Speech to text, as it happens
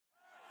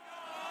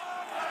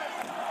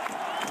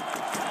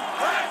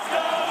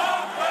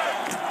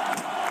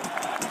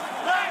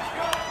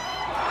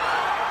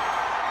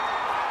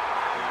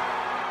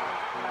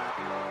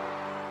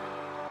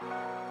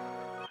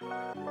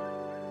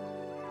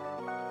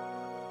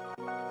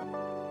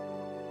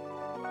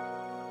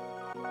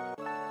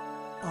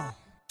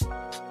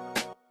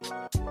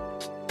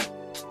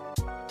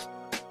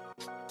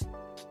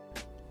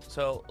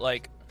So,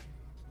 like,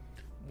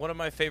 one of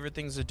my favorite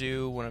things to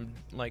do when I'm,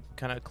 like,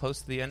 kind of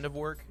close to the end of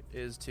work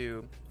is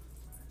to,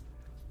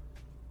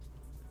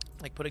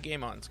 like, put a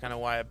game on. It's kind of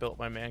why I built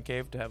my man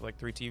cave, to have, like,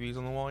 3 TVs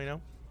on the wall, you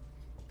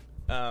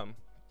know?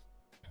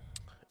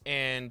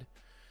 And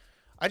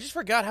I just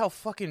forgot how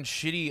fucking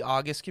shitty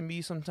August can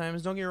be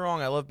sometimes. Don't get me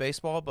wrong, I love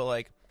baseball, but,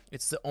 like,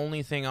 it's the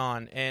only thing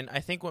on. And I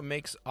think what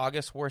makes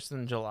August worse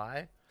than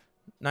July,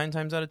 9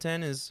 times out of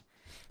 10, is,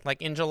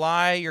 like, in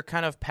July, you're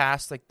kind of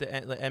past, like, the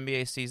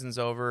NBA season's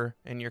over,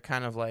 and you're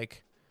kind of,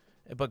 like,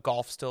 but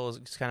golf still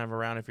is kind of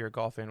around if you're a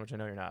golf fan, which I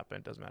know you're not, but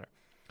it doesn't matter.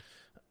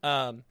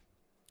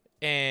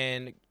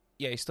 And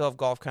yeah, you still have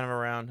golf kind of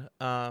around.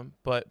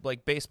 But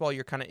like baseball,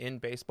 you're kind of in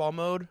baseball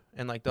mode,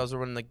 and like those are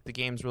when like the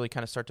games really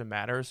kind of start to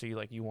matter. So you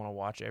want to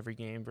watch every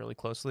game really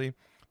closely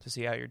to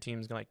see how your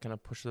team's gonna like kind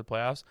of push to the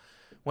playoffs.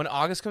 When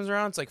August comes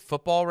around, it's like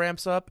football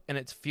ramps up, and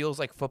it feels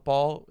like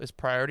football is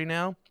priority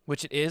now,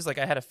 which it is. Like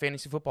I had a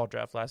fantasy football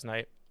draft last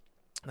night.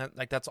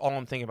 That's all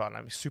I'm thinking about. And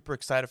I'm super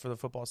excited for the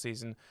football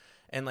season.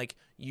 And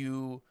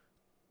you're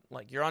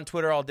on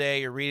Twitter all day,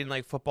 you're reading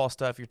like football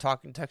stuff, you're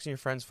texting your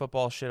friends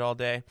football shit all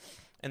day,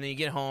 and then you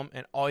get home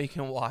and all you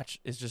can watch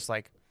is just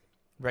like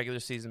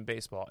regular season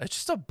baseball. It's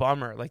just a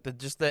bummer. Like the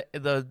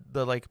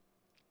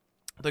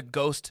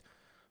ghost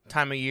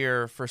time of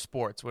year for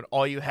sports when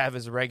all you have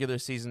is regular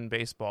season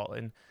baseball.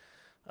 And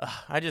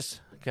I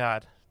just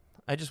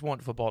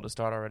want football to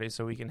start already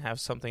so we can have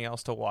something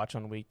else to watch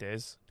on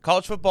weekdays.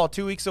 College football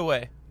 2 weeks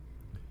away.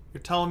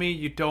 You're telling me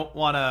you don't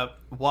want to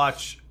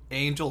watch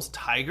Angels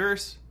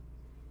Tigers?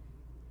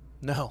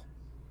 No.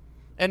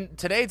 And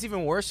today it's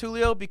even worse,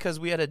 Julio, because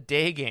we had a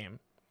day game.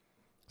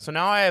 So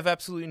now I have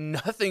absolutely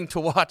nothing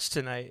to watch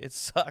tonight. It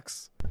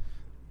sucks.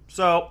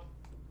 So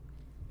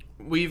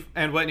Whitney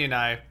and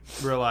I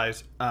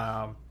realized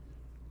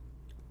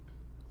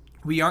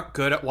we aren't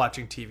good at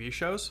watching TV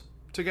shows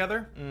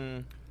together.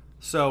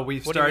 So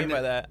we've What started. do you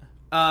mean by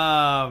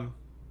that?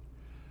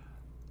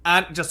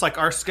 And just like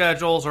our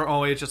schedules are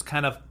always just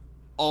kind of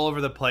all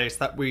over the place,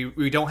 that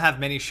we don't have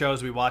many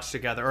shows we watch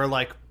together, or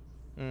like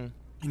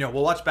we'll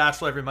watch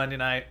Bachelor every Monday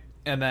night,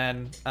 and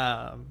then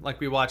like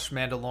we watch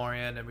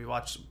Mandalorian and we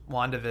watch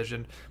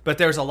WandaVision, but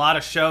there's a lot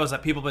of shows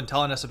that people have been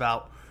telling us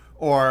about,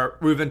 or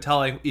we've been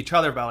telling each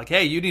other about, like,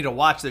 hey, you need to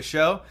watch this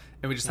show,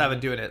 and we just haven't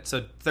doing it.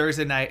 So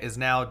Thursday night is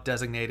now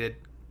designated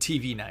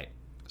TV night.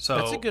 So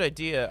that's a good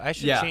idea. I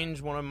should change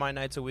one of my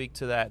nights a week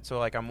to that, so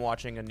like I'm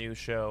watching a new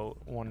show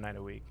one night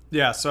a week.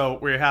 Yeah, so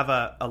we have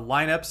a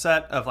lineup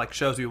set of like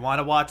shows we want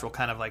to watch. We'll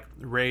kind of like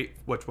rate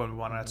which one we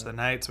want to watch the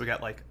night. So we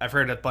got like, I've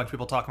heard a bunch of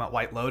people talking about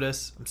White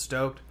Lotus. I'm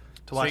stoked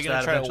to watch that. So you're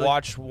gonna try eventually to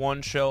watch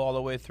one show all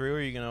the way through, or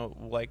are you gonna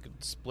like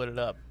split it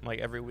up? Like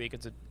every week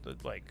it's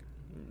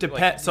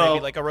maybe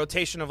like a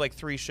rotation of like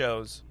 3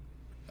 shows.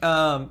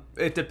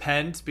 It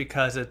depends,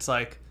 because it's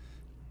like,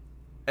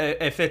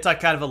 if it's like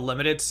kind of a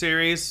limited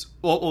series,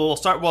 we'll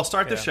start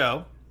the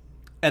show,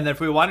 and then if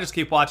we want to just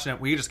keep watching it,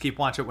 we just keep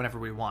watching it whenever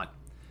we want.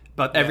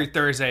 But every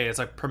Thursday is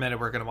like per minute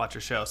we're going to watch a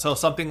show. So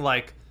something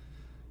like,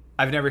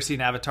 I've never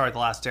seen Avatar: The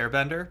Last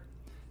Airbender,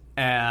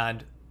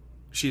 and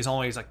she's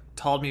always like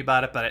told me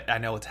about it, but I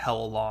know it's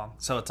hella long.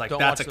 So it's like, don't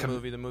that's watch the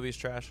movie. The movie's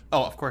trash.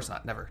 Oh, of course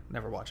not.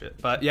 Never watch it.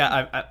 But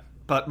yeah,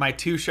 but my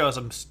 2 shows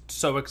I'm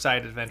so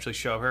excited to eventually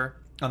show her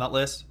on that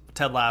list: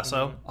 Ted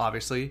Lasso,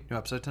 obviously, new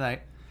episode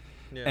tonight.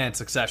 Yeah. And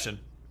Succession.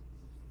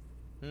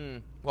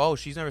 Whoa,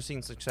 she's never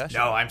seen Succession.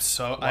 No, I'm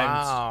so.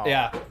 Wow.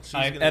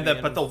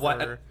 But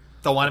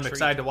the one I'm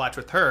excited to watch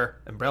with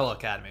her, Umbrella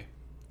Academy.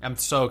 I'm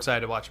so excited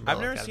to watch Umbrella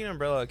Academy. I've never seen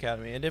Umbrella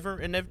Academy. It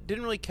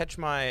didn't really catch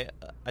my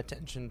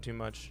attention too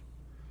much.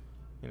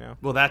 You know.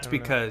 Well, that's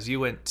because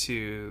you went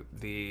to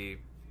the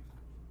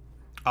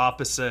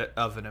opposite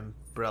of an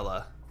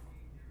umbrella.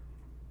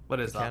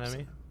 What is Academy? the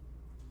opposite?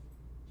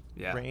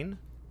 Yeah. Rain?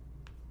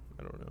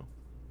 I don't know.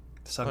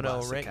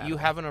 Sunglasses Academy. You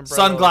have an umbrella.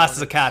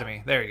 Sunglasses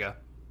Academy. There you go.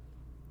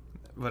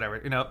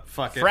 Whatever.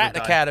 Fuck it. Frat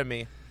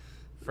Academy.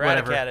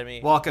 Whatever.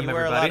 Academy. Welcome, you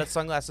wear everybody. a lot of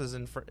sunglasses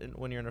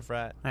when you're in a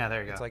frat. Yeah,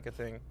 there you go. It's like a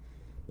thing.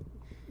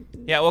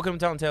 Yeah, welcome to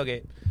Town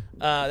Tailgate.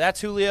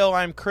 That's Julio.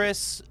 I'm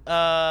Chris. This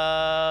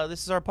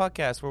is our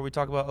podcast where we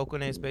talk about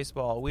Oakland A's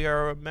baseball. We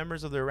are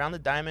members of the Around the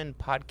Diamond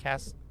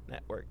podcast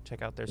network.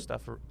 Check out their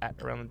stuff at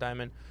Around the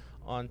Diamond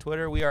on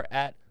Twitter. We are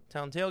at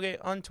Town Tailgate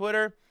on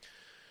Twitter.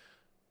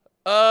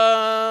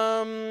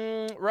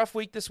 Rough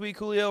week this week,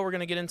 Julio. We're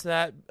gonna get into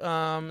that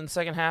in the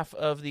second half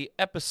of the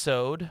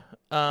episode.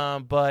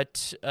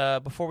 But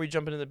before we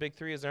jump into the big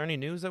 3, is there any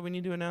news that we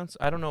need to announce?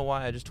 I don't know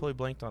why. I just totally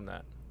blanked on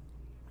that.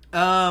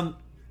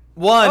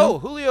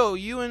 Julio,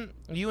 you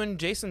and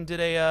Jason did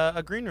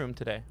a green room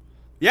today.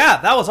 Yeah,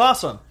 that was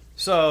awesome.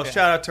 So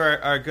shout out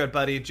to our good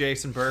buddy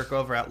Jason Burke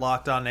over at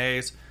Locked On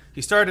A's.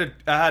 He started.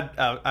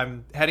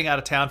 I'm heading out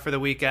of town for the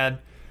weekend.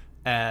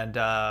 And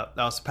I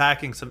was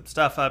packing some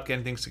stuff up,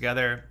 getting things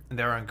together, and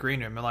they were on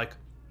green room. I'm like,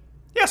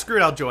 yeah, screw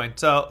it, I'll join.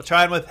 So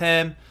trying with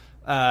him.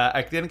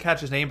 I didn't catch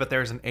his name, but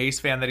there's an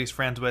A's fan that he's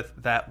friends with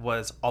that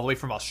was all the way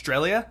from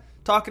Australia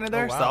talking to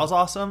there. Oh, wow. So that was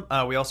awesome.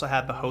 We also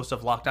had the host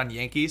of Locked On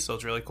Yankees, so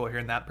it's really cool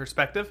hearing that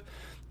perspective.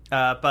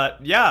 But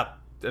yeah,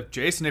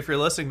 Jason, if you're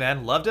listening,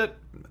 man, loved it.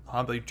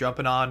 I'll be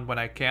jumping on when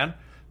I can.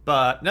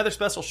 But another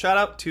special shout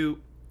out to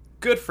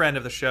good friend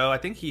of the show. I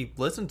think he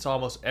listens to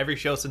almost every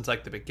show since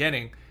like the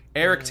beginning.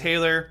 Eric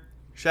Taylor,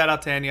 shout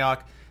out to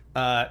Anyok,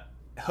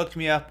 hooked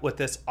me up with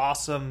this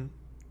awesome.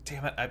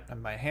 Damn it,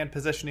 my hand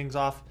positioning's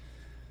off.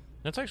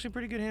 That's actually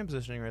pretty good hand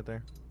positioning right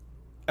there.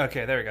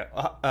 Okay, there we go.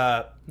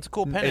 It's a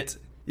cool pennant.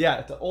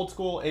 It's an old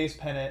school A's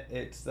pennant.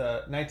 It's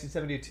the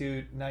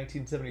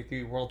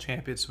 1972-1973 World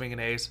Champion swinging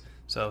A's.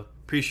 So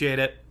appreciate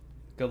it.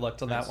 Good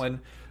luck on that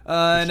one.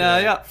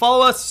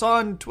 Follow us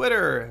on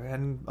Twitter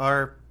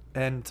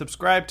and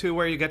subscribe to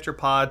where you get your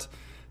pods.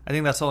 I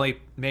think that's the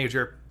only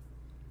major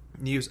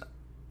news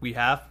we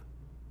have.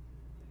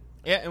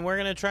 Yeah, and we're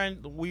gonna try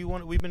and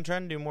we've been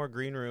trying to do more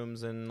green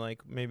rooms and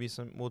like maybe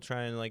we'll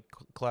try and like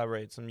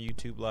collaborate some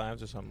YouTube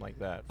lives or something like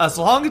that. As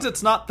long as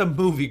it's not the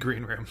movie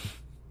green room,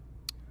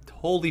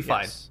 totally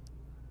fine.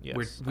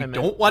 Yes. We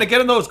don't want to get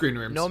in those green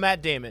rooms. No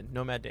Matt Damon.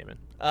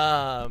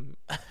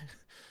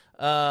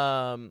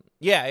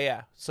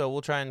 Yeah. So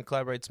we'll try and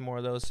collaborate some more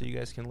of those so you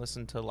guys can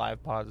listen to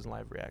live pods and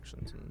live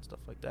reactions and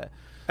stuff like that.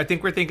 I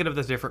think we're thinking of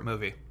this different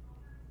movie.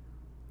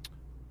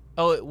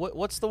 Oh,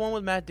 what's the one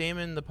with Matt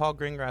Damon, the Paul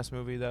Greengrass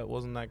movie that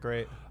wasn't that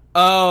great?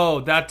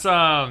 Oh, that's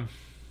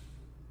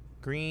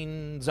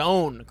Green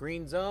Zone.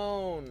 Green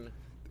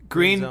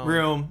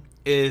Room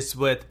is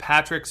with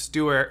Patrick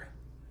Stewart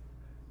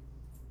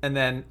and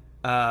then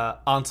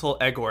Ansel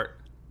Elgort.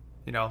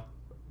 You know,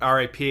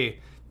 R.I.P.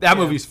 That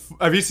movie's.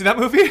 Have you seen that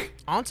movie?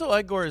 Ansel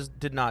Elgort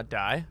did not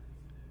die.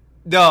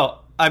 No,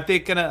 I'm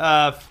thinking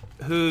of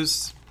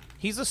who's.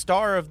 He's a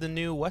star of the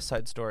new West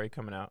Side Story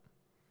coming out.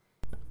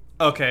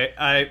 Okay,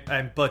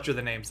 I butcher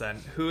the names then.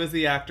 Who is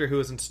the actor who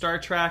was in Star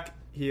Trek?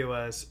 He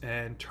was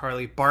in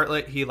Charlie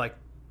Bartlett. He like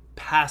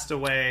passed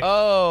away.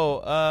 Oh,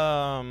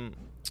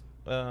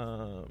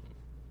 I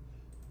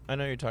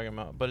know you're talking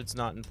about, but it's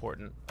not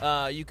important.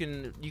 You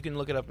can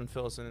look it up and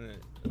fill us in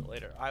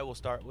later. I will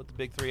start with the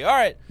big three. All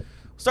right,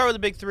 start with the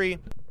big three.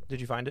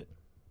 Did you find it?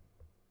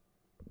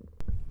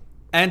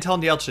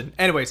 Anton Yelchin.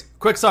 Anyways,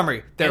 quick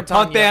summary. They're a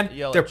punk band.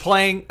 They're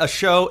playing a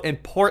show in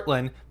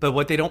Portland, but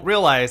what they don't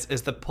realize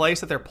is the place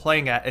that they're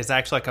playing at is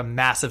actually like a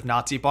massive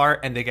Nazi bar,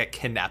 and they get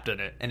kidnapped in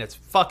it, and it's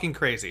fucking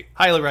crazy.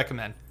 Highly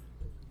recommend.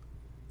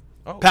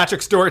 Oh.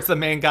 Patrick Stewart's the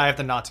main guy of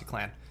the Nazi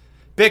clan.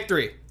 Big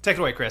three. Take it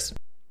away, Chris.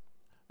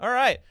 All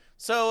right.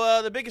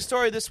 So the biggest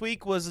story this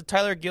week was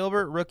Tyler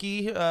Gilbert,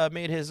 rookie,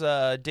 made his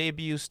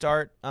debut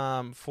start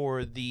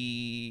for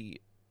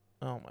the...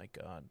 Oh, my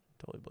God.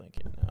 Totally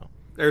blanking now.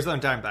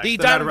 Arizona Diamondbacks.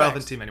 They're not a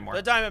relevant team anymore.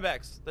 The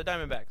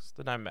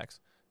Diamondbacks.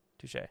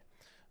 Touche.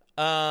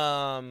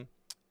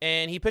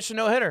 And he pitched a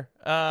no-hitter.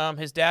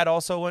 His dad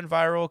also went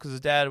viral because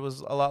his dad was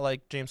a lot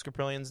like James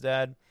Caprillian's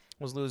dad,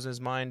 was losing his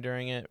mind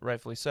during it,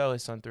 rightfully so.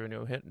 His son threw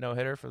a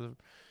no-hitter for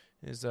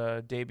his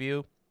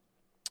debut.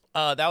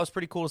 That was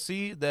pretty cool to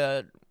see.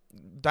 The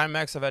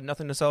Diamondbacks have had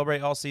nothing to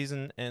celebrate all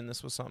season, and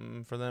this was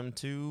something for them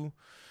to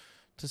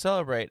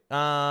celebrate.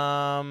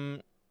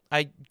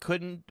 I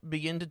couldn't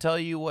begin to tell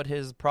you what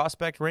his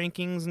prospect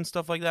rankings and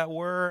stuff like that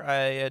were. I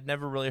had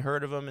never really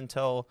heard of him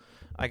until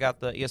I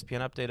got the ESPN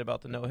update about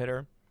the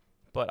no-hitter,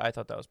 but I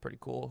thought that was pretty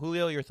cool.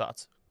 Julio, your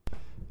thoughts?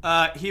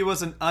 He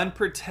was an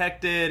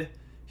unprotected.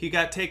 He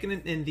got taken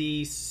in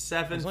the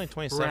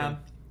 7th round.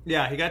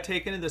 Yeah, he got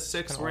taken in the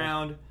 6th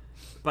round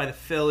by the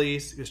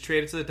Phillies. He was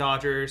traded to the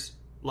Dodgers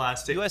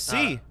last year.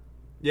 USC.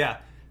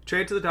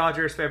 Traded to the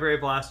Dodgers February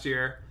of last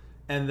year.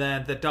 And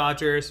then the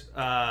Dodgers,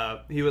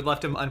 he would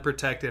left him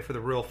unprotected for the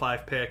Rule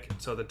 5 pick,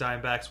 so the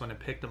Diamondbacks went and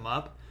picked him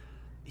up.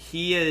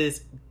 He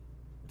is,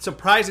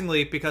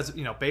 surprisingly, because,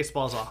 you know,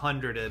 baseball is a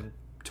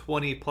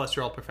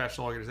 120-plus-year-old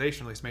professional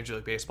organization, at least Major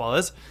League Baseball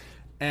is,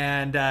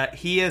 and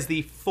he is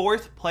the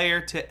 4th player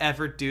to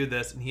ever do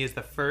this, and he is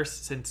the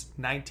first since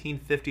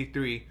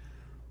 1953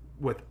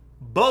 with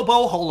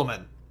Bobo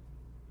Holloman.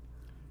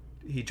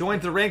 He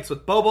joins the ranks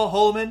with Bobo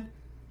Holloman,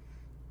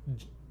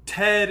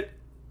 Ted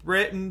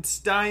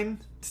Rittenstein,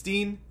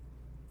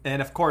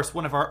 and of course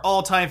one of our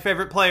all-time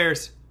favorite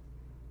players,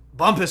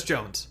 Bumpus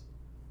Jones.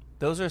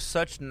 Those are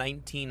such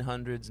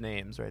 1900s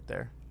names right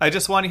there. I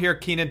just want to hear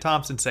Kenan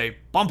Thompson say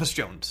Bumpus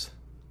Jones.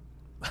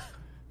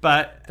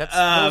 But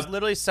those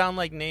literally sound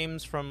like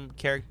names from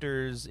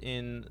characters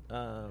in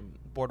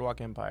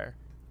Boardwalk Empire.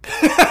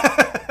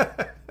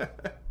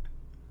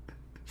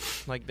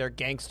 Like they're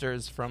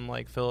gangsters from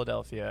like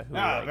Philadelphia.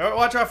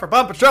 Watch out for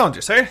Bumpus Jones,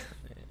 you see?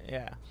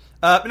 Yeah.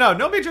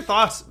 No major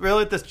thoughts.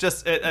 Really,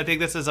 I think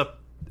this is a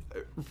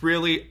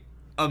really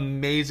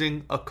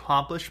amazing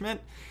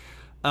accomplishment.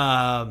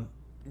 The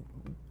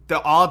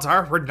odds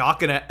are we're not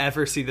going to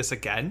ever see this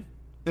again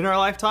in our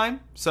lifetime.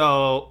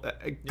 So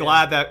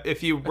glad that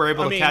if you were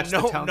able to catch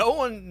the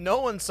talent. No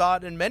one saw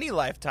it in many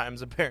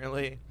lifetimes,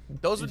 apparently.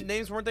 Those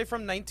names, weren't they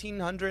from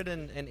 1900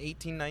 and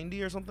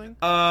 1890 or something?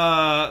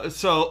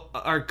 So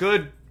our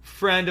good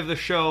friend of the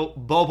show,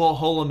 Bobo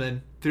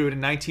Holloman, threw it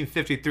in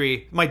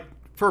 1953.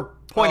 For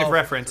point of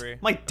reference, 53.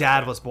 My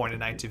dad was born in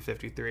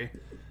 1953.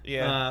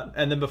 Yeah.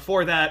 And then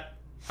before that,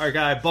 our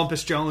guy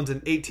Bumpus Jones in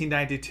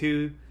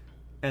 1892.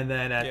 and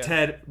then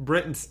Ted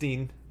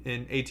Brittenstein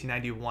in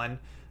 1891.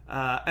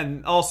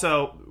 And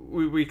also,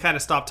 we kind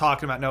of stopped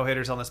talking about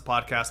no-hitters on this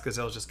podcast because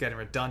it was just getting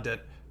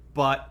redundant.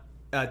 But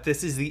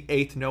this is the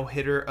 8th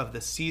no-hitter of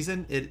the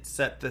season. It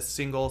set the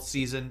single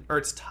season, or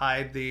it's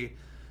tied the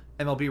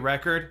MLB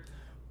record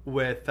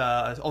with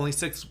only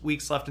 6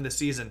 weeks left in the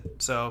season.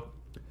 So,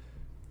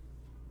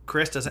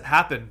 Chris, does it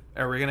happen?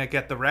 Are we going to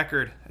get the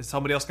record? Is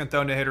somebody else going to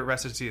throw no-hitter the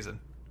rest of the season?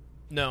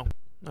 No,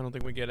 I don't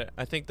think we get it.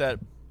 I think that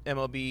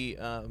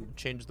MLB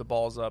changed the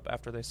balls up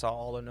after they saw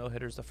all the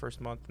no-hitters the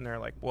first month, and they're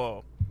like,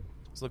 whoa,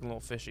 it's looking a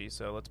little fishy,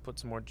 so let's put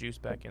some more juice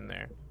back in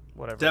there.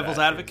 Whatever. Devil's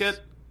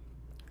advocate,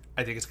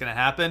 I think it's going to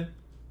happen.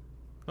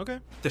 Okay.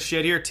 The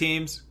shittier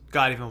teams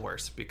got even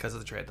worse because of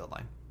the trade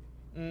deadline.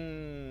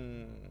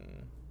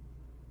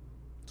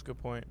 That's a good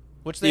point.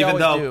 Which they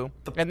always do.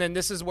 And then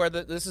this is where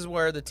the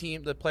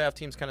playoff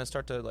teams kind of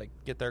start to like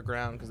get their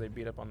ground because they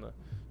beat up on the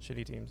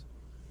shitty teams.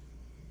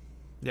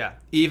 Yeah.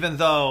 Even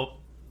though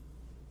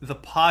the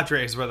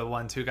Padres were the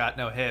ones who got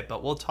no hit,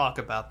 but we'll talk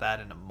about that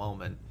in a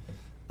moment.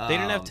 They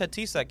didn't have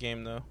Tatis that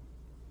game though.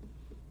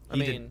 I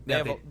mean,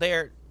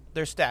 they're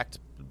stacked.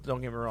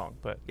 Don't get me wrong,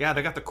 but yeah,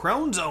 they got the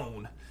Crone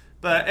Zone.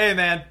 But hey,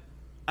 man,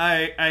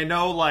 I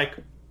know like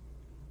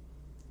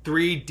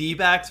 3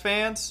 D-backs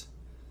fans.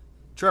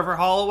 Trevor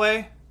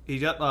Holloway, he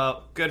got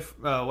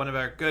one of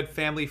our good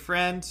family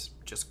friends,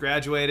 just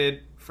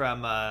graduated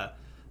from I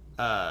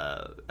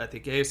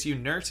think ASU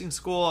nursing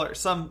school or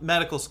some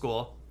medical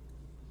school,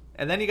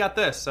 and then he got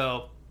this.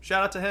 So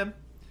shout out to him.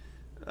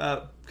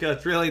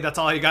 Because really, that's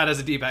all he got as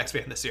a D-backs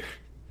fan this year.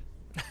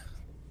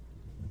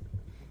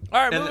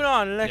 All right, moving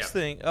on. Next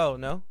thing. Oh,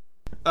 no?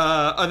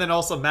 And then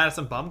also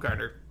Madison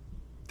Bumgarner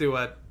threw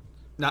a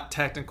not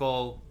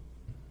technical,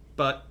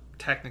 but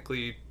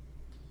technically.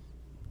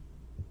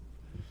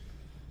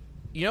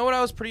 You know what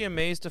I was pretty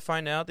amazed to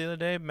find out the other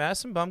day?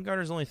 Madison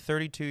Bumgarner is only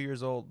 32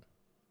 years old.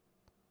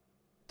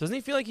 Doesn't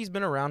he feel like he's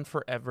been around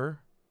forever?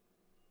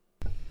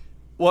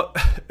 Well,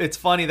 it's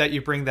funny that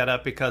you bring that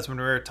up because when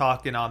we were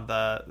talking on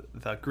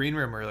the green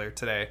room earlier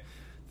today,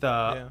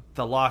 the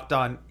Locked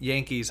On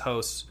Yankees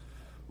host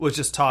was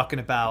just talking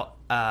about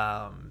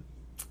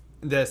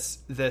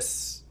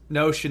this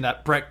notion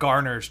that Brett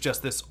Gardner's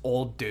just this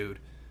old dude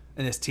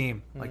in his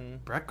team.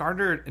 Like Brett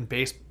Gardner in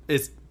base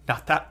is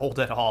not that old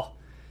at all.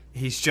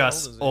 He's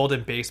just old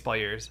in baseball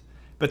years.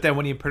 But then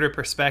when you put in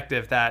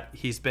perspective that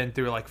he's been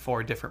through like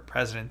 4 different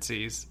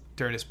presidencies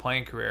during his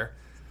playing career,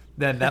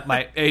 then that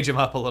might age him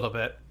up a little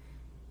bit.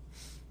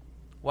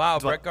 Wow,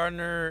 Brett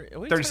Gardner...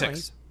 36.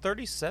 He's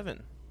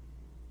 37.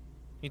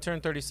 He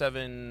turned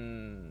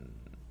 37...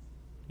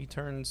 He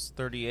turns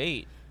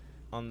 38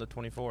 on the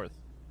 24th.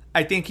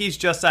 I think he's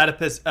just out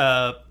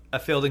of a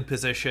fielding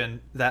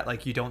position that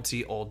like you don't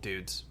see old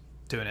dudes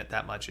doing it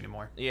that much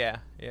anymore. Yeah.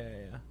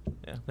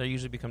 They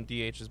usually become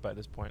DHs by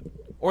this point.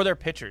 Or they're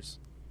pitchers.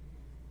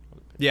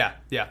 Yeah,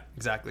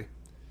 exactly.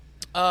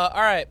 All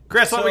right.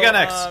 Chris, what we got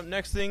next?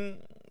 Next thing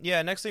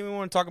we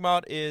want to talk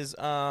about is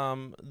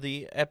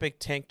the epic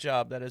tank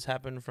job that has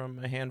happened from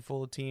less than a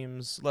handful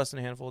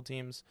of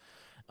teams,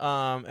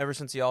 ever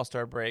since the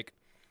All-Star break.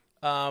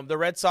 The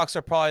Red Sox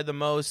are probably the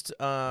most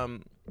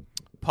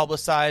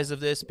publicized of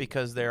this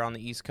because they're on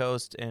the East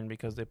Coast and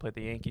because they play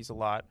the Yankees a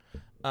lot.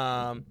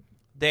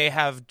 They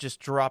have just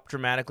dropped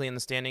dramatically in the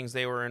standings.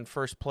 They were in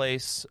first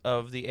place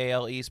of the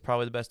AL East,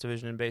 probably the best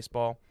division in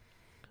baseball.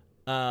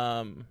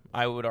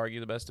 I would argue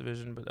the best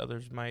division, but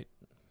others might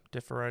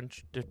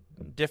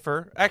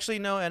differ. Actually,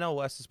 no, NL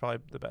West is probably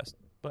the best,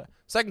 but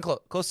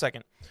close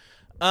second.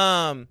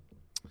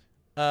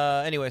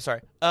 Anyway,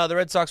 sorry. The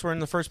Red Sox were in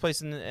the first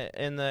place in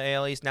the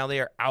AL East. Now they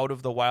are out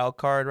of the wild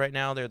card right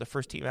now. They're the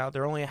first team out.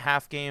 They're only a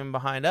half game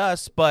behind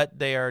us, but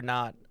they are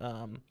not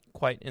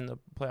quite in the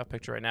playoff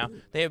picture right now.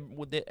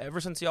 Ever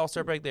since the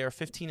All-Star break, they are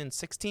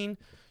 15-16,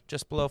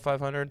 just below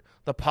 500.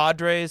 The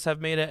Padres have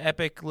made an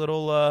epic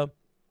little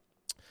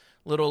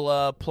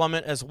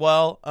plummet as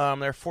well.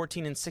 They're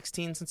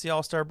 14-16 since the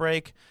All-Star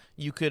break.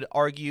 You could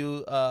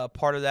argue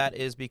part of that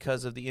is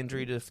because of the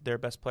injury to their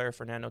best player,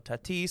 Fernando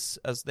Tatis,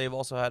 as they've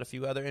also had a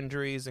few other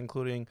injuries,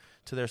 including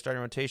to their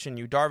starting rotation.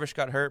 Yu Darvish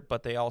got hurt,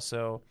 but they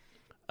also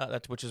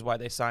which is why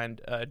they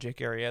signed Jake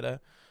Arrieta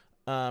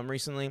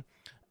recently.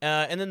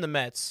 And then the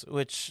Mets,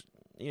 which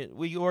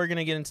we are going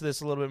to get into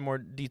this a little bit more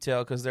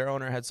detail because their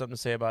owner had something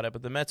to say about it.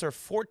 But the Mets are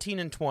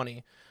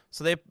 14-20.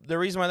 So the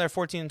reason why they're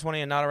 14-20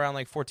 and not around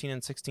like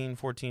 14-16,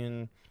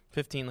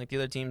 14-15 like the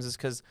other teams is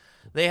because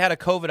they had a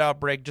COVID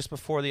outbreak just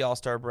before the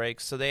All-Star break.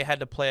 So they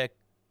had to play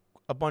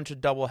a bunch of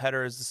double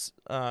headers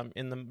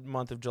in the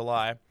month of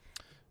July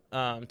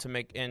to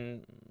make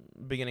in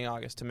beginning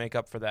August to make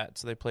up for that.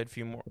 So they played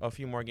a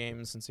few more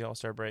games since the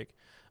All-Star break.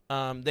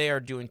 They are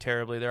doing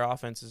terribly. Their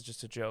offense is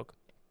just a joke.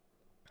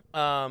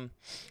 I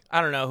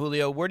don't know,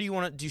 Julio. Where do you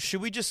want to?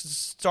 Should we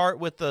just start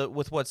with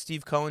what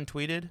Steve Cohen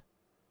tweeted?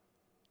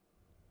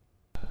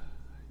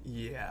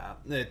 Yeah,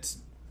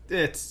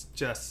 it's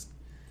just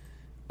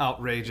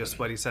outrageous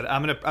what he said.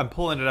 I'm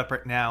pulling it up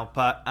right now,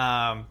 but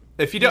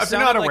if you're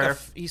not aware,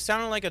 he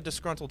sounded like a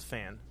disgruntled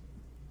fan.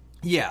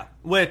 Yeah,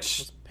 which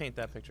Let's paint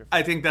that picture.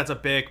 I think that's a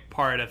big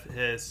part of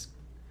his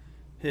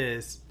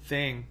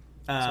thing.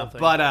 Something,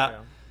 But yeah.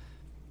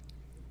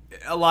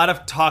 a lot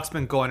of talk's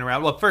been going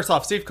around. Well, first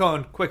off, Steve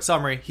Cohen, quick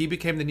summary. He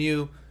became the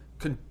new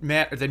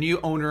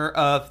owner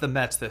of the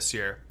Mets this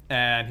year.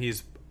 And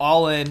he's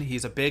all in.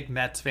 He's a big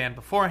Mets fan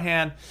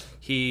beforehand.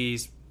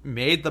 He's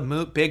made the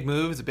big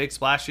moves, the big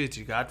splashes.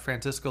 You got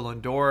Francisco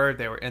Lindor.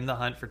 They were in the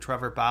hunt for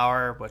Trevor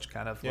Bauer, which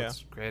kind of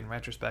looks great in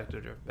retrospect.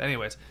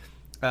 Anyways,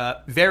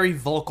 very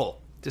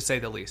vocal, to say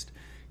the least.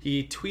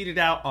 He tweeted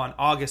out on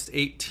August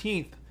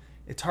 18th,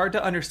 "It's hard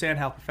to understand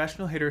how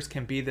professional hitters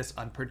can be this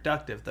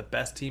unproductive. The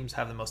best teams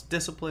have the most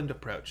disciplined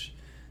approach.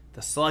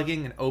 The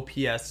slugging and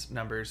OPS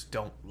numbers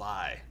don't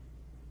lie."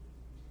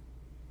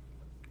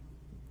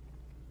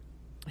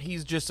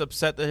 He's just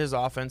upset that his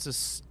offense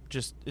is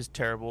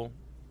terrible,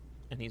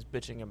 and he's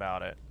bitching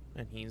about it.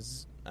 And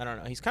he's, I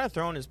don't know, he's kind of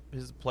throwing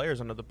his players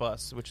under the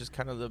bus, which is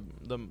kind of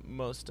the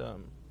most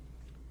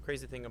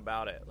crazy thing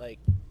about it. Like,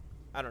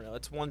 I don't know,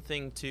 it's one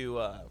thing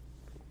to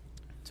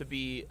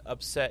be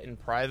upset in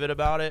private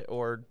about it,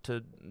 or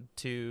to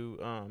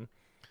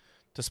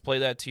display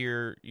that to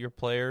your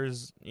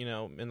players, you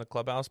know, in the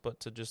clubhouse, but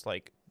to just,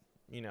 like,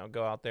 you know,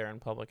 go out there in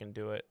public and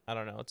do it, I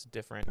don't know, it's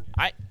different.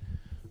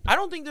 I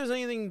don't think there's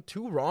anything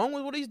too wrong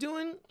with what he's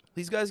doing.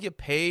 These guys get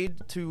paid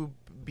to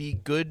be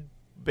good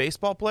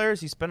baseball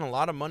players. He spent a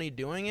lot of money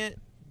doing it.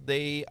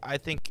 I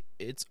think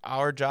it's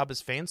our job as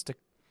fans to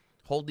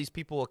hold these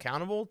people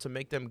accountable, to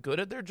make them good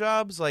at their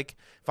jobs. Like,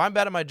 if I'm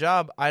bad at my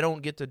job, I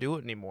don't get to do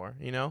it anymore,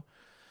 you know?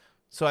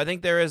 So I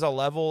think there is a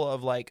level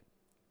of, like,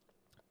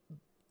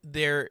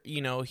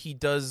 you know,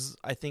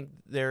 I think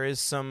there is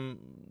some,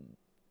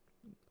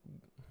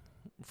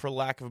 for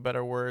lack of a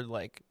better word,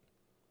 like,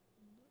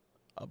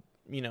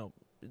 you know,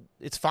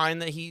 it's fine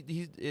that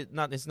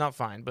it's not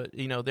fine, but,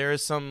 you know, there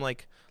is some,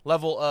 like,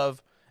 level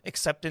of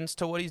acceptance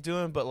to what he's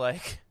doing, but,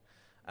 like,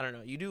 I don't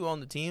know, you do own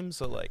the team,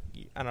 so, like,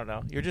 I don't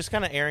know, you're just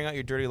kind of airing out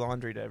your dirty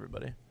laundry to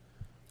everybody.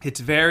 It's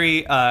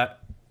very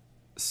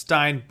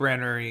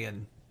Steinbrenner-y,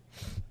 and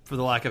for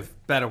the lack of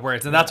better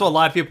words, and that's what a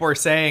lot of people were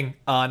saying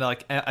on,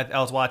 like, I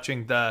was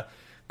watching the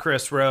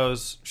Chris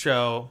Rose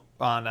show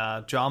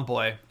on John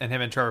Boy, and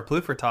him and Trevor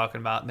Plouffe were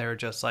talking about, and they were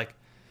just like,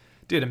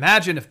 dude,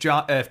 imagine if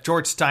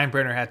George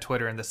Steinbrenner had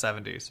Twitter in the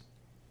 70s.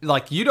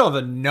 Like, you don't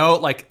even know,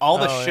 like, all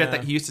the shit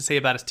that he used to say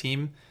about his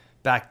team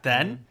back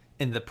then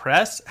in the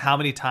press, how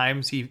many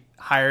times he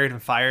hired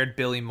and fired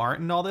Billy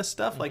Martin, all this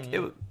stuff. Like,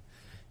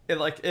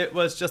 it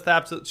was just the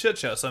absolute shit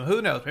show. So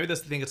who knows? Maybe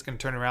that's the thing that's going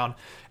to turn around.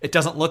 It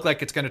doesn't look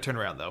like it's going to turn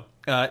around, though.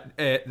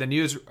 The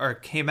news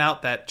came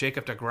out that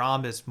Jacob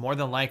deGrom is more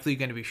than likely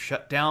going to be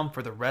shut down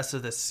for the rest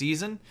of the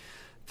season.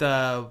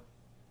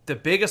 The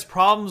biggest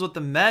problems with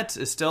the Mets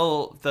is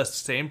still the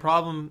same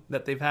problem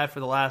that they've had for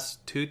the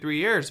last 2-3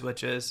 years,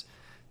 which is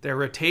their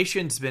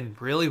rotation's been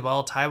really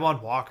well.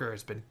 Taijuan Walker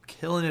has been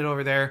killing it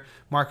over there.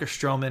 Marcus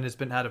Stroman has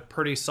had a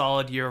pretty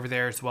solid year over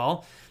there as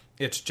well.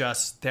 It's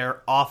just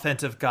their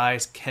offensive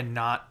guys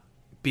cannot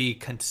be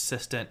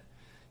consistent.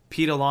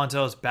 Pete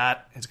Alonso's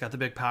bat has got the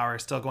big power,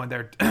 still going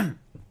there.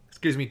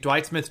 Excuse me.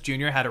 Dwight Smith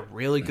Jr. had a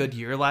really good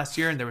year last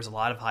year, and there was a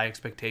lot of high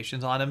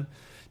expectations on him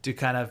to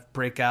kind of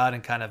break out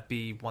and kind of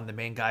be one of the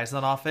main guys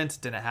on offense.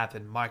 Didn't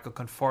happen. Michael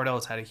Conforto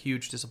has had a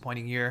huge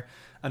disappointing year.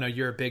 I know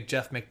you're a big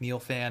Jeff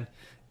McNeil fan,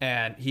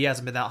 and he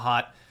hasn't been that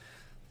hot.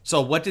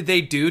 So what did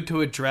they do to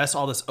address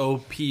all this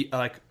OPS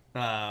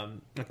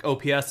and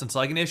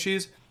slugging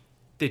issues?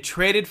 They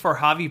traded for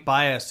Javi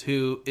Baez,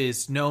 who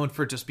is known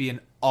for just being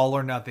all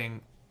or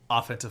nothing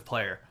offensive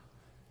player.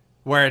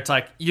 Where it's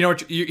like, you know,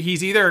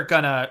 he's either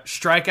going to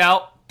strike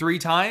out 3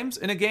 times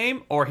in a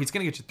game, or he's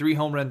going to get you 3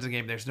 home runs in a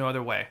game. There's no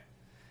other way.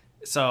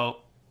 So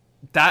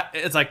that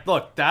it's like,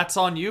 look, that's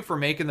on you for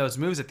making those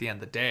moves at the end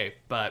of the day.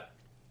 But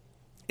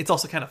it's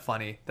also kind of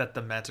funny that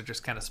the Mets are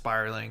just kind of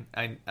spiraling.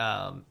 And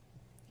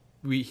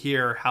we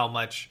hear how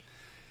much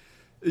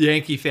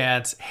Yankee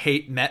fans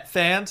hate Met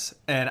fans,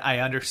 and I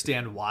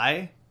understand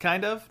why,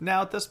 kind of,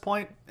 now at this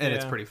point. And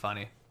it's pretty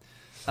funny.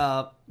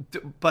 But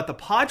the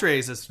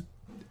Padres is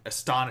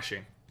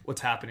astonishing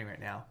what's happening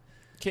right now.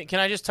 Can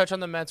I just touch on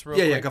the Mets real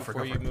quick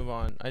before you go for it. move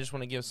on? I just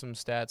want to give some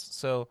stats.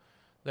 So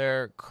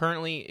they're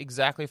currently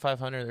exactly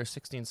 500. They're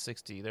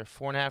 1660. They're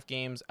 4.5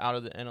 games out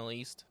of the NL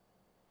East.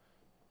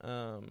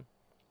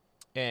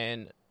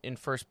 And in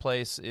first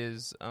place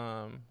is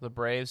the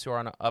Braves, who are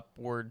on an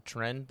upward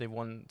trend. They've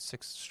won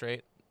 6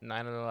 straight,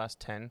 9 of the last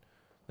 10.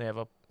 They have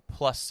a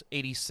plus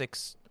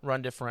 86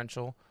 run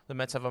differential. The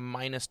Mets have a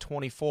minus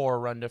 24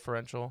 run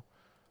differential.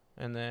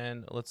 And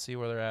then let's see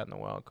where they're at in the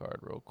wild card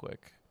real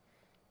quick.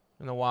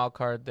 In the wild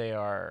card,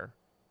 they're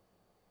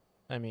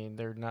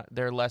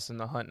less in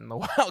the hunt in the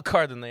wild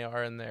card than they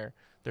are in their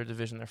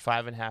division. They're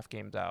 5.5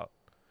 games out.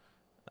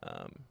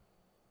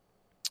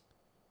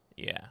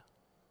 Yeah.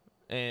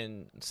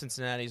 And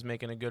Cincinnati's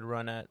making a good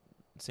run at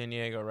San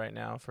Diego right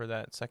now for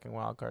that second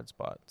wild card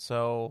spot.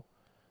 So,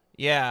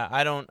 yeah,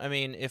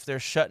 if they're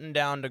shutting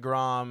down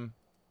DeGrom,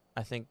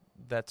 I think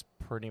that's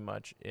pretty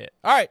much it.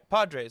 All right,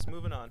 Padres,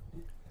 moving on.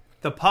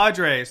 The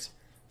Padres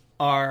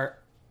are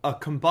a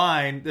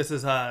combined. This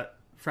is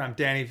from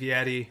Danny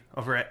Vietti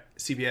over at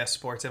CBS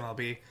Sports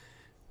MLB.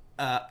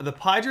 The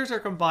Padres are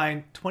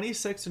combined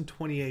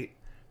 26-28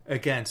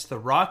 against the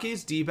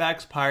Rockies,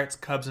 D-backs, Pirates,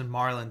 Cubs, and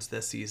Marlins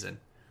this season.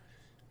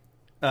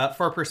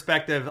 For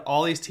perspective,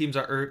 all these teams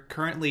are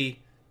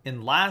currently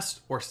in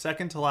last or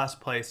second to last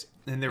place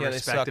in their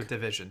respective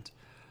divisions.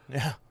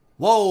 Yeah.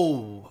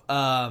 Whoa.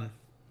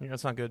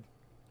 That's not good.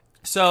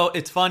 So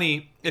it's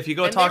funny if you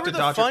go talk to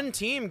Dodger. They were the fun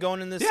team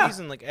going in this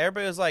season. Like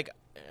everybody was like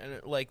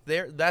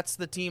that's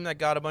the team that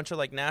got a bunch of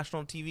like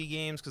national TV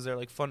games because they're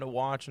like fun to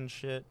watch and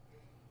shit.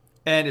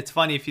 And it's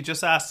funny if you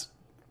just ask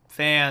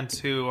fans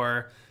who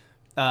are.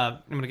 I'm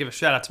going to give a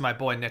shout out to my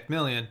boy Nick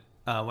Million,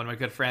 one of my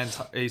good friends.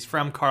 He's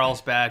from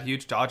Carlsbad,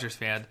 huge Dodgers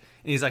fan, and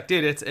he's like,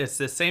 dude, it's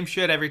the same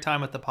shit every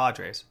time with the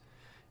Padres.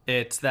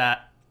 It's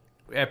that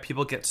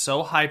people get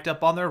so hyped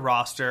up on their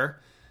roster,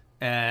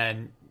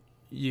 and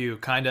you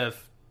kind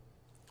of.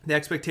 The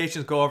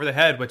expectations go over the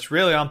head, which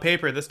really on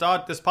paper, this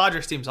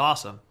Padres team's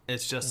awesome.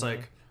 It's just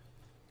like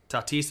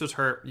Tatis was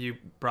hurt. You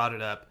brought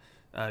it up.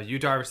 Yu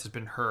Darvish has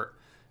been hurt.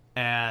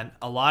 And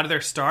a lot of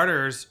their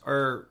starters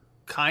are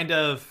kind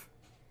of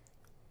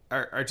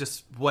are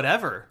just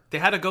whatever. They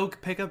had to go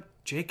pick up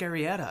Jake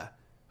Arrieta,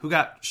 who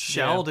got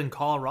shelled in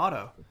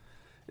Colorado.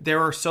 They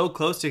were so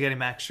close to getting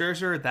Max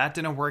Scherzer. That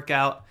didn't work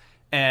out.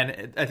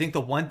 And I think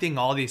the one thing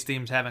all these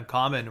teams have in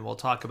common, and we'll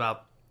talk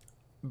about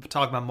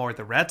more with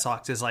the Red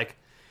Sox, is like,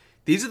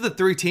 these are the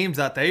three teams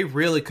that they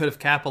really could have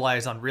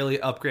capitalized on really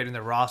upgrading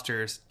their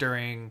rosters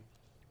during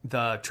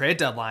the trade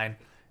deadline.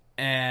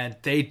 And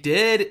they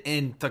did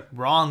in the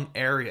wrong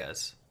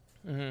areas.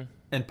 Mm-hmm.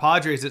 And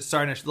Padres, it's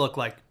starting to look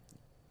like,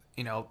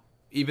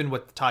 even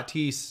with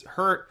Tatis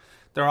hurt,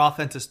 their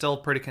offense is still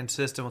pretty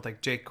consistent with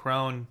like Jake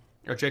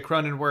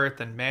Cronenworth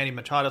and Manny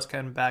Machado's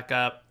coming back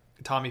up.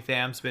 Tommy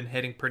Pham's been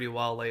hitting pretty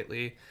well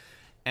lately.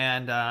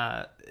 And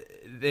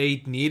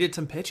they needed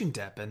some pitching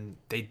depth, and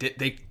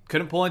they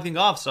couldn't pull anything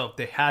off, so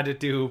they had to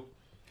go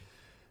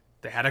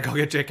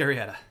get Jake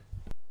Arrieta.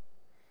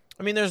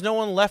 I mean, there's no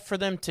one left for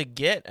them to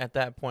get at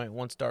that point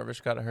once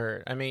Darvish got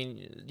hurt. I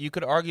mean, you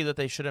could argue that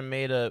they should have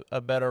made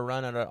a better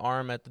run at an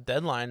arm at the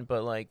deadline,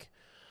 but like,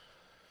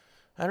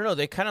 I don't know.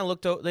 They kind of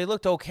looked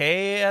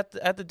okay at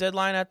the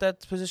deadline at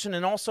that position,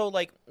 and also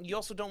like you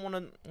also don't want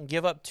to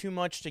give up too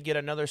much to get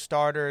another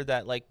starter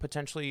that like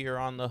potentially you're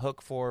on the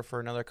hook for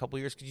another couple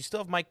of years because you still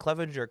have Mike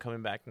Clevenger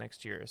coming back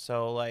next year.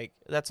 So like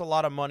that's a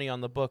lot of money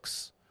on the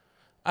books.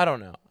 I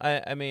don't know.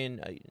 I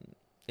mean,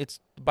 it's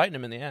biting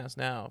them in the ass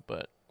now,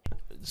 but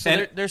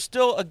so there's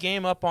still a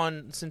game up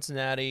on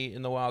Cincinnati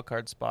in the wild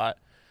card spot.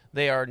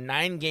 They are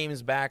 9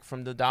 games back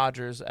from the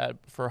Dodgers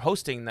for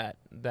hosting that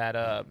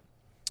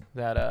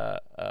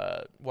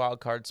wild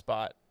card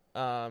spot,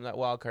 that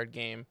wild card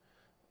game,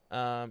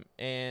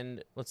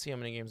 and let's see how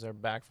many games are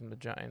back from the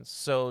Giants.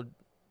 So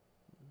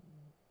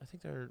I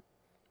think they're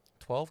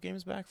 12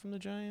 games back from the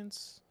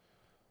Giants.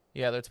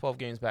 Yeah, they're 12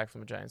 games back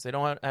from the Giants. They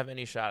don't have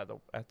any shot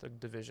at the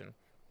division.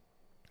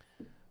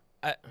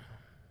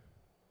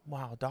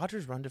 Wow,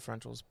 Dodgers run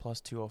differential is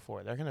plus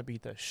 204. They're gonna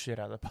beat the shit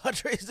out of the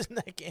Padres in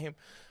that game.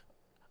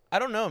 I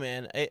don't know,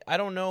 man. I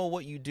don't know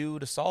what you do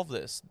to solve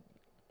this.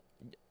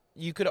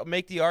 You could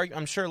make the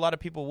argument. I'm sure a lot of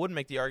people would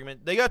make the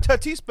argument. They got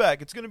Tatis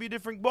back. It's going to be a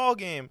different ball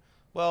game.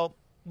 Well,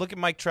 look at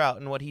Mike Trout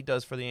and what he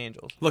does for the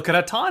Angels. Look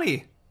at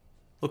Ohtani.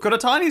 Look what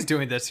Ohtani's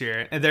doing this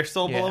year, and they're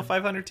still below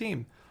 500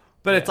 team.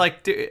 But it's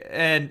like,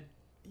 and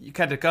you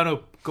kind of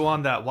go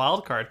on that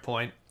wild card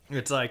point.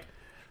 It's like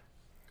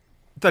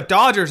the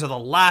Dodgers are the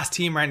last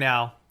team right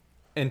now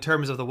in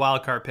terms of the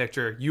wild card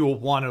picture. You will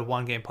want a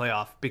 1-game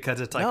playoff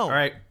because it's like, all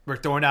right, we're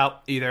throwing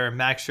out either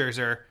Max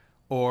Scherzer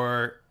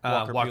or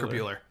Walker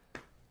Buehler.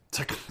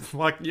 It's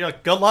like, yeah,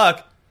 good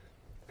luck.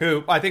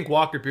 Who I think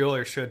Walker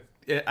Buehler should.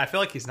 I feel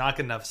like he's not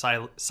getting enough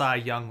Cy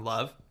Young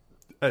love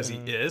as he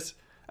is.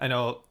 I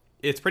know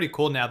it's pretty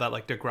cool now that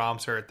like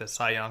DeGrom's hurt. The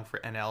Cy Young for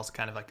NL is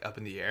kind of like up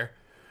in the air,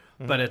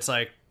 but it's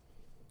like,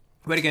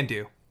 what are you gonna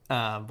do?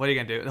 What are you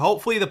gonna do?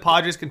 Hopefully the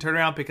Padres can turn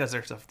around because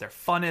they're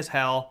fun as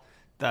hell.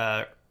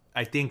 I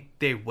think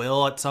they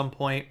will at some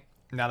point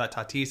now that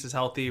Tatis is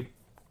healthy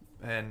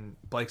and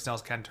Blake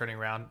Snell's kind of turning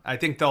around. I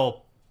think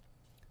they'll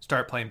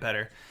start playing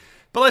better.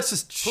 But let's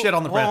just shit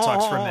on the Red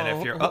Sox for a minute.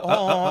 If you're hold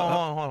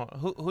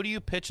on. Who do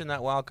you pitch in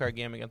that wild card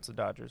game against the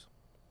Dodgers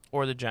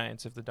or the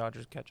Giants if the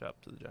Dodgers catch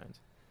up to the Giants?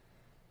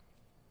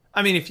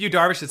 I mean, if Yu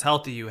Darvish is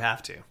healthy, you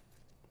have to.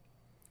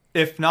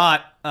 If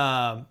not,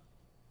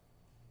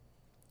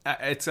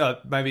 it's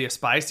maybe a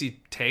spicy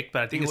take,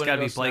 but I think it's got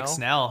to be Blake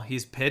Snell.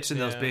 He's pitched in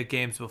those big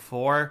games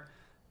before.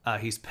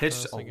 He's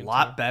pitched a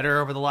lot better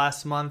over the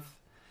last month,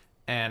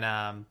 and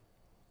I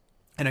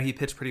know he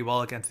pitched pretty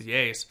well against the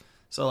A's.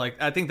 So, like,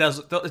 I think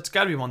it's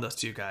got to be one of those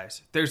two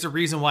guys. There's a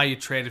reason why you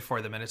traded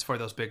for them, and it's for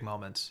those big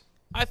moments.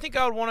 I think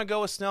I would want to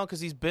go with Snell because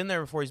he's been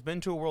there before. He's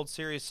been to a World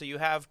Series, so you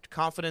have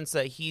confidence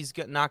that he's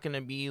not going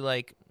to be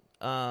like,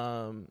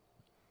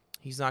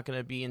 he's not going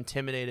to be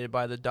intimidated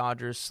by the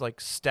Dodgers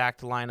like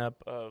stacked lineup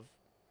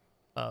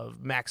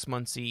of Max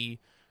Muncy,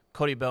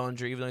 Cody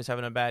Bellinger, even though he's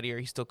having a bad year,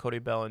 he's still Cody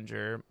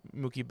Bellinger.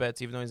 Mookie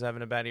Betts, even though he's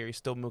having a bad year, he's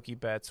still Mookie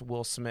Betts.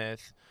 Will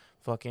Smith,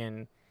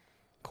 fucking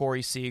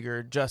Corey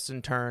Seager,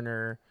 Justin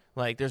Turner.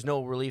 Like, there's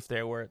no relief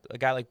there where a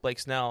guy like Blake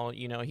Snell,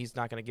 you know, he's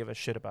not going to give a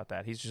shit about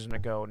that. He's just going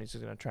to go and he's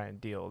just going to try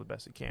and deal the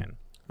best he can.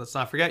 Let's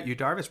not forget, Yu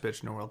Darvish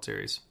pitched in the World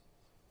Series.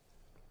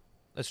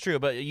 That's true,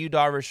 but Yu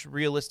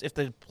Darvish, if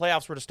the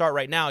playoffs were to start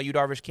right now, Yu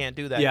Darvish can't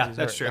do that. Yeah,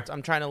 that's true.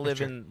 I'm trying to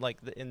live in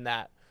in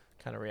that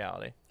kind of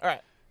reality. All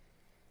right.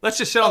 Let's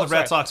just shit on the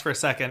Red Sox for a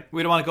second.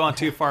 We don't want to go on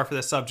too far for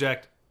this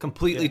subject.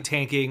 Completely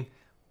tanking.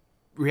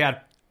 We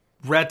had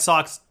Red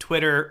Sox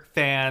Twitter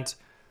fans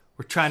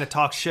were trying to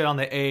talk shit on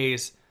the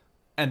A's,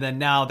 and then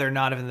now they're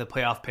not even in the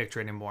playoff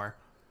picture anymore.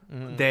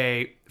 Mm-hmm.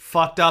 They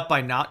fucked up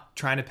by not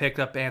trying to pick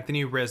up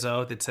Anthony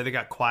Rizzo. They said they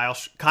got Kyle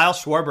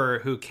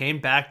Schwarber, who came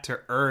back to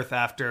earth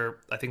after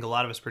I think a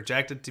lot of us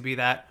projected to be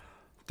that.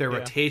 Their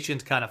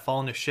rotation's kind of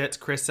fallen to shit.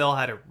 Chris Sale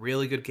had a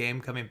really good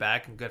game coming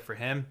back, and good for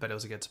him, but it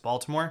was against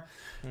Baltimore.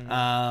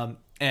 Mm-hmm.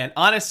 And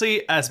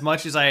honestly, as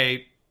much as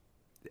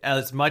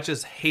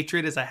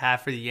hatred as I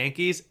have for the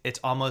Yankees, it's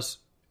almost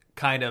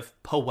kind of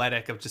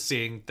poetic of just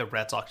seeing the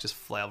Red Sox just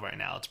flail right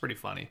now. It's pretty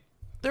funny.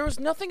 There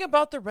was nothing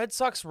about the Red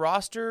Sox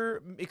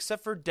roster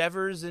except for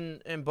Devers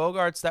and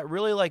Bogarts that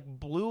really like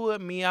blew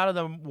me out of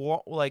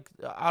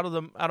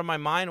my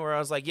mind. Where I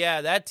was like, yeah,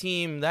 that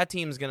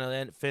team's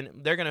gonna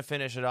they're gonna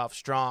finish it off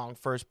strong,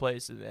 first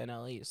place in the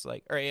NL East,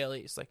 or AL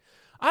East. Like,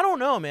 I don't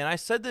know, man. I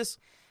said this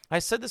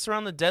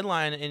around the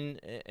deadline,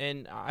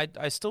 and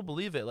I still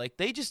believe it. Like,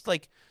 they just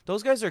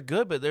those guys are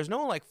good, but there's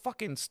no like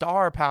fucking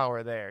star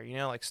power there, you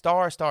know, like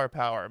star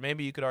power.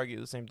 Maybe you could argue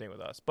the same thing with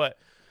us, but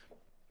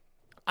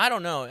I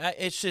don't know.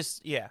 It's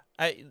just,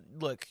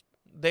 look,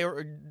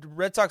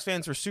 Red Sox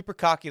fans were super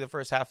cocky the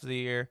first half of the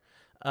year.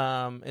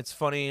 It's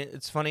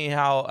funny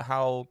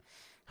how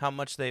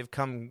much they've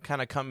come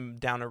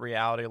down to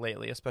reality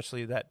lately,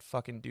 especially that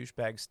fucking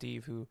douchebag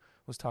Steve who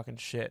was talking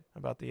shit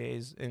about the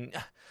A's,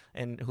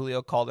 and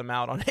Julio called him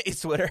out on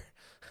A's Twitter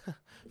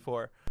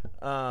for.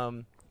 A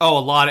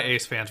lot of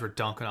A's fans were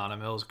dunking on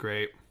him. It was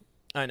great.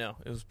 I know.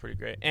 It was pretty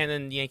great. And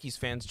then Yankees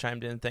fans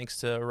chimed in thanks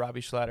to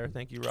Robbie Schlatter.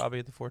 Thank you, Robbie,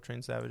 at the 4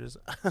 Train Savages.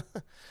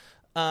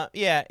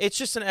 It's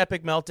just an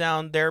epic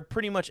meltdown. They're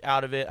pretty much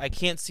out of it. I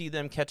can't see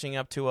them catching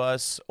up to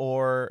us,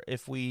 or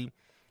if we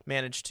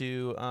manage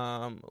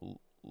to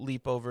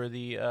leap over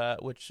the,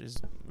 which is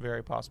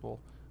very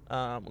possible,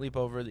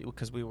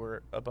 because we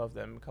were above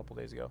them a couple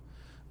days ago.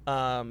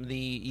 The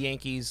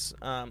Yankees,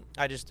 I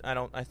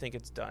think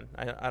it's done.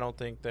 I don't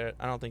think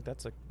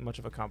that's much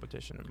of a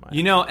competition in my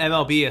opinion.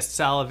 MLB is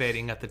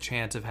salivating at the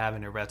chance of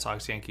having a Red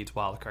Sox Yankees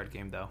wildcard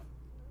game, though.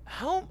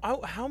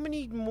 How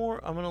many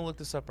more? I'm gonna look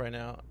this up right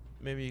now.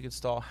 Maybe you could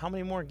stall. How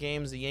many more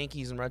games the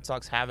Yankees and Red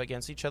Sox have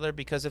against each other?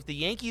 Because if the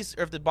Yankees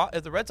or if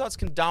the Red Sox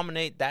can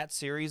dominate that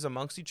series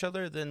amongst each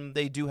other, then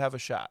they do have a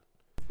shot.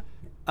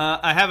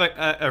 I have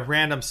a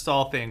random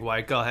stall thing.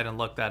 Why? Go ahead and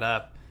look that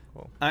up.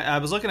 Cool. I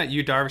was looking at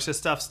Yu Darvish's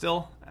stuff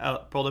still. I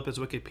pulled up his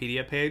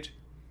Wikipedia page.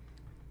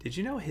 Did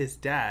you know his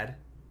dad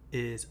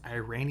is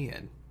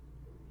Iranian?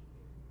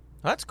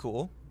 That's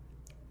cool.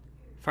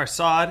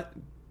 Farsad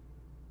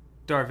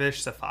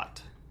Darvish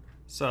Safat.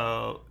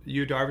 So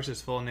Yu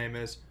Darvish's full name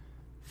is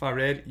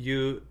Farid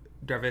Yu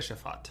Darvish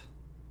Safat.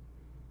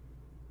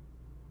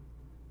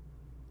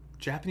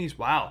 Japanese.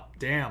 Wow.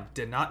 Damn.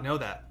 Did not know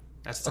that.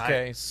 That's tight.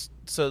 Okay.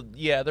 So,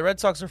 yeah, the Red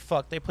Sox are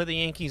fucked. They play the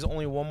Yankees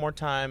only one more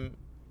time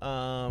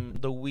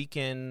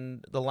the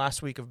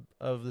last week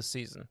of the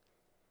season.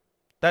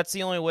 That's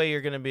the only way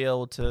you're going to be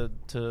able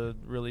to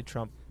really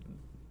trump.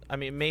 I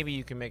mean, maybe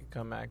you can make a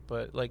comeback,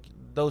 but like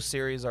those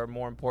series are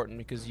more important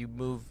because you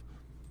move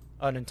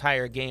an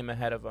entire game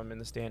ahead of them in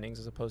the standings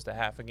as opposed to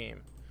half a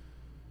game.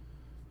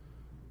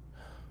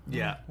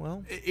 Yeah.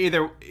 Well,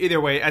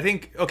 either way, I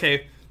think,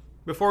 okay,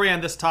 before we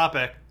end this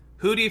topic,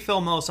 who do you feel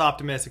most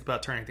optimistic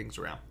about turning things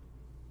around?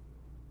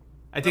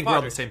 I think we're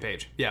on the same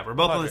page. Yeah, we're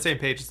both on the same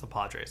page as the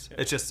Padres. Yeah.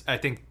 It's just, I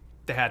think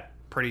they had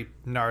pretty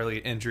gnarly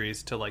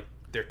injuries to like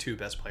their 2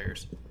 best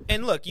players.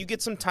 And look, you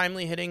get some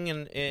timely hitting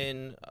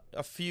in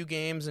a few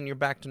games, and you're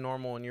back to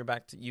normal, and you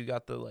got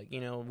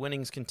the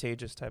winning's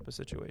contagious type of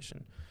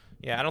situation.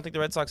 Yeah, I don't think the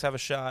Red Sox have a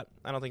shot.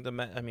 I don't think the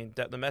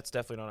Mets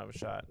definitely don't have a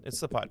shot.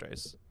 It's the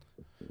Padres,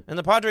 and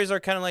the Padres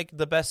are kind of like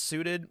the best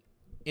suited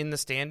in the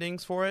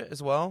standings for it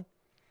as well.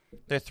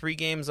 They're 3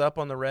 games up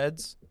on the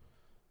Reds.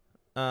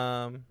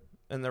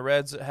 And the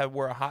Reds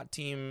were a hot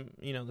team,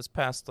 this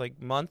past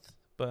month,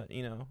 but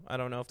I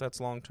don't know if that's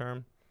long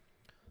term.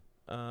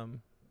 And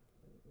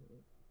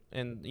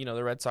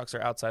the Red Sox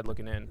are outside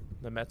looking in.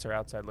 The Mets are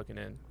outside looking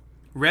in.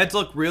 Reds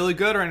look really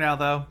good right now,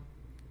 though.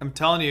 I'm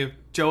telling you,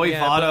 Joey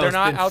Votto's they're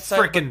not been outside,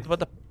 freaking.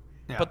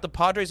 But the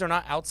Padres are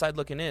not outside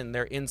looking in.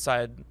 They're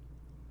inside,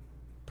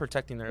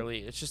 protecting their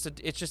lead. It's just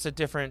a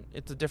different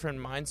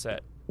mindset.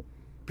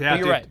 Yeah,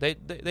 you're right.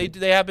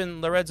 They have been.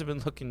 The Reds have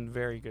been looking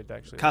very good,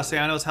 actually.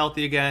 Castellanos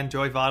healthy again.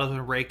 Joey Votto's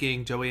been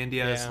raking. Joey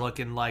India is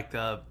looking like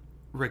the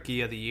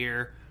rookie of the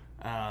year.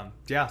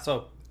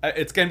 So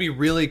it's going to be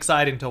really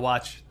exciting to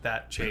watch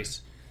that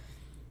chase.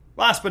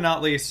 Last but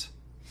not least,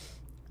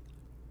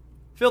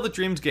 Field of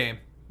Dreams game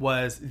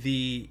was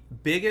the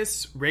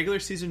biggest regular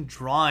season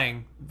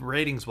drawing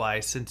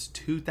ratings-wise since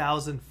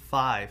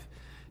 2005.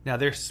 Now,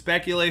 there's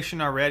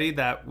speculation already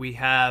that we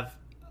have,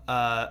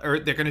 or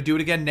they're going to do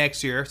it again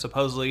next year,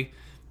 supposedly.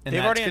 And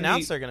they've already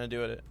announced they're going to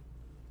do it.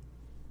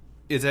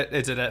 Is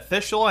it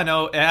official? I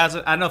know it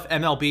hasn't. I don't know if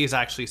MLB has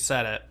actually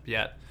said it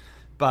yet,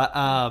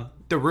 but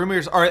the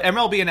rumors are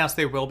MLB announced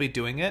they will be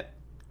doing it,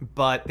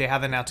 but they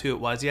haven't announced who it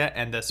was yet.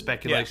 And the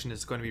speculation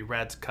is going to be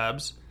Reds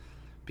Cubs,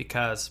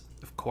 because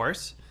of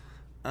course,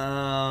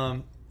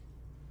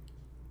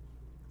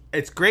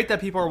 it's great that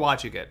people are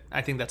watching it.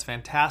 I think that's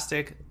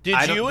fantastic.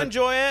 Did you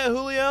enjoy it,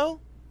 Julio?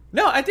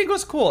 No, I think it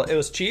was cool. It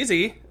was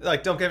cheesy.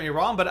 Like, don't get me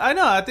wrong, but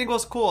I think it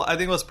was cool. I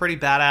think it was pretty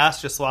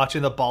badass just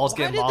watching the balls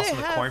getting lost in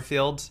the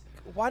cornfields.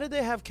 Why did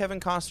they have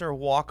Kevin Costner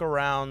walk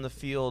around the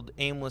field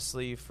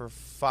aimlessly for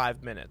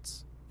 5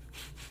 minutes?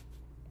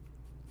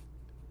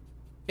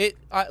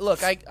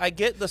 Look, I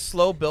get the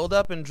slow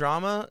build-up and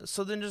drama,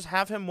 so then just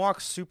have him walk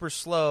super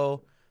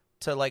slow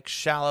to, like,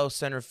 shallow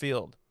center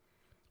field.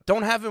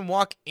 Don't have him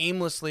walk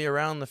aimlessly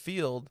around the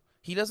field.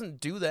 He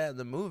doesn't do that in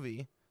the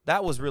movie.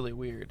 That was really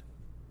weird.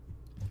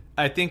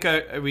 I think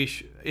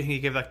he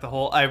gave like the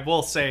whole. I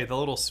will say the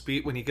little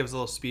speech when he gives a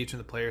little speech when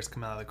the players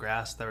come out of the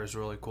grass. That was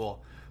really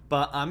cool.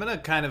 But I'm gonna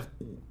kind of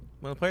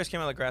when the players came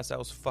out of the grass, that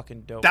was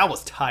fucking dope. That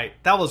was tight.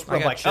 That was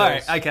like chills. All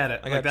right, I get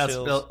it. I got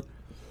chills.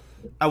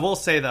 I will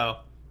say though,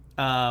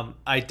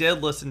 I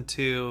did listen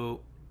to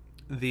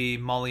the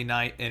Molly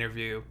Knight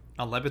interview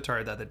on Le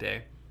Batard the other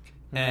day,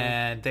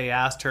 and they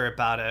asked her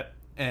about it,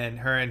 and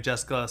her and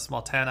Jessica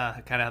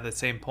Smaltana kind of had the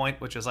same point,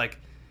 which is like,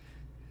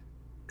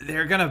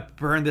 they're gonna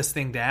burn this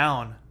thing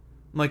down.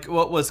 Like,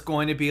 what was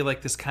going to be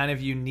like this kind of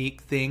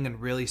unique thing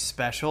and really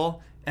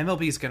special,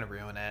 MLB is gonna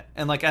ruin it.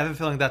 And like, I have a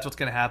feeling that's what's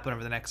gonna happen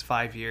over the next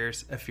 5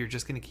 years if you're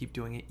just gonna keep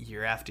doing it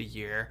year after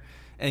year,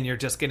 and you're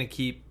just gonna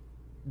keep.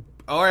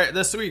 All right,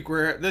 this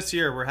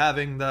year we're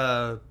having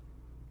the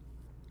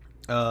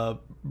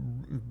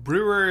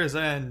Brewers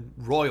and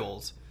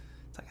Royals.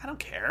 It's like, I don't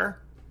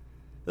care.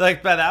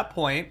 Like, by that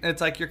point, it's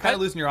like you're kind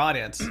of losing your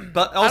audience.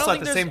 But also at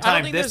the same time, I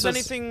don't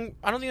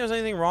think there's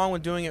anything wrong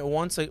with doing it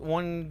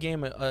one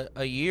game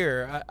a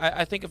year.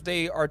 I think if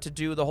they are to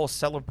do the whole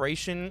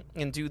celebration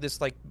and do this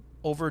like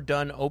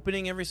overdone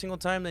opening every single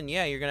time, then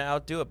yeah, you're gonna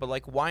outdo it. But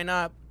like, why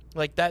not?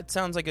 Like, that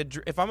sounds like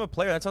if I'm a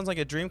player, that sounds like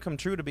a dream come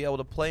true to be able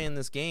to play in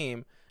this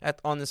game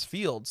on this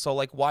field. So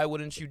like, why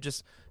wouldn't you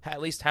just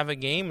at least have a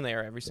game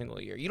there every single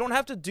year? You don't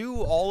have to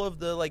do all of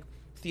the like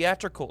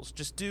theatricals.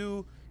 Just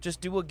do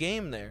a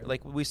game there.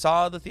 Like, we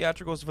saw the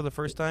theatricals for the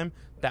first time.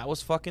 That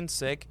was fucking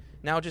sick.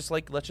 Now just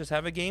like, let's just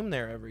have a game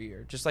there every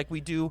year. Just like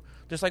we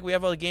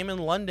have a game in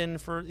London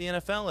for the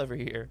NFL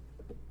every year.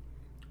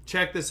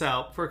 Check this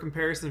out. For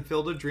comparison,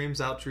 Field of Dreams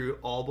outdrew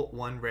all but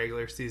one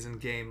regular season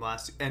game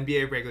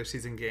NBA regular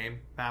season game,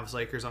 Mavs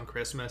Lakers on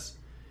Christmas,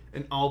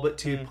 and all but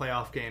two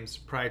playoff games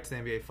prior to the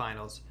NBA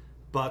Finals.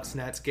 Bucks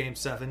Nets Game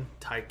 7,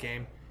 tight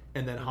game,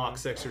 and then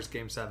Hawks Sixers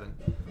Game 7.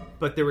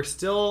 But they were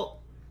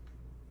still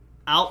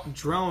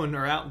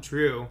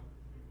outdrew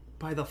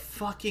by the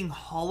fucking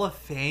Hall of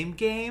Fame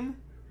game.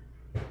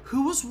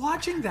 Who was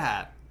watching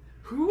that?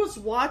 Who was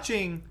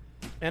watching?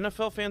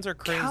 NFL fans are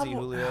crazy,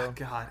 Julio. Oh,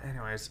 God.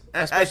 Anyways,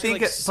 I think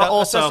but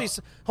also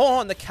hold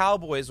on. The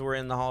Cowboys were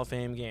in the Hall of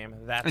Fame game.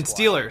 That's and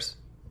Steelers.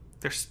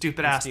 They're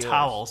stupid ass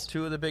towels.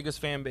 Two of the biggest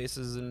fan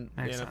bases in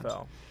the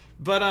NFL.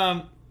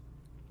 But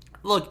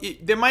look,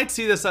 they might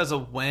see this as a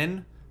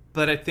win,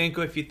 but I think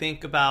if you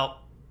think about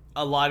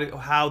a lot of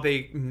how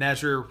they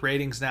measure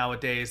ratings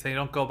nowadays, they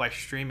don't go by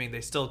streaming. They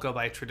still go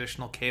by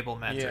traditional cable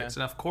metrics.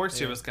 And of course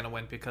it was going to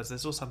win because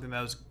this was something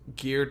that was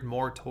geared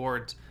more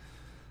towards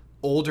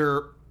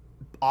older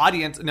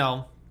audience.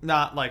 No,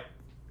 not like,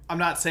 I'm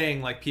not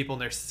saying like people in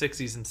their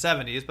 60s and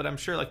 70s, but I'm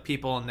sure like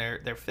people in their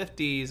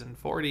 50s and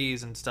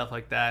 40s and stuff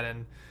like that,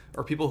 and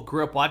or people who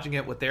grew up watching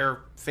it with their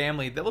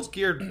family, that was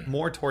geared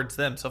more towards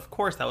them. So of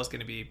course that was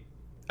going to be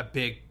a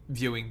big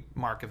viewing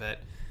mark of it.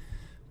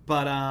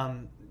 But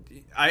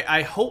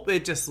I hope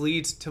it just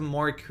leads to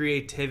more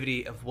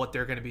creativity of what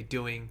they're going to be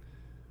doing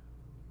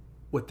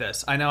with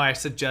this. I know I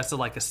suggested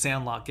like a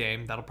Sandlot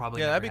game. That'll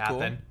probably never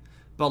happen. Cool.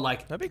 But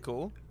like, that'd be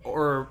cool.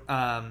 Or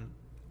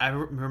I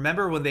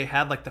remember when they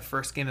had like the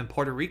first game in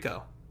Puerto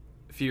Rico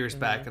a few years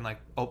back, and like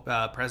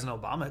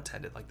President Obama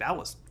attended. Like, that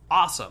was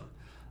awesome.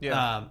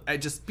 Yeah.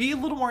 Just be a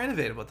little more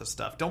innovative with this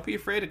stuff. Don't be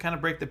afraid to kind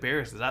of break the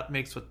barriers, because that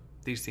makes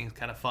these things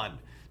kind of fun.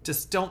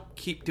 Just don't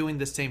keep doing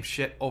the same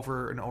shit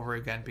over and over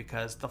again,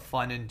 because the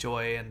fun and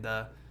joy and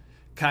the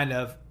kind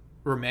of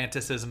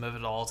romanticism of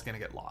it all is going to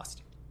get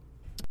lost.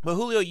 But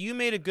Julio, you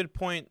made a good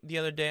point the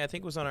other day, I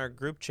think it was on our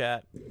group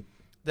chat,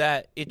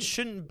 that it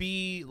shouldn't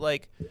be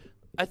like,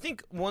 I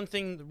think one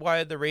thing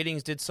why the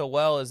ratings did so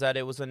well is that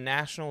it was a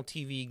national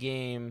TV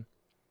game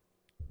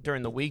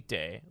during the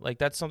weekday. Like,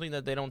 that's something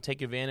that they don't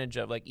take advantage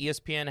of. Like,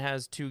 ESPN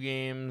has 2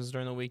 games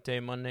during the weekday,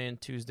 Monday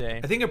and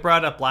Tuesday. I think it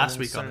brought up last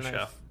week on the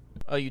show.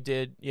 Oh, you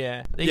did?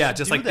 Yeah.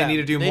 Just like they need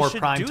to do more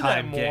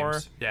primetime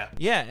games.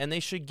 Yeah, and they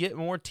should get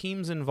more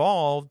teams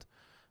involved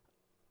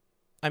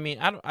I mean,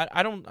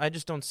 I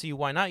just don't see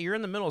why not. You're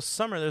in the middle of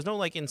summer. There's no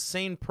like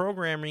insane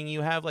programming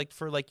you have like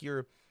for like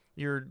your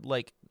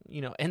like, you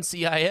know,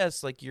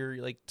 NCIS, like your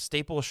like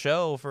staple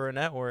show for a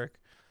network.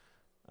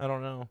 I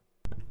don't know.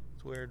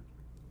 It's weird.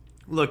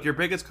 Look, your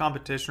biggest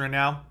competition right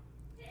now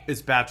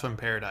is Bachelor in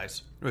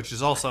Paradise, which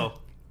is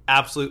also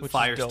absolute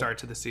fire start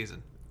to the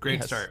season.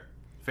 Great start.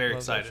 Very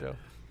excited.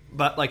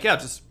 But like, yeah,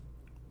 just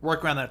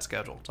work around that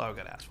schedule. That's all I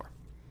got to ask for.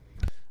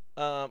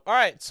 All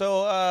right,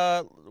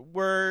 so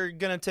we're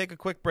gonna take a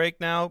quick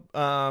break now.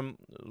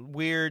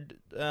 Weird,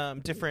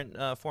 different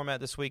format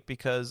this week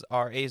because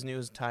our A's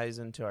News ties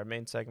into our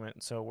main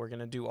segment. So we're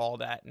gonna do all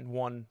that in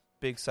one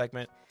big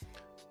segment.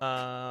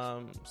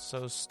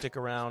 So stick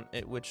around,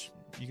 which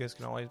you guys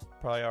can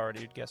probably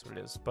already guess what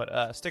it is.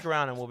 But stick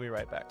around and we'll be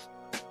right back.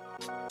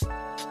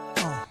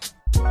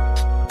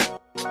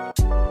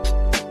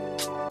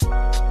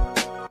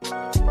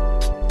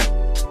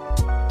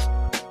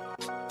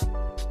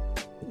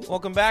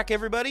 Welcome back,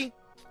 everybody.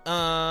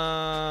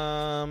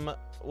 We'll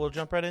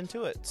jump right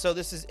into it. So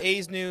this is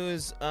A's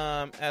News,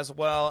 as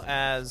well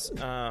as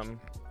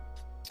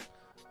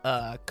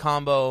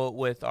combo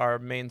with our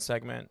main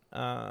segment.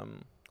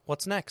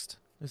 What's next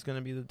is going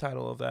to be the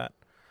title of that.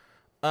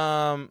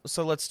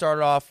 So let's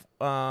start off.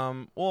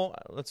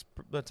 Let's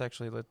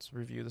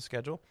review the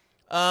schedule.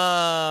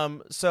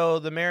 So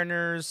the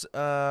Mariners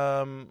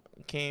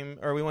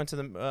we went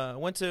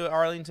to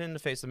Arlington to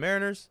face the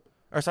Mariners.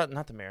 Or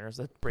not the Mariners,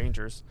 the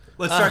Rangers.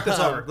 Let's start this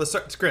over.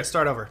 Chris,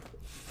 start over.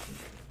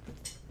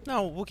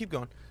 No, we'll keep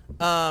going.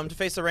 To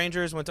face the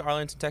Rangers, went to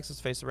Arlington, Texas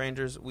to face the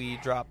Rangers. We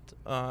dropped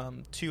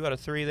 2 out of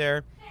 3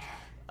 there.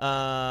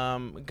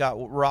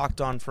 Got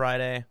rocked on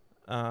Friday.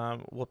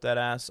 Whooped that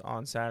ass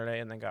on Saturday,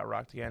 and then got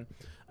rocked again.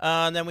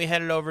 Then we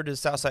headed over to the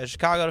south side of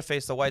Chicago to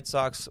face the White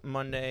Sox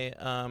Monday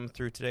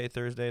through today,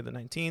 Thursday the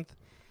 19th.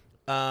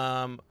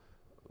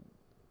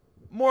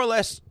 More or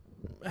less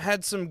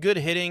had some good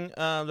hitting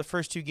the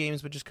first 2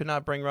 games, but just could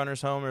not bring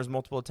runners home. There was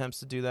multiple attempts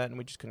to do that, and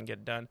we just couldn't get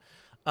it done.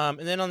 And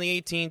then on the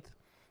 18th,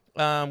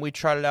 we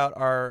trotted out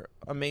our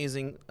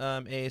amazing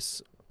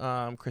ace,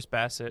 Chris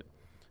Bassitt.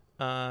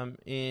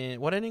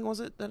 In what inning was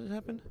it that it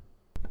happened?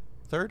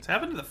 Third? It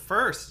happened to the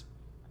first.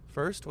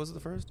 First? Was it the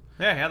first?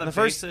 Yeah, the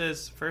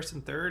bases first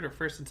and third, or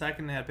first and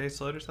second, they had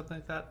base load or something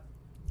like that.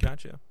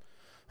 Gotcha.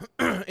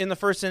 In the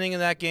first inning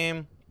of that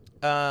game,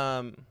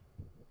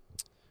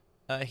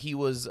 he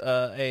was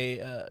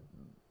the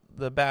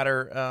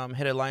batter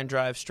hit a line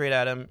drive straight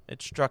at him.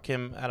 It struck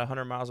him at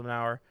 100 miles an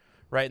hour,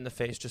 right in the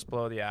face, just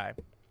below the eye.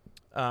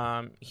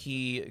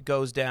 He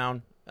goes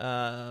down.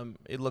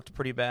 It looked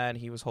pretty bad.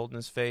 He was holding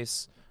his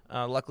face.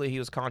 Luckily, he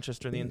was conscious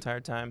during the entire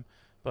time,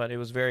 but it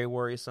was very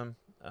worrisome.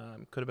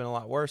 Could have been a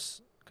lot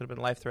worse. Could have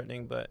been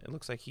life-threatening, but it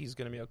looks like he's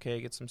going to be okay.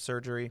 Get some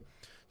surgery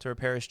to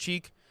repair his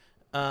cheek.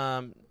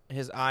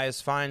 His eye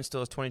is fine.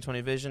 Still has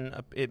 20/20 vision.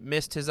 It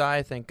missed his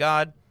eye, thank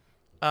God.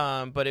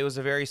 But it was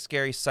a very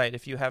scary sight.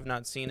 If you have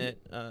not seen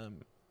it,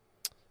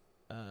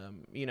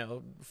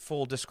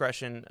 full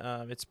discretion,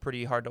 it's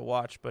pretty hard to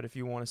watch. But if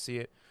you want to see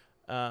it,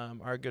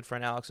 our good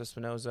friend Alex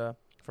Espinoza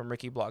from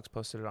Ricky Blogs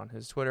posted it on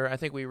his Twitter. I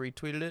think we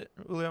retweeted it,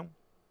 Julio,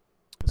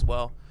 as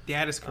well.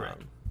 That is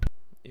correct.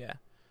 Yeah.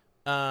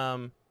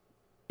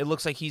 It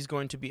looks like he's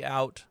going to be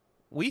out.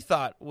 We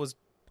thought was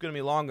going to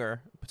be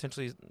longer,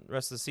 potentially the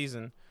rest of the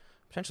season,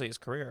 potentially his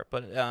career.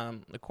 But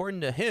according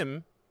to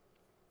him,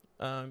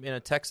 in a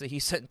text that he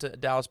sent to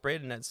Dallas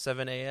Braden at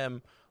 7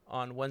 a.m.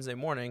 on Wednesday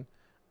morning,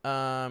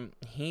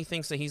 he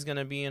thinks that he's going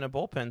to be in a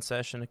bullpen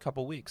session in a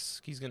couple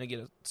weeks. He's going to get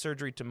a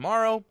surgery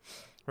tomorrow,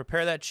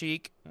 repair that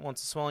cheek.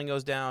 Once the swelling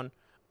goes down,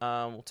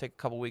 we'll take a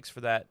couple weeks for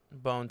that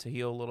bone to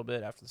heal a little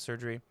bit after the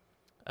surgery.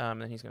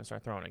 Then he's going to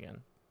start throwing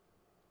again.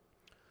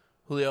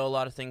 Julio, a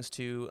lot of things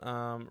to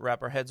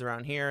wrap our heads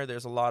around here.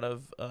 There's a lot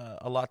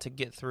to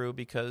get through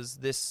because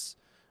this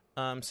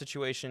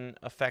situation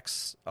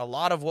affects a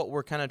lot of what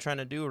we're kind of trying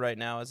to do right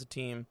now as a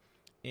team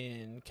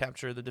in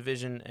capture the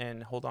division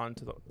and hold on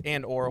to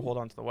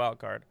the wild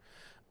card.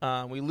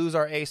 We lose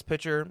our ace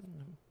pitcher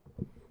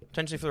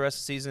potentially for the rest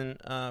of the season,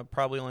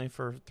 probably only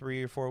for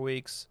 3 or 4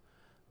 weeks.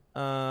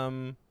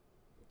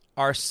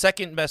 Our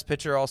second best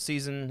pitcher all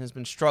season has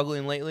been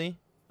struggling lately.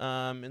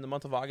 In the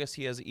month of August,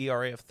 he has an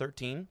ERA of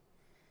 13.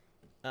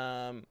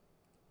 In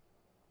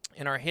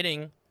our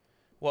hitting,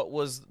 what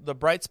was the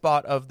bright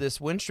spot of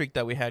this win streak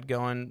that we had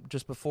going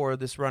just before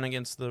this run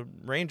against the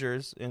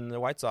Rangers and the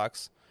White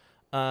Sox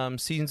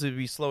seems to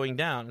be slowing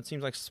down. It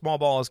seems like small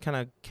ball is kind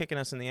of kicking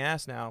us in the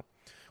ass now.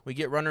 We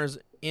get runners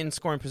in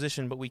scoring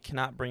position, but we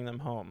cannot bring them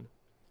home.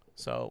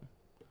 So,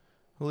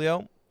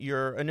 Julio,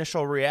 your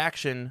initial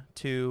reaction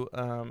to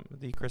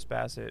the Chris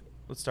Bassitt.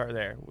 Let's start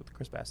there with the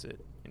Chris Bassitt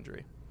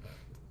injury.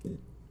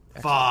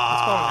 Fuck.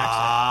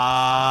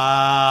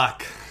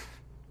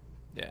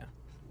 Yeah.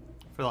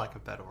 For lack of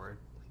a better word.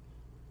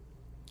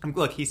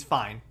 Look, he's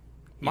fine.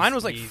 Mine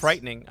was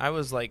frightening. I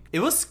was like, it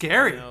was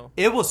scary.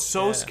 It was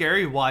so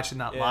scary watching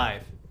that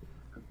live.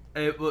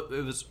 It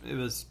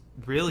was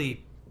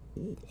really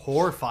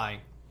horrifying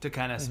to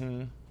kind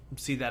of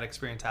see that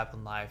experience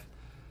happen live.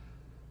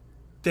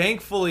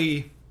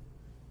 thankfully,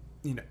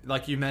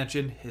 like you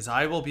mentioned, his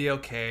eye will be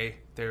okay.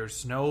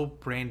 There's no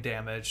brain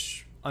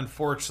damage.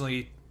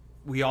 Unfortunately,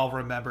 we all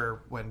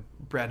remember when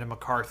Brandon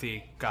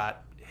McCarthy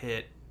got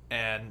hit,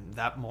 and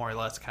that more or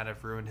less kind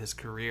of ruined his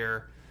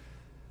career.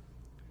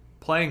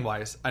 Playing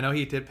wise, I know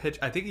he did pitch.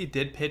 I think he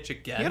did pitch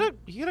again.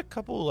 He had a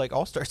couple like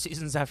All-Star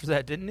seasons after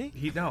that, didn't he?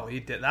 He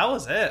did. That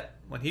was it.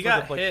 When he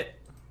got hit,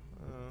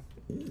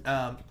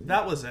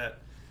 that was it.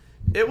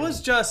 It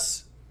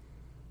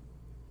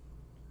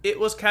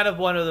was kind of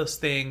one of those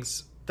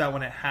things that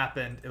when it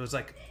happened, it was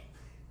like,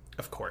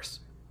 of course,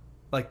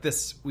 like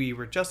this. We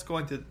were just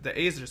going through the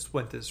A's just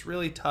went this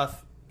really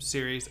tough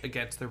series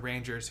against the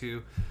Rangers,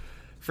 who,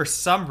 for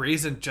some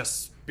reason,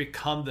 just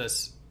become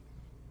this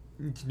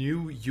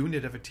new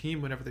unit of a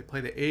team whenever they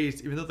play the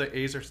A's. Even though the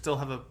A's still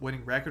have a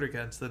winning record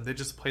against them, they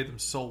just play them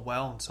so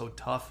well and so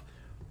tough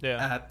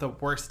at the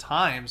worst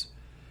times.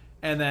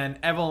 And then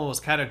everyone was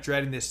kind of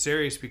dreading this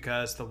series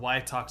because the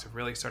White Sox have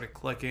really started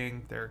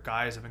clicking. Their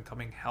guys have been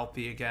coming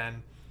healthy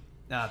again.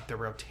 The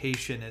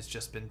rotation has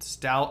just been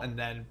stout, and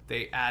then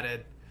they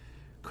added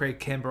Craig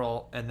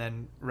Kimbrell and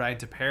then Ryan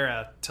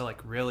Tepera to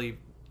like really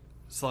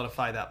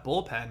solidify that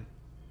bullpen.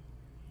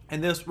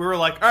 And we were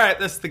like, all right,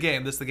 this is the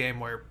game. This is the game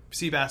where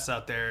Seabass is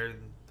out there, and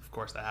of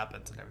course that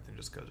happens, and everything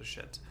just goes to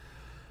shit.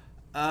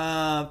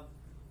 The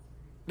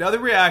other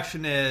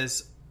reaction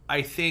is,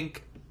 I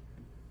think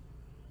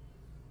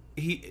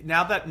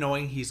now that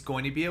knowing he's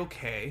going to be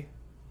okay,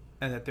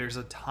 and that there's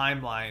a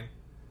timeline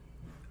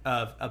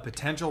of a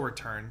potential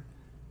return,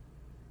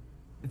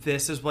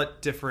 this is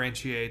what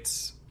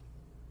differentiates.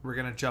 We're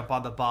gonna jump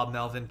on the Bob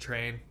Melvin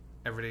train.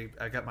 Everybody,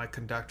 I got my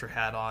conductor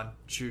hat on.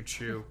 Choo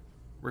choo.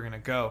 We're gonna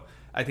go.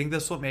 I think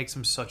that's what makes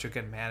him such a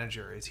good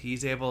manager, is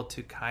he's able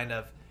to kind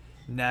of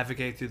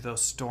navigate through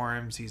those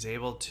storms. He's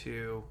able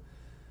to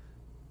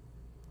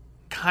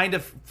kind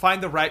of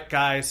find the right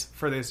guys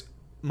for these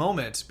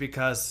moments,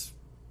 because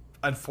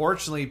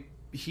unfortunately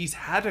he's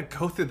had to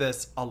go through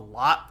this a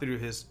lot through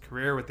his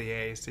career with the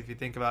A's. If you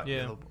think about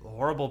the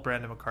horrible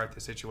Brandon McCarthy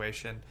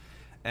situation,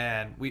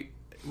 and we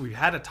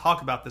had to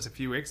talk about this a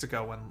few weeks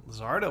ago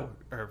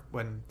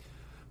when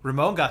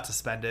Ramon got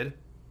suspended.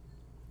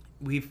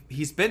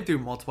 He's been through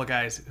multiple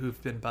guys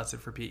who've been busted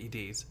for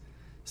PEDs.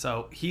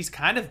 So he's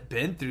kind of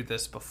been through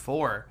this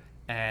before,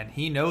 and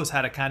he knows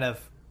how to kind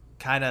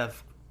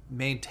of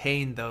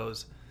maintain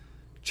those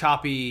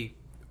choppy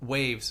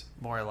waves,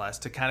 more or less,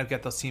 to kind of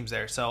get those teams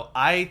there. So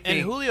I think, and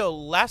Julio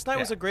last night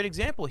was a great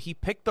example. He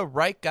picked the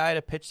right guy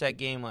to pitch that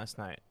game last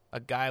night. A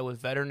guy with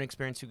veteran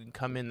experience who can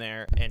come in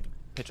there and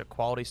pitch a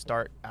quality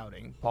start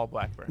outing. Paul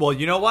Blackburn. Well,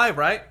 you know why,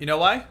 right? You know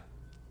why?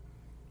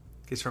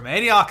 He's from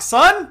Antioch,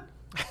 son.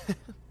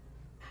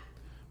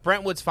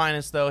 Brentwood's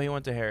finest, though. He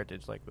went to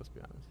Heritage. Like, let's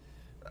be honest.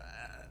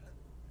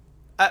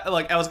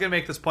 I was gonna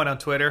make this point on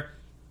Twitter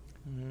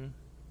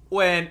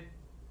when,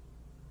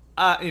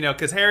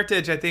 because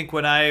Heritage, I think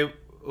when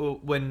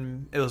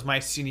it was my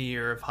senior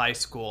year of high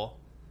school,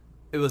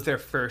 it was their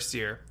first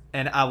year,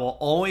 and I will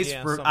always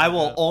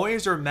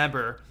always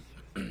remember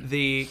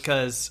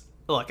because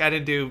look, I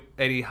didn't do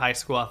any high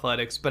school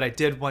athletics, but I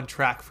did one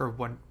track for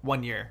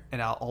one year,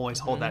 and I'll always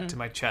hold that to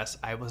my chest.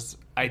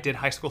 I did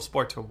high school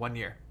sports for 1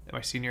 year. My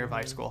senior year of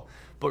high school,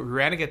 but we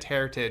ran against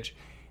Heritage,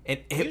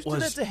 and it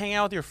was just to hang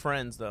out with your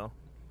friends, though.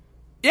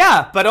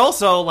 Yeah, but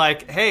also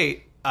like,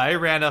 hey, I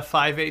ran a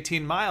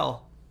 5:18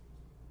 mile.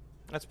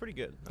 That's pretty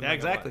good. Yeah,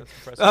 exactly.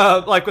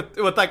 Like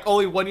with like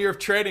only 1 year of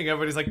training,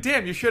 everybody's like,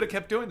 "Damn, you should have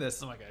kept doing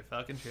this." I'm like, I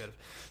fucking should have.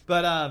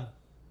 But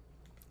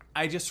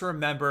I just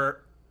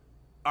remember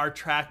our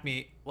track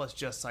meet was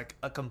just like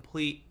a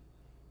complete,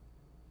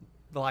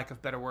 the lack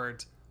of better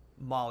words,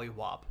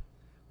 mollywop,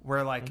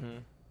 where like.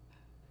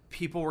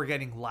 People were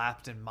getting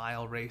lapped in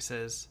mile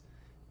races.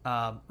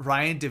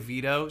 Ryan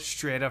DeVito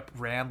straight up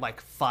ran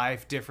like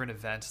 5 different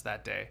events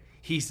that day.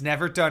 He's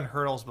never done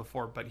hurdles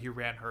before, but he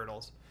ran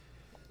hurdles.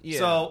 Yeah.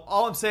 So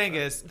all I'm saying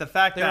is the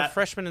fact they that... They were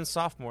freshman and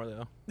sophomore,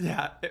 though.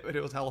 Yeah,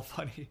 it was hella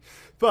funny.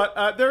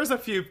 But there was a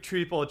few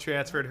people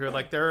transferred who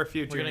like, there are a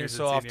few juniors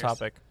and seniors. Off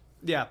topic.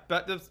 Yeah,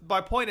 but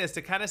my point is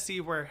to kind of see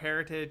where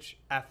Heritage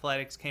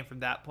Athletics came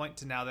from that point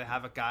to now they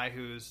have a guy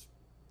who's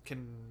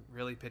can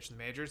really pitch in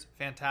the majors.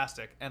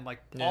 Fantastic. And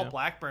like Paul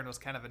Blackburn was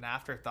kind of an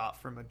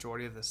afterthought for a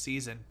majority of the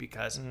season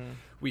because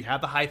we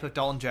had the hype of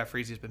Dalton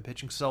Jeffries. He's been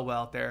pitching so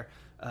well out there.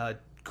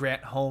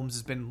 Grant Holmes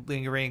has been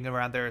lingering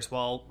around there as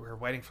well. We're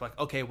waiting for like,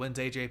 okay, when's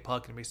AJ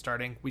Pug going to be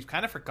starting? We've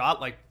kind of forgot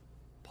like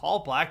Paul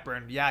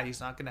Blackburn. Yeah, he's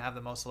not going to have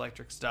the most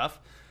electric stuff,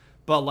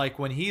 but like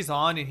when he's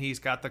on and he's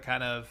got the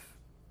kind of,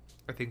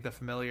 I think the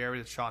familiarity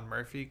with Sean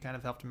Murphy kind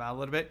of helped him out a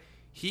little bit.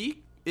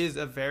 He is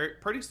a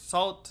pretty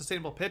solid,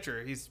 sustainable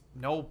pitcher. He's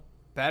no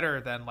better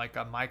than like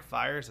a Mike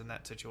Fiers in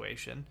that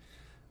situation.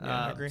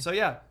 Yeah, I agree. So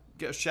yeah,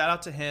 shout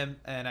out to him.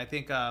 And I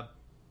think I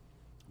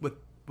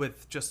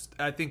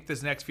think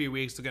this next few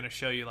weeks are going to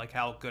show you like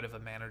how good of a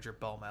manager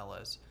Bo Mel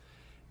is.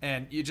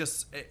 And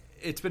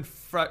it's been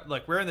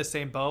like we're in the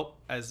same boat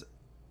as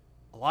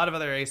a lot of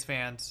other A's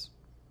fans.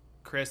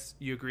 Chris,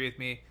 you agree with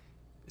me?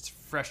 It's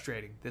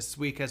frustrating. This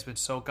week has been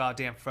so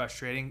goddamn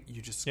frustrating.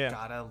 You just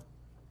gotta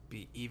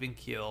be even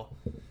keel.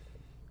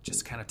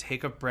 Just kind of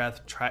take a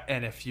breath. Try,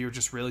 and if you're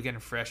just really getting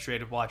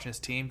frustrated watching this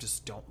team,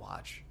 just don't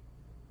watch.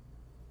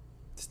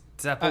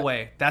 Step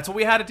away. That's what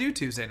we had to do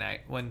Tuesday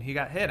night when he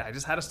got hit. I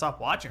just had to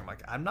stop watching. I'm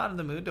like, I'm not in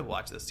the mood to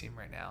watch this team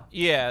right now.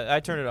 Yeah, I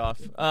turned it off.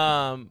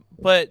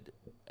 But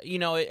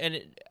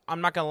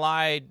I'm not gonna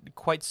lie.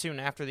 Quite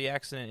soon after the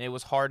accident, it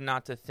was hard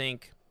not to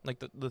think.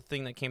 Like the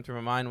thing that came through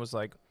my mind was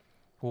like,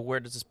 well, where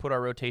does this put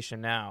our rotation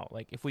now?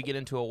 Like, if we get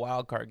into a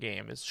wild card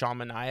game, is Sean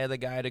Manaea the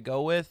guy to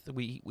go with?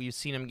 We've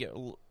seen him get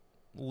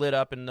lit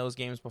up in those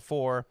games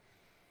before.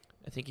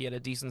 I think he had a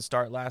decent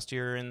start last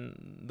year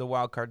in the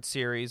wild card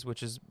series,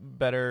 which is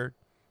better,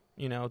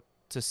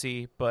 to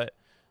see. But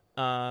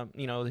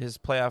his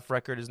playoff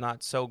record is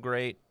not so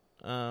great.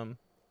 Small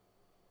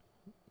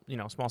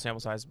sample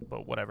size,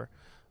 but whatever.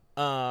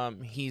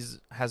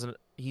 He's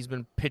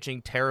been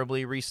pitching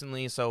terribly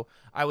recently, so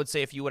I would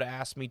say if you would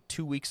have asked me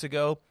 2 weeks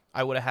ago,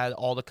 I would have had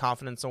all the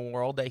confidence in the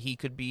world that he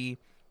could lead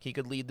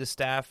the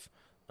staff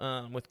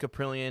with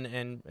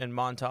Caprillion and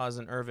Montas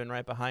and Irvin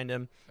right behind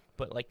him.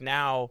 But like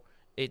now,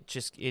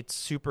 it's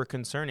super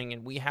concerning,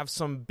 and we have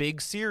some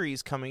big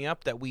series coming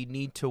up that we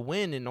need to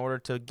win in order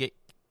to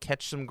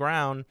catch some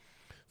ground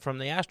from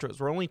the Astros.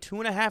 We're only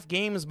 2.5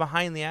 games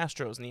behind the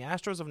Astros, and the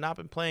Astros have not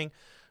been playing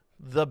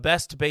the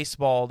best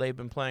baseball they've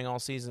been playing all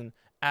season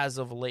as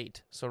of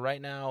late. So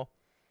right now,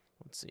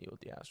 let's see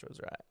what the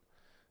Astros are at.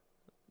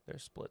 Their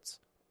splits.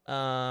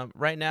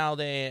 Right now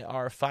they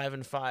are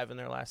 5-5 in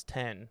their last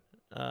 10.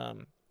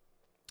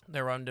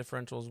 Their run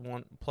differential is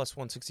plus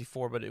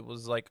 164, but it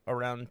was like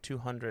around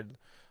 200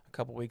 a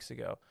couple weeks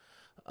ago.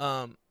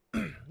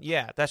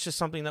 Yeah, that's just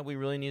something that we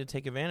really need to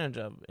take advantage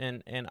of.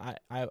 And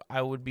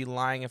I would be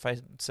lying if I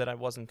said I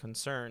wasn't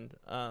concerned.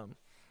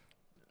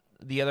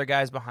 The other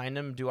guys behind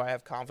him, do I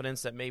have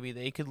confidence that maybe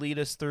they could lead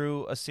us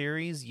through a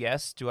series?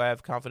 Yes. Do I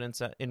have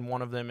confidence in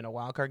one of them in a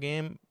wildcard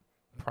game?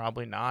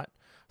 Probably not.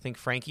 I think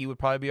Frankie would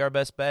probably be our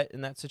best bet in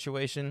that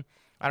situation.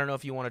 I don't know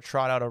if you want to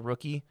trot out a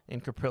rookie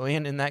in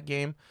Caprillion in that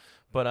game.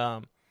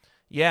 But,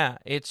 yeah,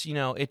 it's,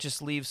 it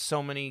just leaves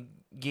so many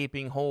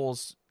gaping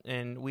holes.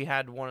 And we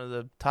had one of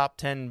the top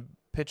 10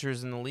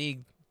 pitchers in the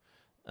league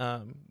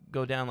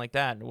go down like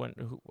that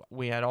when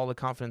we had all the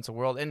confidence in the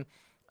world. And,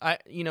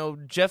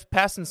 Jeff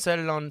Passan said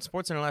it on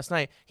SportsCenter last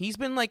night. He's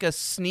been like a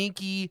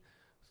sneaky,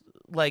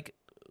 like,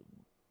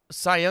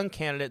 Cy Young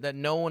candidate that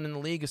no one in the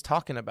league is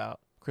talking about,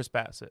 Chris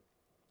Bassett.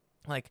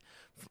 Like,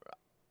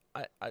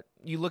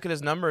 you look at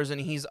his numbers, and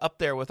he's up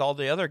there with all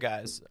the other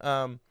guys.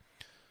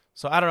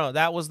 So I don't know.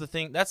 That was the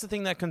thing. That's the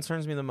thing that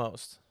concerns me the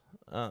most.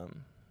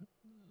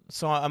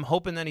 So I'm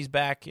hoping that he's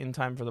back in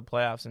time for the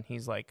playoffs and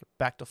he's like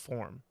back to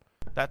form.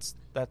 That's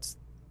what's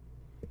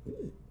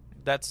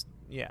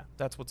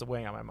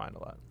weighing on my mind a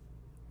lot.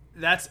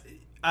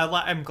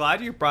 I'm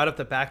glad you brought up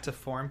the back to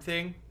form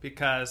thing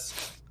because,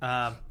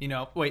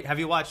 wait, have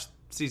you watched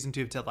season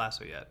 2 of Ted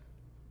Lasso yet?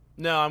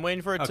 No, I'm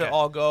waiting for it to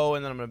all go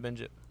and then I'm going to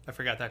binge it. I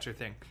forgot that's your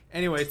thing.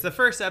 Anyways, the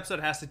first episode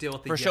has to deal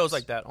with the yips. Shows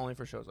like that. Only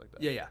for shows like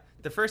that. Yeah.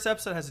 The first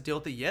episode has to deal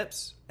with the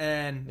yips.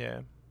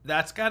 And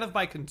that's kind of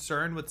my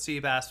concern with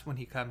Seabass when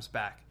he comes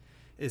back,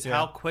 is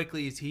how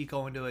quickly is he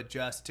going to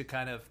adjust to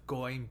kind of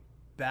going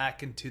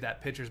back into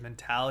that pitcher's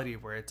mentality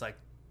where it's like,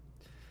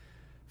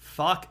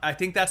 fuck. I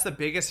think that's the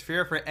biggest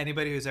fear for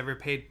anybody who's ever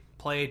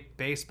played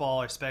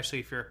baseball, especially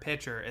if you're a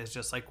pitcher, is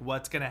just like,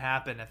 what's going to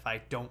happen if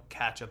I don't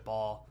catch a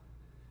ball?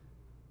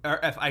 Or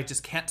if I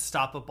just can't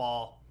stop a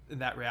ball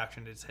and that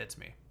reaction just hits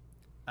me.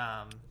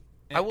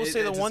 I will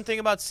say the one thing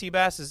about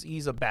Seabass is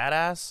he's a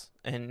badass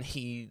and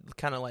he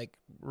kind of like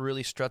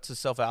really struts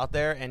himself out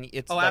there, and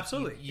it's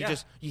absolutely.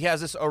 He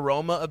has this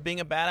aroma of being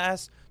a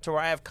badass to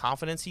where I have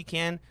confidence he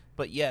can.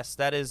 But yes,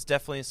 that is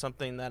definitely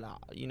something that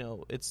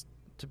it's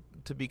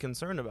to be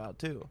concerned about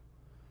too.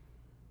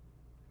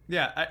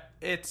 Yeah,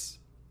 I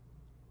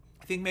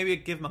think maybe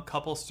give him a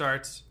couple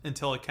starts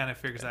until it kind of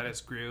figures out his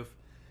groove.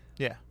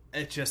 Yeah,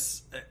 it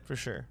just for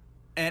sure.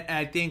 And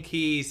I think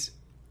he's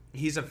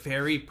a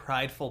very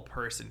prideful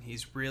person.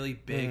 He's really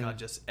big on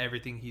just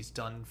everything he's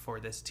done for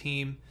this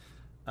team.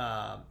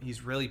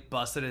 He's really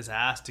busted his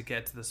ass to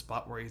get to the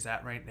spot where he's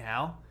at right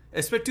now.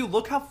 But dude,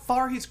 look how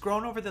far he's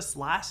grown over this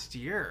last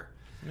year.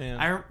 Man.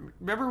 I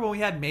remember when we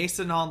had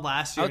Mason on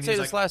last year. I would say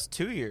this last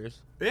 2 years.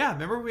 Yeah,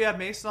 remember we had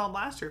Mason on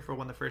last year for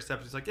one of the first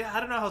episodes. He's like, yeah,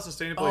 I don't know how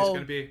sustainable he's going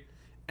to be.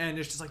 And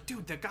it's just like,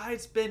 dude, the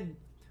guy's been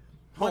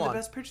one of the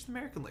best pitchers in the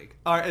American League.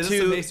 All right, is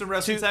this a Mason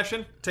roasting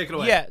session? Take it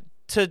away. Yeah.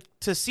 To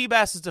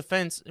Seabass's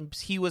defense,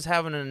 he was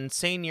having an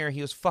insane year.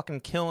 He was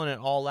fucking killing it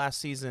all last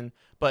season,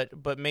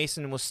 but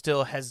Mason was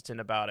still hesitant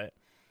about it.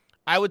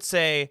 I would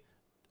say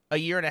a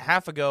year and a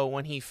half ago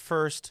when he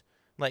first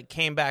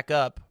came back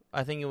up,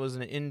 I think it was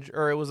an injury,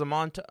 or it was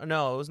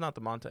no, it was not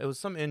the Monta. It was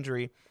some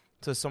injury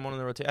to someone in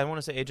the rotation. I want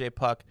to say AJ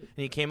Puck, and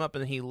he came up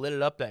and he lit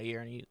it up that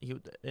year,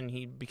 and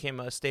he became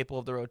a staple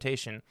of the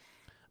rotation.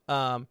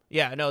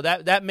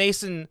 That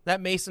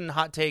Mason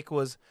hot take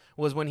was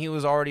when he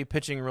was already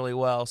pitching really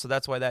well. So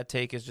that's why that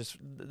take is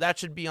that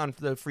should be on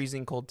the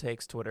Freezing Cold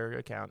Takes Twitter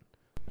account.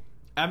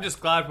 I'm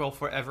just glad we'll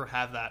forever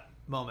have that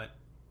moment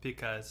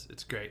because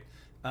it's great.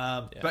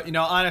 But, you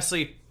know,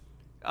 honestly,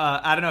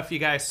 I don't know if you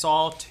guys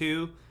saw,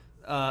 too,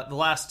 the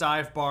last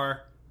dive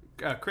bar.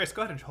 Chris,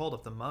 go ahead and hold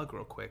up the mug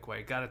real quick while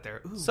you got it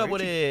there.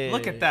 Ooh,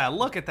 look at that.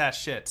 Look at that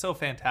shit. So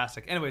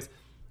fantastic. Anyways,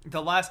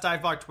 the last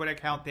dive bar Twitter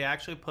account, they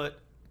actually put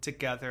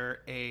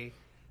together a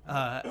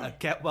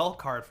get well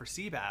card for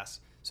Seabass.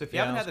 So if you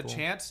haven't had the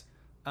chance,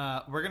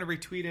 we're going to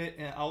retweet it.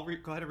 And I'll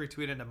go ahead and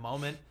retweet it in a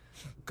moment.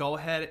 Go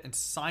ahead and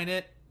sign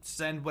it.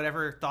 Send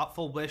whatever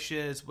thoughtful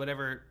wishes,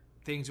 whatever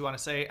things you want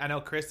to say. I know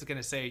Chris is going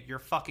to say, you're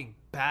fucking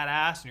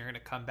badass and you're going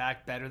to come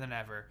back better than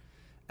ever.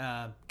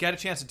 Get a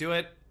chance to do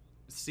it.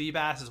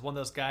 Seabass is one of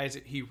those guys,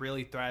 he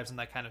really thrives in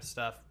that kind of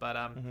stuff. But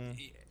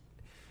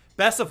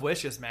best of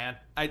wishes, man.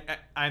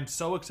 I'm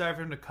so excited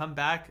for him to come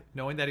back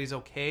knowing that he's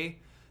okay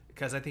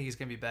because I think he's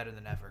going to be better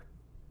than ever.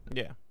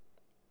 Yeah.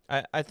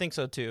 I think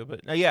so too,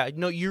 but yeah,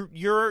 no, you're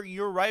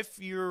right.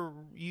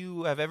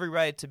 You have every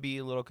right to be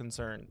a little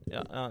concerned,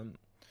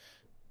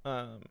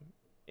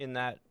 in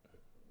that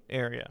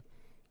area.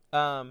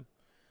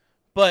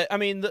 But I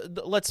mean,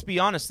 let's be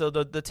honest though.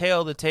 The tail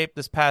of the tape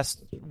this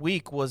past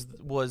week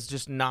was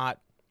just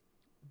not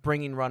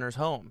bringing runners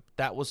home.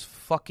 That was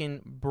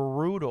fucking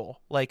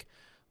brutal. Like,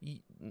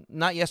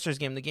 not yesterday's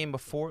game, the game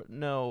before.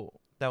 No,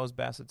 that was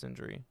Bassett's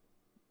injury.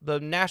 The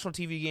national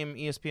TV game,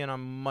 ESPN on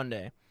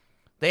Monday.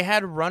 They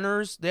had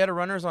runners. They had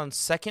runners on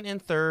second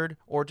and third,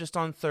 or just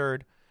on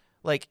third,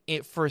 like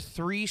for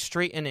 3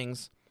 straight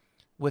innings,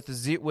 with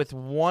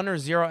 1 or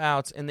 0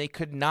 outs, and they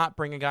could not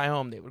bring a guy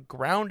home. They would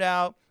ground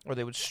out, or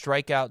they would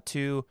strike out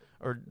 2,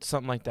 or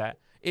something like that.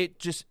 It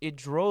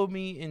drove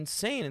me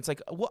insane. It's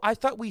like, well, I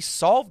thought we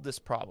solved this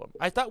problem.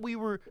 I thought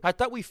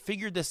we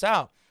figured this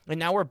out, and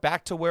now we're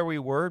back to where we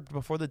were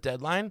before the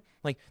deadline.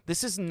 Like,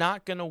 this is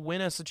not gonna win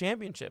us a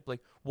championship.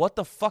 Like, what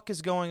the fuck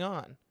is going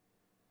on?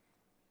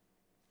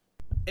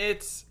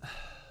 It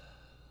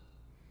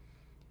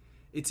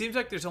seems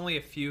like there's only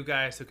a few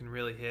guys who can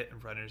really hit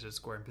and runners in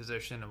scoring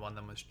position, and one of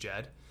them was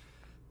Jed.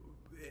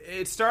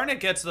 It's starting to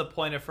get to the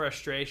point of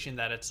frustration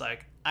that it's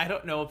like, I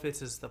don't know if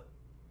this is the...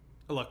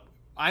 Look,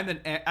 I'm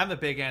a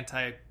big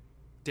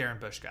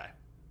anti-Darren Bush guy.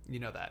 You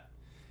know that.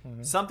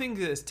 Mm-hmm. Something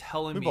is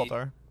telling me... We both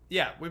are.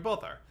 Yeah, we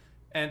both are.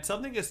 And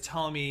something is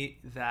telling me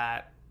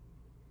that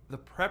the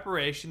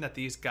preparation that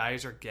these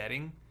guys are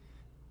getting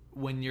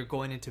when you're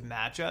going into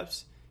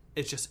matchups,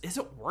 it just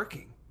isn't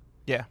working.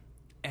 Yeah.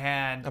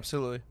 And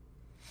absolutely.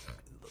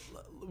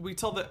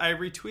 I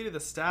retweeted the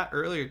stat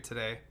earlier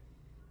today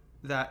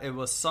that it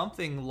was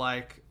something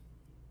like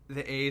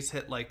the A's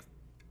hit like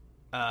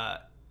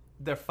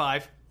their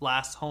 5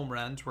 last home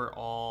runs were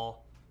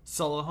all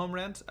solo home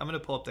runs. I'm going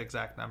to pull up the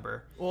exact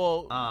number.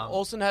 Well,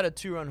 Olsen had a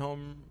 2-run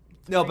home.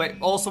 No, but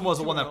Olsen was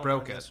the one that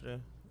broke it. Yesterday.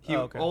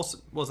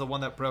 Olsen was the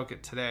one that broke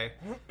it today.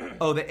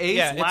 Oh, the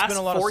A's last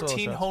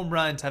 14 home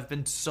runs have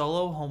been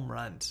solo home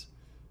runs.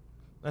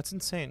 That's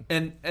insane.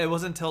 And it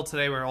wasn't until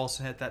today where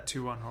Olsen hit that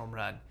 2-run home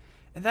run.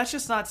 And that's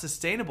just not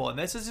sustainable. And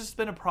this has just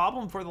been a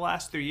problem for the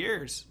last 3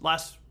 years.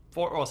 Since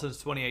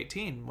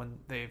 2018, when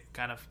they've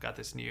kind of got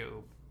this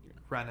new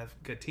run of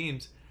good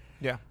teams.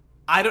 Yeah.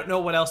 I don't know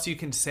what else you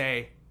can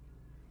say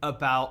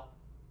about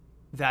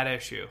that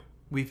issue.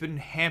 We've been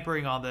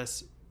hampering on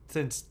this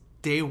since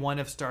day one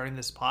of starting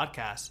this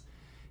podcast.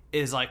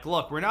 Is like,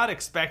 look, we're not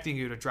expecting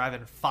you to drive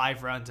in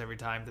 5 runs every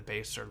time the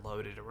bases are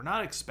loaded. Or we're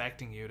not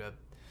expecting you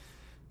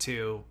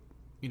to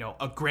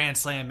a grand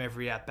slam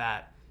every at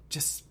bat.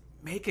 Just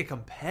make it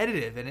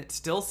competitive, and it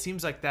still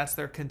seems like that's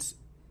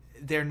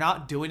they're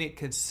not doing it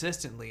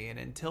consistently. And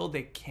until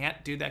they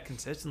can't do that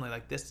consistently,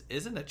 like, this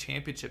isn't a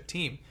championship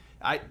team.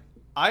 I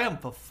am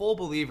a full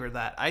believer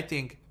that I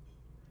think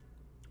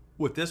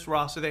with this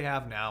roster they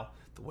have now,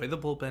 the way the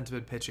bullpen's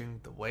been pitching,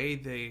 the way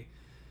the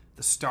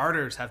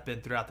starters have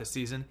been throughout the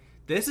season,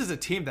 this is a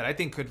team that I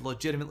think could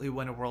legitimately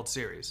win a World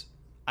Series.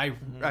 I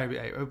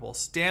will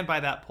stand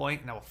by that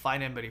point, and I will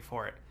find anybody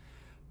for it.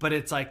 But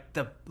it's like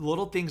the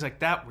little things like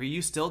that where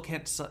you still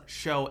can't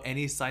show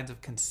any signs of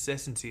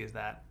consistency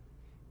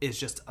is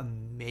just a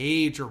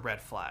major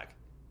red flag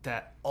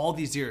that all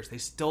these years they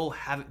still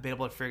haven't been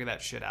able to figure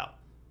that shit out.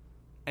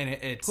 And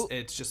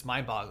it's just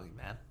mind-boggling,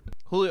 man.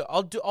 Julio,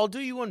 I'll do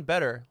you one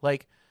better.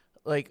 Like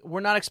we're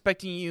not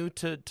expecting you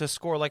to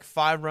score like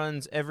 5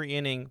 runs every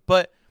inning,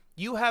 but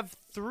you have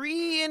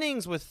 3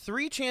 innings with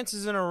 3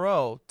 chances in a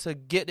row to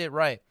get it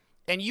right,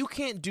 and you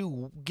can't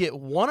get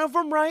one of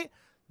them right.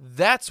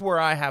 That's where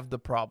I have the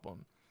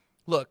problem.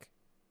 Look,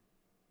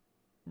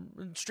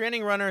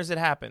 stranding runners, it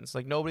happens.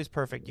 Like, nobody's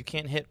perfect. You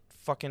can't hit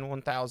fucking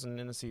 1,000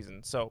 in a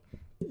season. So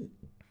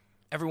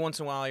every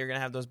once in a while, you're gonna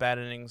have those bad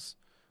innings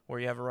where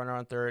you have a runner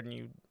on third and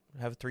you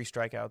have 3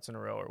 strikeouts in a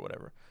row or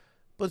whatever.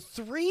 But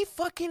 3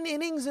 fucking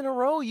innings in a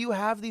row, you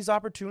have these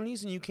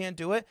opportunities and you can't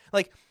do it.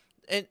 Like,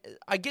 and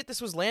I get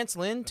this was Lance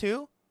Lynn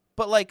too,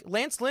 but like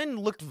Lance Lynn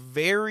looked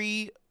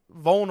very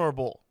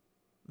vulnerable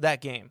that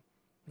game.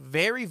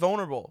 Very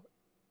vulnerable.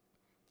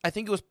 I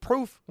think it was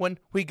proof when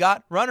we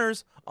got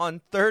runners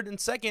on third and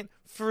second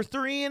for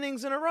 3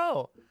 innings in a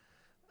row.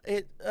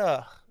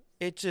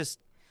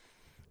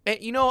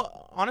 And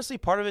honestly,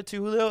 part of it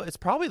too, Julio, it's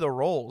probably the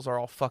roles are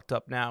all fucked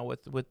up now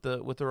with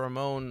the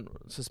Ramon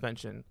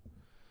suspension.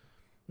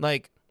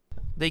 Like,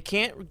 they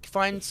can't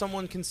find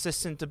someone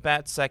consistent to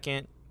bat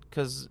second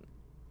because,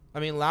 I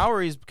mean,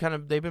 Lowry's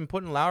they've been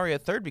putting Lowry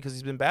at third because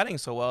he's been batting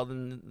so well,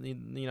 then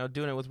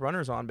doing it with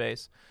runners on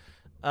base.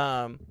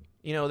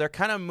 They're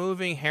kind of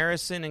moving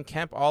Harrison and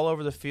Kemp all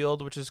over the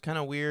field, which is kind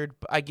of weird.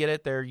 I get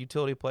it. They're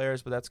utility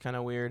players, but that's kind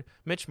of weird.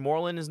 Mitch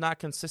Moreland is not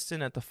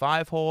consistent at the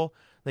 5-hole.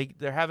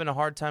 They're having a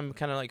hard time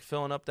kind of like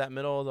filling up that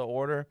middle of the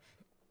order.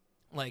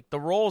 Like, the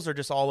roles are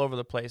just all over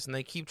the place, and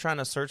they keep trying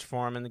to search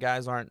for them, and the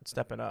guys aren't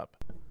stepping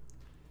up.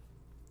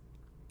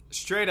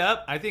 Straight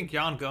up, I think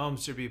Yan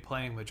Gomes should be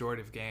playing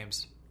majority of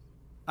games.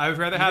 I would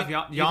rather have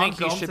Yan Gomes. You think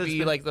he should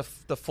be like the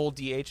full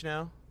DH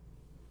now?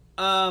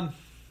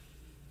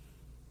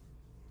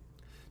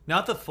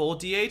 Not the full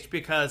DH,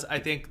 because I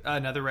think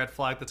another red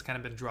flag that's kind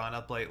of been drawn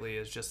up lately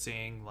is just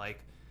seeing like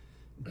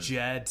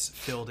Jed's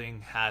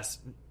fielding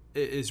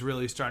is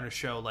really starting to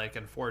show, like,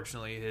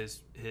 unfortunately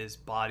his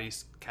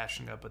body's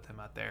catching up with him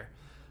out there.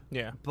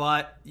 Yeah.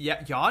 But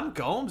yeah, Yan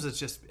Gomes is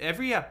just,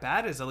 every at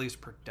bat is at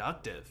least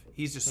productive.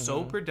 He's just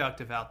so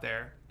productive out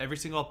there every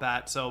single at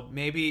bat. So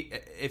maybe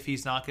if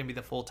he's not going to be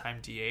the full-time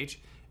DH,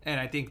 and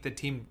I think the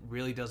team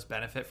really does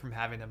benefit from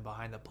having him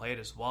behind the plate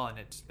as well, and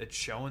it's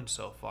shown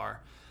so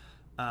far.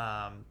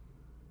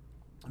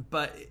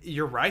 But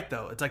you're right,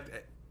 though. It's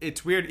like,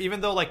 it's weird,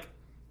 even though, like,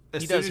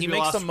 he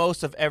makes the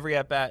most of every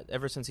at bat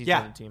ever since he's been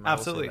on the team.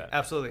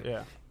 Absolutely.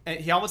 Yeah. And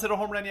he almost hit a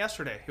home run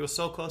yesterday. He was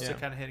so close to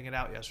kind of hitting it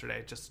out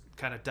yesterday. Just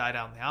kind of died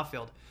out in the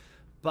outfield.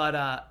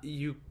 But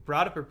you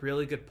brought up a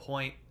really good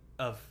point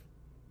of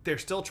they're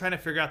still trying to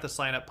figure out this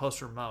lineup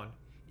post Ramon,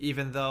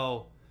 even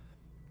though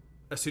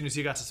as soon as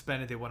he got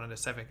suspended, they went on a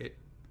 7-game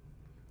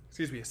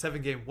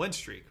win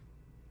streak.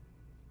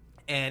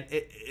 And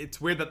it's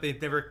weird that they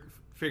never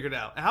figured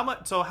out how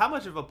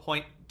much of a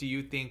point do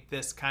you think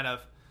this kind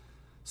of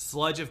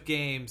sludge of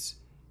games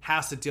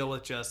has to deal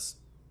with? Just,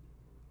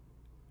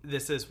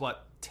 this is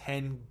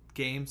 10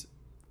 games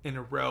in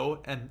a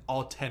row, and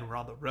all 10 were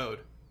on the road.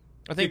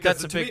 I think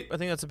that's a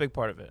big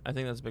part of it.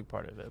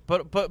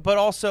 But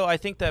also, I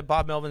think that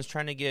Bob Melvin's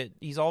trying to get,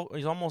 he's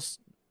almost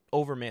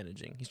over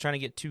managing. He's trying to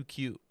get too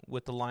cute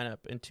with the lineup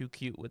and too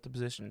cute with the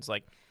positions.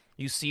 Like,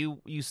 you see a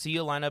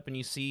lineup and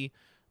you see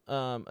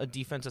a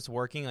defense that's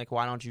working. Like,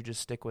 why don't you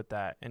just stick with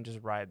that and just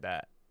ride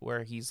that?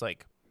 Where he's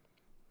like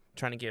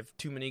trying to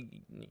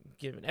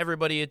giving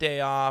everybody a day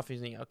off.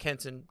 He's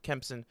Kemp's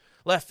in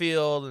left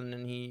field, and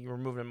then we're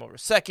moving him over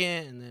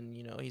second, and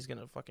then he's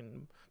gonna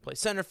fucking play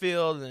center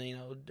field, and then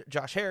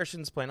Josh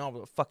Harrison's playing all over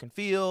the fucking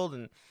field,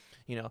 and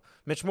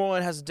Mitch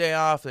Moreland has a day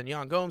off, and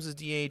Yan Gomes is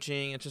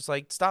DHing. It's just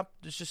like, stop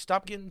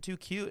getting too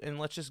cute, and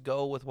let's just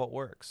go with what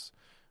works.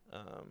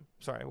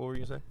 Sorry, what were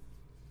you gonna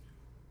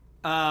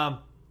say?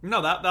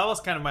 No, that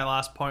was kind of my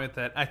last point with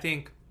it. I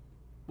think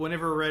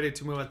whenever we're ready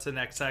to move on to the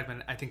next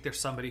segment, I think there's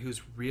somebody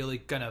who's really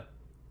going to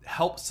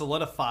help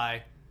solidify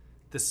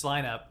this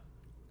lineup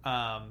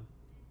to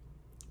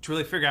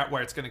really figure out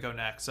where it's going to go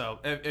next. So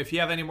if you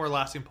have any more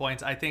lasting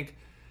points, I think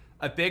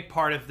a big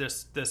part of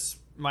this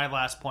my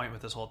last point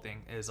with this whole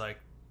thing is, like,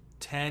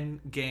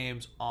 10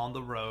 games on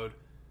the road,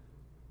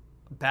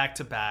 back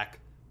to back.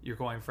 You're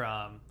going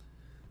from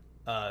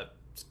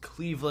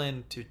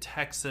Cleveland to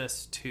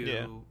Texas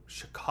to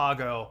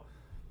Chicago.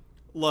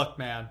 Look,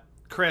 man,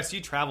 Chris,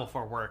 you travel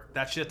for work.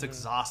 That shit's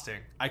exhausting.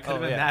 I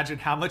couldn't imagine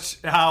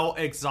how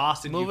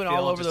exhausted moving you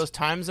feel all over those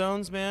time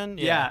zones, man.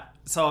 Yeah.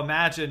 So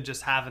imagine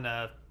just having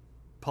to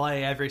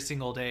play every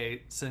single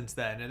day since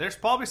then. And there's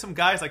probably some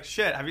guys like,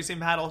 shit, have you seen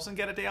Matt Olson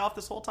get a day off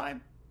this whole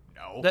time?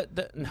 No.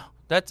 No.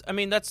 That's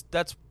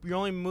you're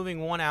only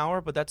moving 1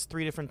 hour, but that's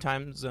 3 different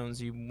time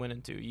zones you went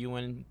into. You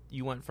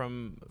went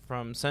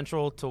from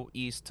central to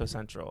east to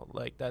central.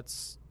 Like,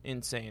 that's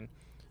insane.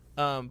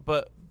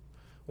 But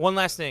one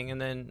last thing,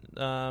 and then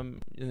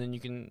you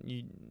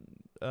can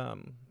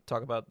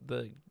talk about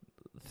the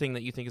thing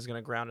that you think is going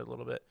to ground it a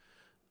little bit.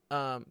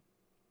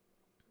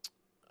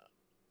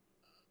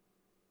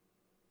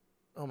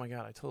 Oh my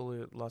God, I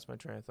totally lost my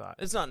train of thought.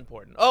 It's not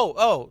important.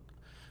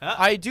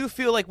 I do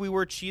feel like we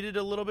were cheated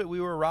a little bit. We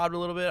were robbed a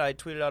little bit. I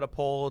tweeted out a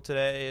poll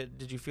today.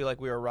 Did you feel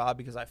like we were robbed?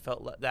 Because I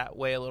felt that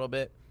way a little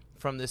bit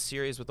from this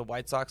series with the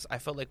White Sox. I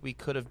felt like we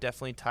could have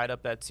definitely tied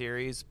up that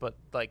series, but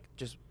like,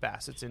 just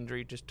Bassett's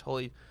injury just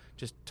totally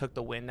just took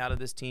the wind out of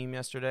this team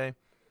yesterday.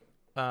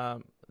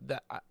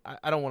 That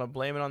I don't want to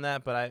blame it on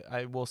that, but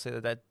I will say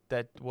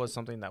that was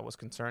something that was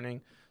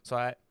concerning.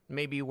 So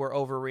maybe we're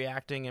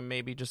overreacting, and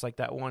maybe just like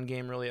that one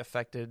game really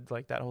affected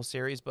like that whole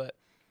series. But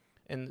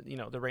and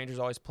the Rangers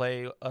always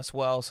play us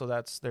well, so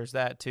there's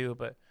that too.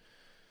 But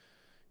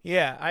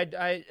yeah, I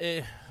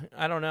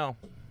don't know.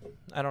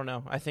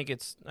 I think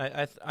it's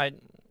I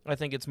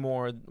think it's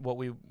more what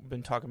we've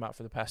been talking about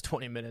for the past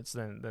 20 minutes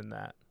than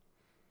that.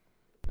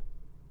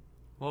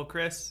 Well,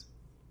 Chris,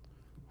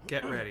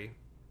 get ready,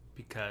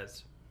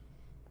 because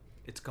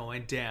it's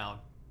going down.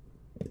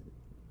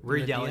 We're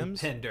yelling DMs?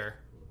 Pinder.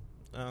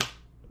 Oh.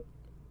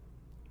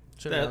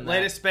 The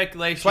latest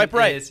speculation Swipe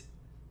right. is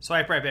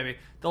Swipe right, baby.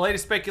 The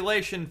latest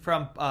speculation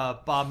from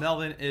Bob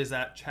Melvin is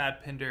that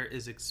Chad Pinder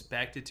is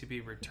expected to be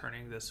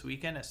returning this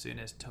weekend as soon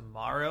as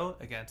tomorrow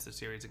against the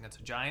series against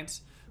the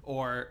Giants,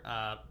 or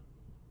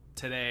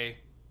today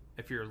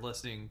if you're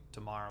listening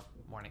tomorrow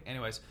morning.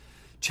 Anyways,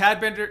 Chad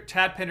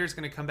Pinder is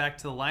going to come back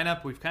to the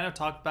lineup. We've kind of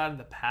talked about in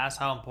the past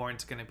how important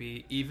it's going to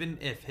be, even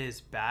if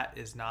his bat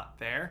is not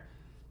there,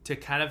 to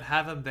kind of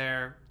have him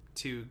there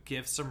to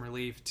give some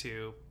relief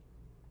to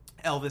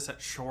Elvis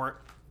at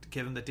short,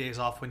 give him the days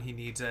off when he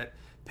needs it.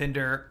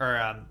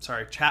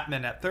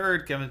 Chapman at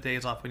third, give him the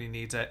days off when he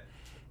needs it.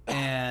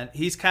 And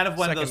he's kind of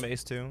one second of those... Second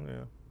base, too,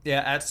 yeah.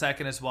 Yeah, at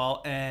second as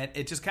well. And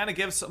it just kind of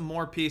gives some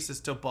more pieces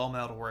to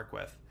Bowmel to work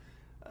with.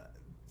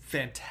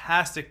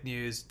 Fantastic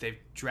news. They've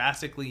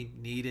drastically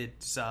needed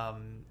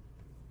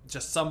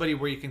just somebody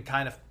where you can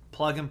kind of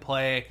plug and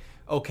play,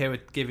 okay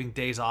with giving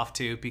days off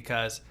to,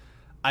 because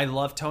I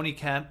love Tony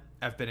Kemp.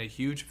 I've been a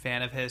huge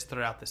fan of his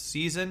throughout the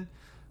season.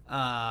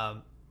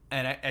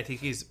 And I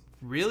think he's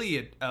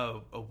really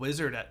a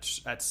wizard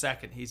at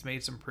second. He's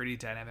made some pretty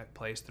dynamic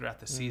plays throughout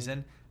the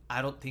season.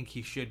 I don't think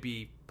he should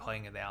be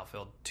playing in the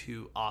outfield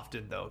too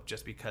often, though,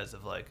 just because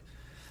of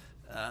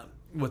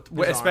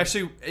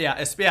especially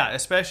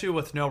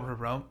with no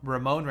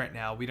Ramon right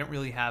now. We don't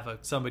really have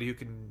somebody who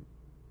can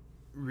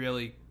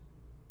really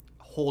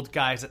hold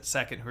guys at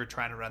second who are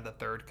trying to run the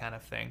third kind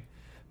of thing.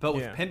 But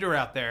with Pinder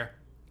out there,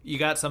 you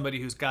got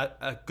somebody who's got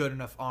a good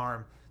enough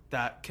arm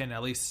that can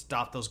at least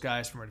stop those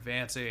guys from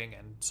advancing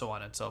and so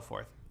on and so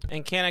forth.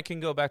 And Canna can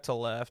go back to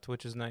left,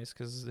 which is nice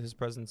because his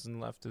presence in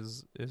left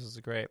is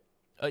great.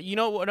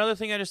 Another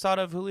thing I just thought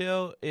of,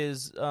 Julio,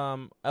 is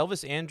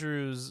Elvis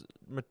Andrews'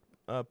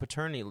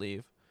 paternity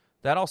leave.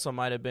 That also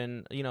might have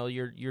been,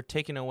 you're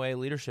taking away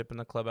leadership in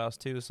the clubhouse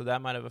too, so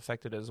that might have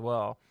affected as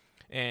well.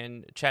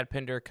 And Chad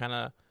Pinder kind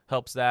of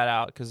helps that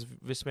out because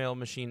Vismail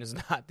Machine is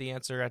not the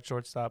answer at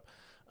shortstop.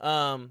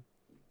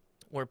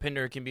 Where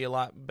Pinder can be a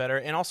lot better.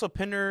 And also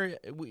Pinder,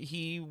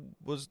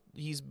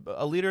 he's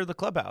a leader of the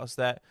clubhouse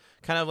that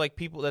kind of like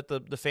people that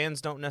the fans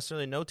don't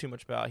necessarily know too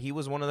much about. He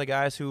was one of the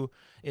guys who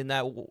in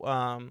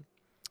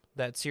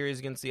that series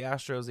against the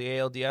Astros, the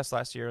ALDS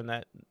last year in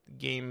that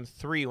game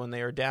 3 when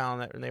they were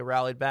down and they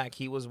rallied back,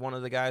 he was one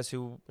of the guys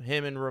who,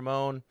 him and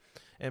Ramon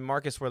and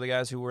Marcus were the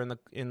guys who were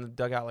in the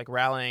dugout like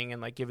rallying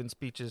and like giving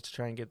speeches to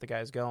try and get the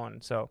guys going.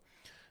 So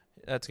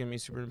that's going to be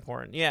super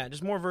important. Yeah,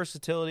 just more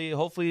versatility.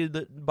 Hopefully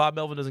Bob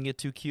Melvin doesn't get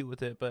too cute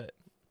with it, but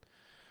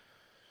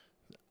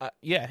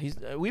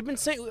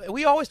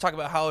we always talk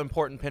about how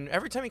important Pinder,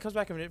 every time he comes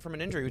back from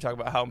an injury, we talk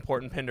about how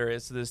important Pinder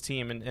is to this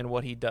team and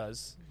what he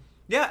does.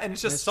 Yeah, and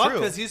it's just sucked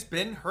because he's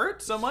been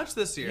hurt so much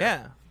this year.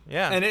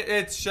 Yeah. And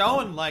it's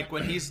shown, like,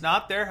 when he's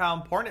not there, how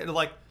important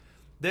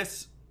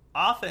this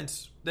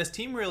offense, this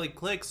team really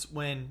clicks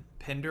when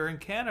Pinder and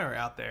Canna are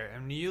out there.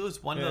 And when you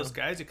lose one of those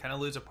guys, you kind of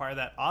lose a part of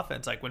that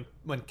offense. Like,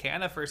 when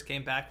Canna first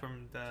came back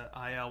from the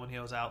IL when he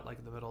was out, like,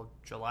 in the middle of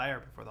July or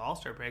before the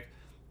All-Star break,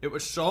 it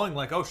was showing,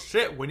 like, oh,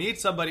 shit, we need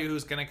somebody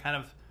who's going to kind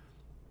of,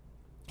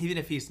 even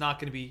if he's not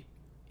going to be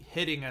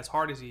hitting as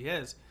hard as he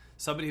is,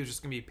 somebody who's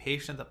just going to be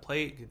patient at the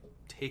plate,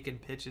 taking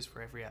pitches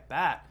for every at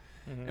bat.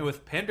 Mm-hmm. And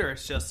with Pinder,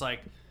 it's just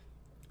like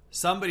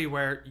somebody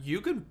where you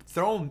can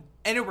throw him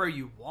anywhere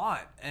you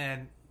want,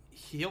 and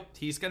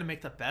he's going to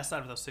make the best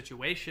out of those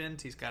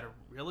situations. He's got a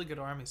really good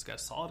arm. He's got a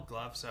solid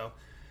glove. So,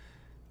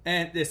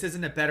 and this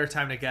isn't a better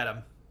time to get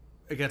him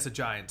against the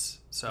Giants.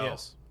 So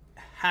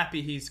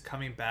happy he's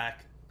coming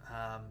back.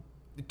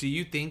 Do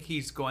you think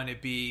he's going to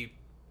be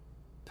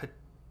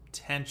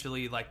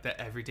potentially like the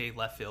everyday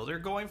left fielder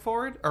going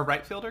forward or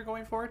right fielder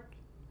going forward?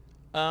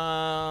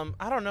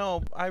 I don't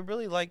know. I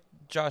really like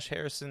Josh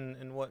Harrison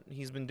and what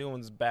he's been doing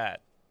with his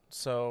bat.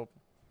 So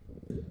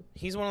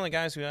he's one of the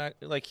guys who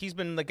he's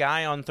been the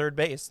guy on third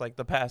base like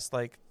the past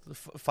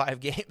 5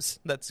 games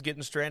that's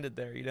getting stranded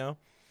there,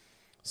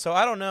 So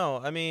I don't know.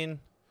 I mean,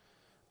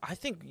 I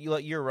think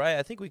you're right.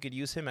 I think we could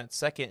use him at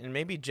second, and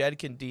maybe Jed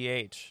can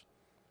DH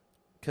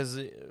because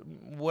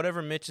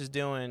whatever Mitch is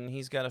doing,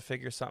 he's got to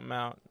figure something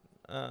out.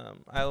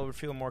 I would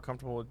feel more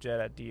comfortable with Jed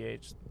at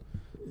DH.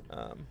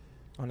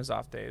 On his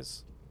off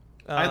days.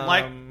 I'd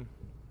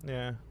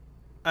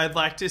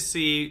like to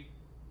see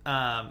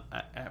I'm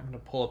going to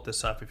pull up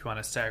this up if you want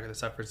to stagger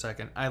this up for a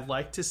second. I'd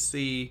like to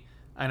see,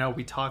 I know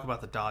we talk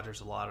about the Dodgers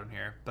a lot on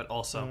here, but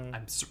also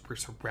we're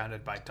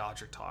surrounded by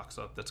Dodger talk,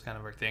 so that's kind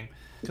of our thing.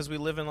 Because we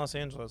live in Los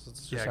Angeles.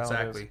 It's just how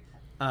exactly.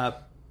 It is.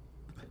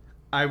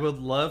 I would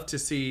love to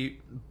see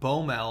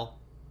Bowmel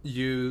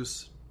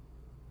use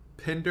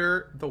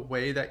Pinder the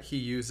way that he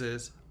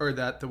uses, or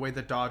the way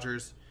the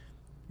Dodgers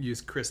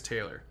use Chris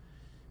Taylor.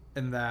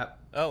 And that.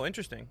 Oh,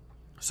 interesting.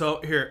 So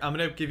here, I'm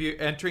going to give you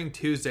entering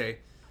Tuesday.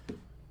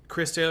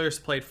 Chris Taylor's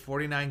played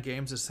 49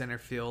 games at center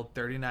field,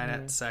 39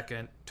 at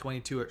second,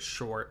 22 at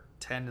short,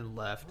 10 in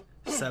left,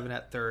 7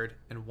 at third,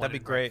 and 1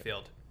 in right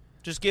field.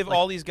 Just give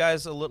all these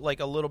guys a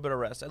little bit of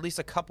rest, at least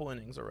a couple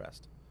innings of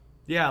rest.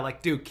 Yeah,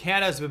 dude,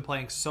 Canada's been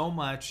playing so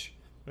much.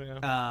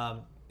 Yeah.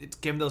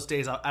 Give him those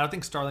days out. I don't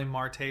think Starling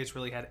Marte has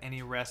really had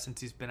any rest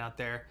since he's been out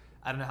there.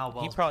 I don't know how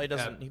well He probably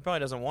doesn't. He probably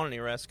doesn't want any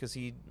rest because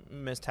he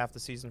missed half the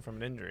season from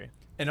an injury.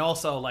 And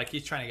also, like,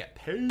 he's trying to get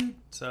paid,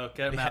 so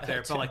get him out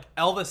there. But like,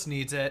 Elvis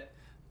needs it.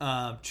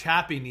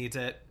 Chappie needs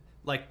it.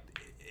 Like,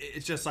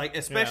 it's just like,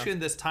 especially in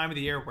this time of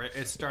the year where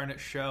it's starting to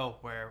show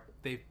where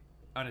they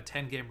on a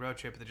 10-game road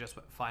trip they just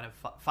went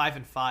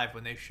 5-5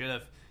 when they should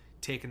have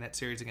taken that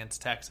series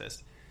against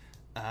Texas.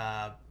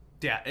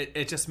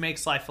 It just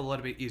makes life a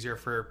little bit easier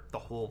for the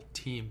whole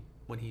team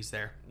when he's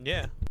there.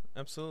 Yeah,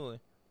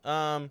 absolutely.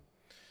 We'll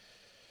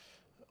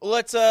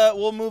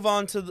move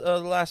on to the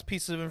last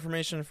piece of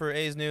information for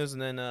A's news,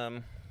 and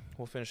then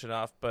we'll finish it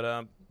off.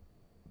 But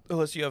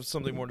unless you have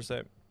something more to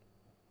say.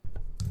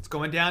 It's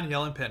going down,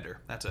 yelling Pinder.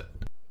 That's it.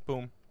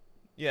 Boom.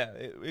 Yeah,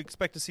 we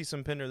expect to see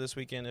some Pinder this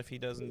weekend if he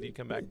does indeed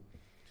come back.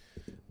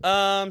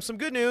 Some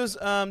good news.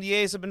 The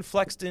A's have been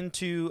flexed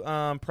into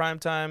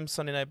primetime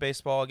Sunday Night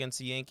Baseball against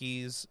the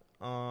Yankees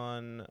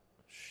on...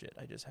 Shit,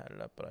 I just had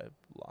it up, but I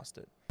lost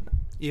it.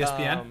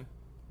 ESPN?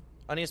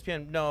 On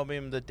ESPN, no, I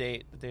mean the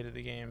date of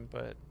the game,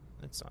 but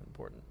it's not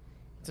important.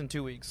 It's in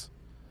 2 weeks.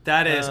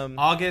 That is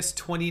August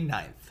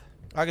 29th.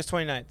 August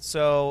 29th.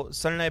 So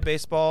Sunday Night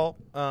Baseball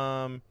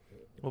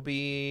will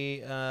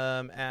be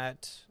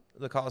at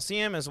the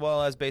Coliseum as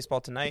well as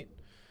Baseball Tonight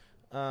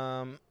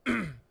on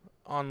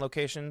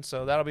location.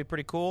 So that'll be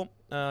pretty cool.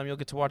 You'll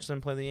get to watch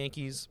them play the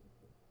Yankees,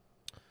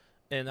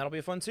 and that'll be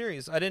a fun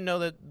series. I didn't know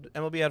that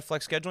MLB had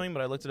flex scheduling,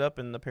 but I looked it up,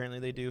 and apparently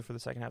they do for the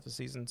second half of the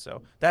season.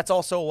 So that's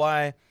also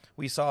why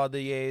we saw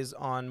the A's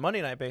on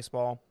Monday Night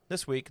Baseball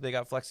this week. They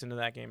got flexed into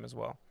that game as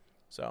well.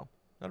 So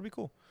that'll be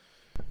cool.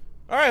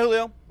 All right,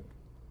 Julio.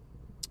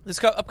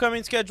 This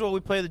upcoming schedule, we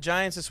play the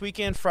Giants this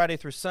weekend, Friday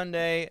through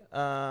Sunday.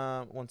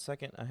 1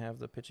 second. I have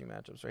the pitching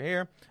matchups right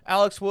here.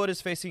 Alex Wood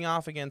is facing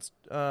off against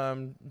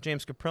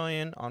James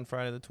Kaprielian on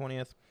Friday the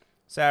 20th.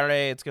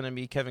 Saturday, it's going to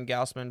be Kevin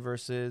Gausman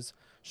versus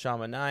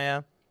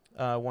Shamanaya.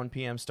 1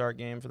 p.m. start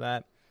game for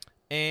that.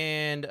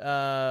 And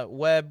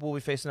Webb will be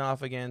facing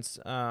off against,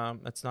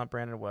 that's not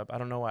Brandon Webb. I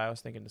don't know why I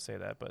was thinking to say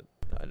that, but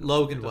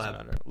Logan Webb.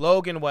 Matter.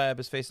 Logan Webb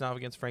is facing off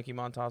against Frankie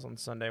Montas on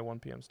Sunday, 1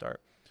 p.m. start.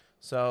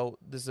 So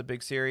this is a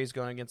big series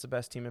going against the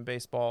best team in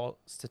baseball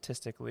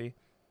statistically.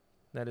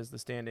 That is the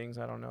standings.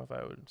 I don't know if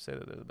I would say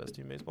that they're the best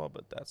team in baseball,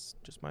 but that's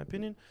just my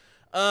opinion.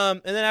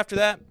 And then after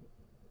that,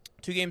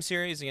 2-game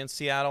series against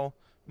Seattle,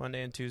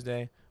 Monday and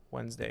Tuesday,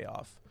 Wednesday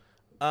off.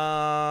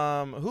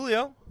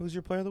 Julio, who's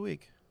your player of the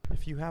week,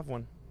 if you have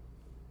one?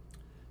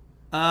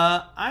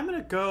 I'm going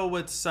to go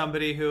with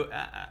somebody who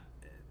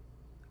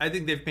I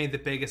think they've made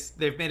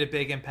a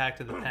big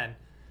impact in the pen.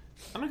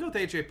 I'm going to go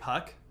with AJ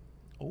Puck.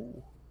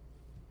 Oh.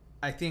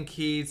 I think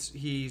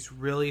he's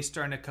really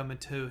starting to come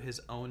into his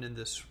own in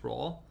this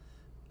role.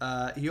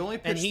 He only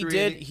pitched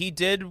he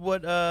did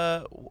what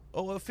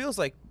it feels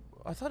like.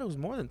 I thought it was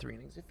more than 3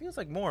 innings. It feels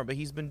like more, but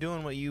he's been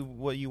doing what you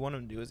want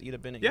him to do is eat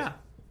up innings. Yeah,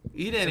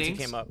 eat innings. Since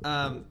he came up.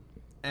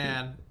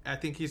 And I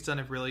think he's done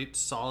a really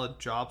solid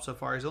job so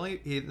far.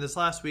 This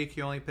last week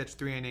he only pitched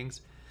 3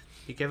 innings.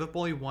 He gave up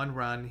only 1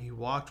 run. He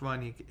walked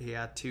 1. He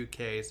had 2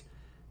 Ks,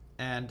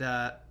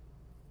 and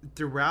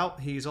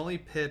throughout he's only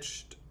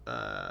pitched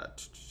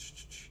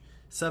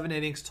 7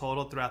 innings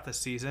total throughout the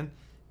season,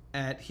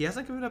 and he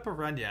hasn't given up a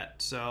run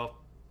yet. So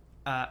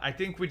I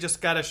think we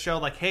just got to show,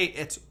 like, hey,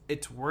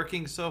 it's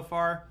working so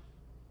far.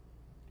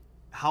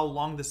 How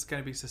long this is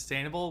going to be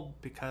sustainable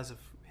because of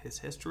his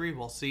history,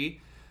 we'll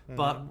see. Mm-hmm.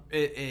 But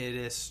it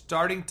is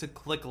starting to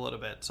click a little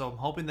bit. So I'm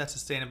hoping that's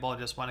sustainable. I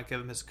just want to give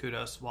him his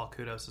kudos while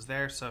kudos is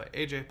there. So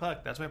AJ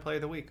Puck, that's my player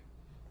of the week.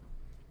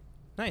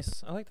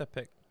 Nice. I like that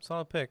pick.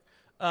 Solid pick.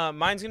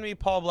 Mine's going to be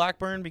Paul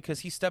Blackburn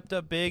because he stepped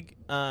up big.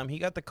 He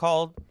got the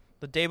call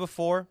the day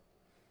before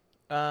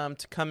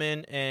to come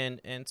in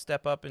and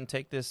step up and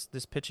take this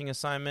pitching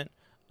assignment.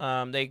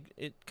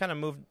 It kind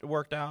of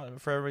worked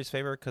out for everybody's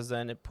favor because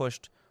then it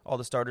pushed all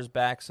the starters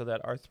back so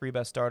that our 3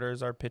 best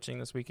starters are pitching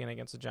this weekend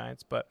against the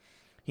Giants. But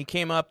he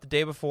came up the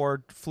day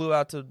before, flew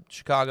out to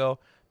Chicago,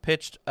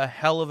 pitched a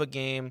hell of a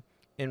game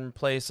in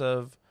place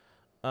of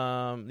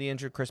the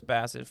injured Chris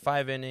Bassett.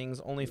 5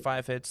 innings, only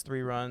 5 hits,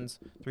 3 runs,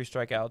 3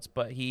 strikeouts,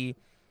 but he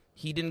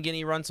didn't get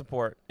any run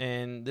support.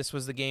 And this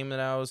was the game that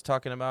I was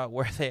talking about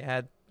where they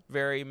had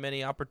very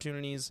many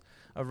opportunities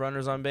of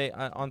runners on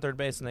third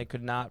base, and they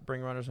could not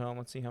bring runners home.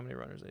 Let's see how many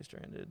runners they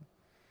stranded.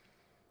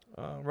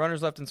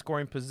 Runners left in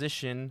scoring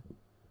position.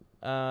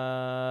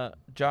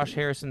 Josh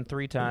Harrison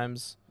 3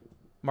 times,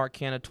 Mark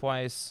Canha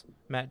twice,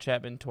 Matt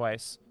Chapman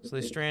twice. So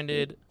they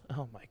stranded,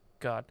 oh my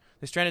God,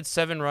 they stranded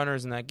 7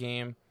 runners in that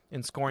game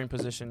in scoring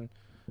position.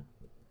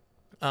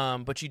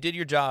 But you did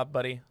your job,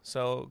 buddy.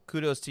 So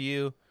kudos to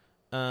you.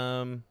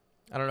 I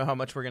don't know how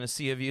much we're going to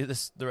see of you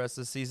the rest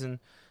of the season.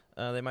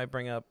 They might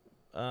bring up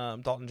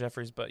Dalton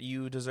Jeffries, but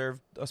you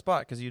deserve a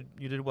spot because you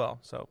did well.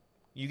 So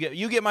you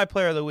get my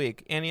player of the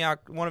week,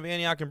 Antioch, one of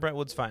Antioch and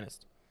Brentwood's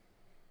finest.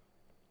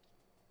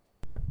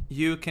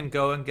 You can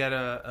go and get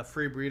a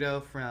free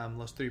burrito from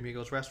Los Three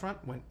Amigos restaurant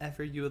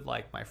whenever you would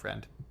like, my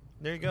friend.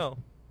 There you go.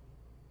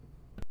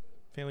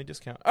 Family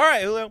discount. All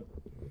right, Julio.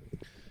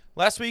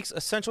 Last week's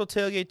Essential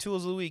Tailgate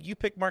Tools of the Week. You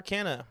picked Mark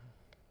Canha.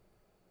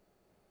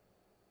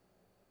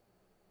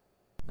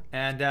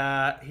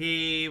 And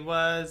he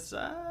was...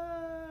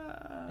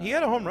 He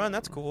had a home run.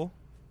 That's cool.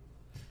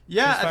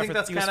 Yeah, I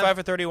think he was 5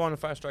 for 31 and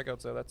 5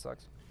 strikeouts, though. That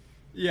sucks.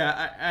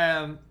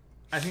 Yeah,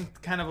 I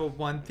think kind of a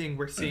one thing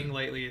we're seeing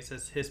lately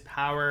is his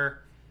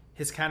power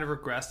has kind of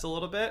regressed a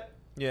little bit.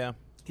 Yeah.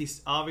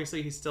 He's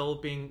still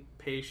being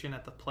patient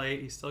at the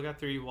plate. He's still got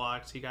 3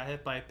 walks. He got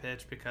hit by a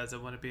pitch because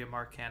it wouldn't be a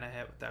Mark Canha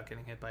hit without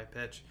getting hit by a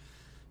pitch.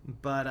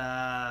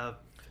 But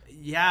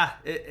yeah,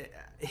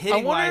 hitting. I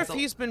wonder wise, if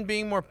he's been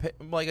being more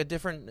like a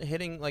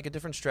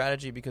different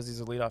strategy because he's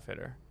a leadoff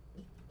hitter.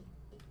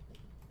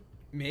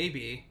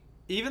 Maybe,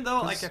 even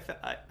though like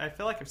I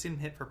feel like I've seen him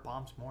hit for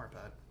bombs more,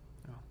 but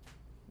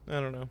I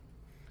don't know.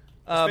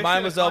 Especially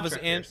Mine was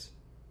Elvis Andrews.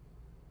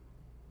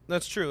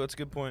 That's true. That's a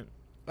good point.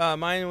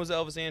 Mine was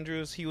Elvis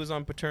Andrews. He was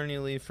on paternity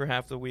leave for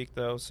half the week,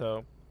 though,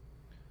 so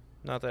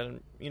not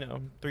that,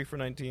 3 for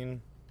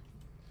 19.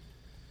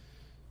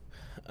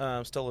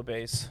 Stole a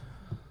base.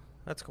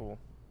 That's cool.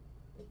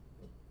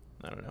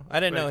 I don't know.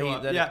 I didn't know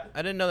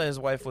I didn't know that his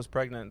wife was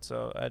pregnant,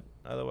 so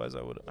otherwise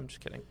I would. I'm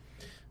just kidding.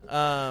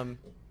 Yeah.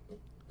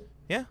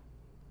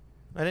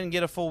 I didn't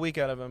get a full week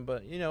out of him,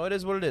 but it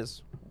is what it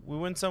is. We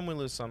win some, we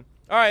lose some.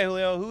 All right,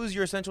 Julio, who's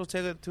your essential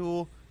tailgate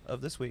tool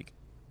of this week?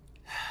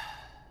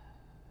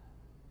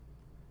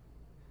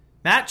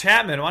 Matt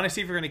Chapman. I want to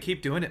see if we're going to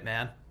keep doing it,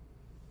 man.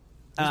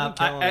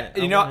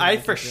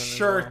 I for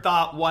sure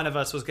thought one of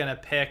us was going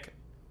to pick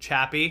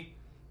Chappie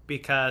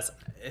because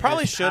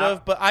probably should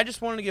have, but I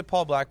just wanted to give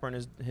Paul Blackburn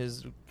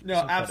his no,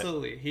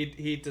 absolutely.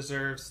 He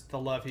deserves the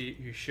love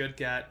he should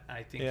get.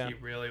 I think he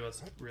really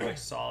was really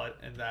solid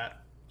in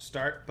that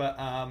start,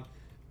 but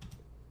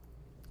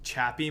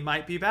Chappie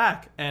might be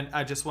back, and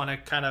I just want to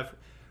kind of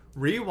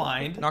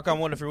rewind. Knock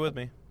on wood if you're with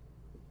me.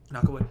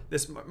 Knock on wood.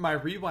 My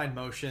rewind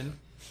motion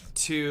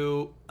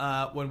to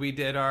when we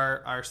did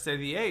our State of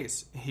the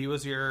A's. He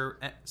was your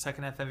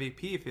second half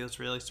MVP. If he was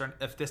really starting,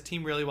 if this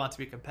team really wants to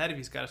be competitive,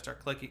 he's got to start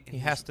clicking. And he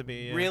has to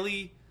be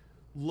really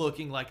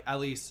looking like, at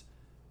least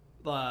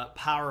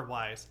power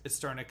wise, it's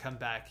starting to come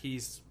back. I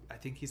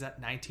think he's at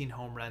 19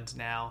 home runs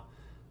now.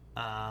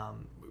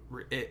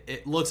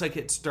 It looks like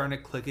it's starting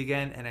to click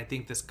again, and I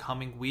think this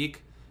coming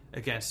week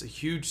against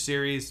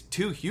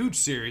two huge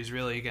series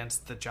really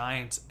against the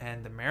Giants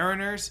and the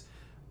Mariners,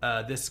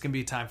 this can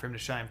be time for him to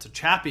shine. So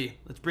Chappie,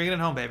 let's bring it in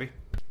home, baby.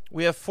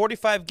 We have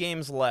 45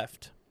 games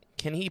left.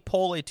 Can he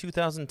pull a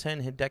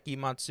 2010 Hideki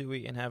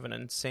Matsui and have an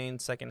insane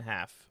second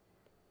half?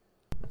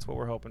 That's what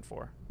we're hoping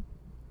for.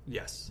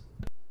 Yes.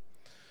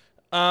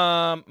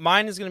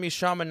 Mine is going to be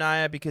Sean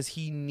Manaea because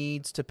he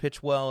needs to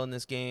pitch well in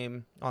this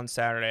game on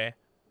Saturday.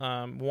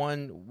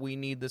 One, we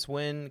need this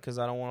win because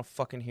I don't want to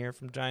fucking hear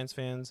from Giants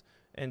fans.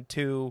 And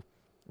two,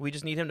 we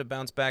just need him to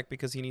bounce back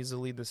because he needs to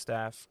lead the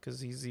staff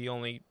because he's the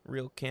only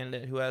real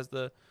candidate who has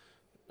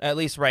at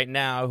least right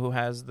now, who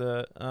has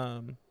the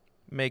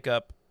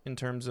makeup in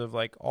terms of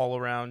like all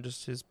around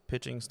just his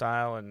pitching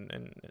style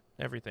and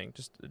everything.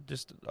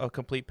 Just a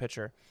complete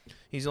pitcher.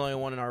 He's the only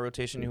one in our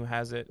rotation who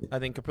has it. I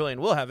think Caprillion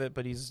will have it,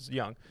 but he's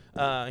young.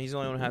 He's the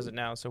only one who has it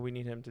now, so we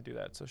need him to do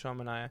that. So Sean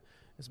Manaea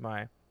is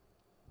my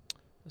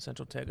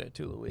essential tailgate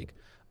tool of the week.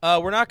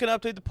 We're not going to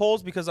update the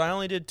polls because I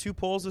only did 2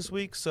 polls this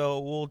week, so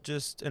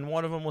and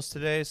one of them was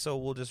today, so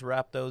we'll just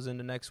wrap those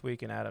into next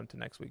week and add them to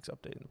next week's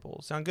update in the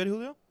polls. Sound good,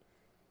 Julio?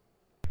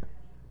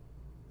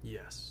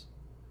 Yes.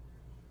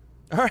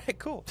 All right,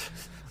 cool.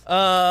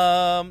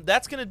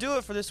 That's going to do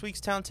it for this week's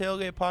Town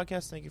Tailgate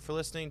podcast. Thank you for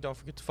listening. Don't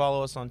forget to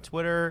follow us on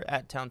Twitter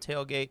at Town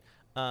Tailgate.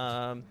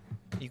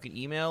 You can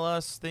email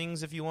us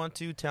things if you want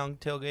to,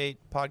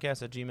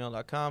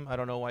 towntailgatepodcast@gmail.com. I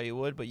don't know why you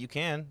would, but you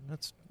can.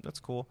 That's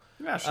cool.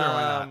 Yeah, sure,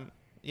 why not?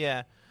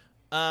 Yeah.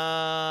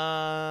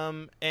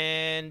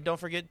 And don't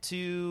forget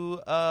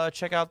to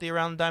check out the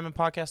Around the Diamond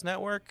Podcast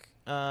Network.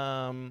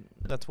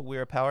 That's what we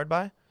are powered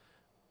by.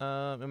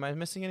 Am I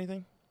missing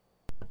anything?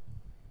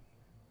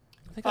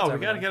 We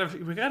gotta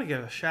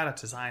give a shout out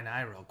to Zion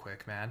I real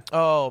quick, man.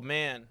 Oh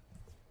man.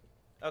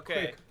 Okay.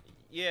 Quick.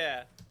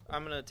 Yeah.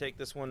 I'm gonna take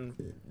this one.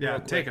 Yeah,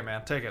 take it,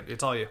 man. Take it.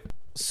 It's all you.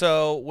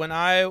 So when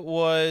I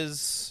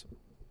was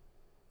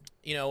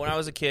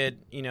a kid,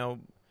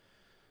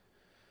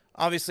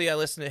 obviously I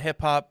listened to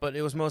hip hop, but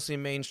it was mostly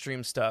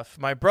mainstream stuff.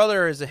 My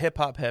brother is a hip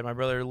hop head. My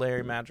brother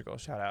Larry Madrigal,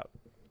 shout out.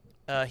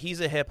 He's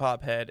a hip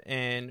hop head,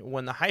 and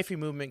when the hyphy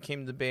movement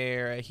came to the Bay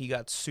Area, he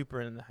got super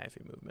into the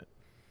hyphy movement,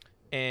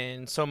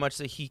 and so much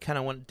that he kind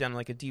of went down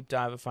like a deep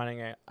dive of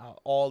finding out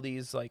all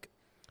these like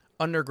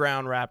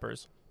underground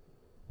rappers.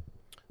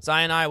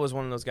 Zion I was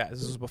one of those guys.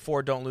 This was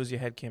before "Don't Lose Your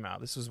Head" came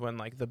out. This was when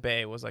like "The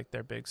Bay" was like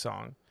their big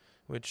song.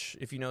 Which,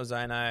 if you know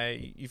Zion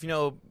I, if you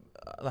know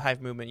the hype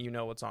movement, you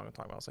know what song I'm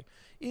talking about. It's like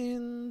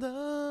 "In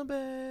the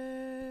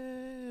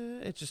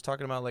Bay." It's just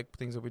talking about like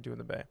things that we do in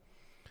the Bay.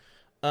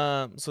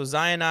 So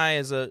Zion I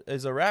is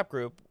a rap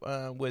group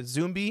with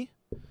Zumbi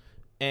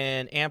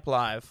and Amp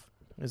Live.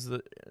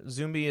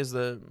 Zumbi is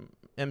the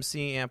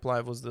MC. Amp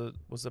Live was the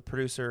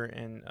producer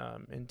and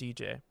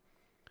DJ.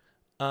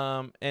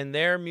 And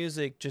their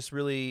music just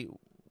really,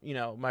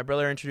 my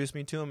brother introduced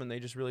me to them, and they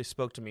just really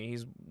spoke to me.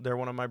 They're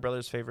one of my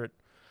brother's favorite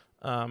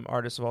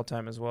artists of all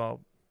time as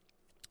well.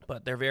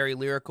 But they're very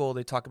lyrical.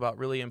 They talk about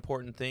really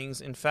important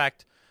things. In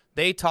fact,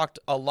 they talked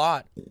a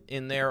lot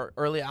in their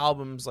early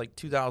albums like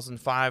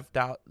 2005,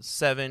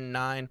 7,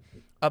 9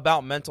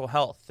 about mental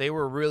health. They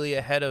were really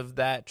ahead of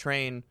that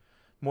train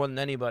more than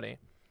anybody.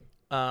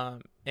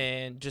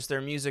 And just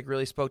their music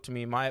really spoke to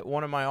me.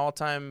 One of my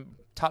all-time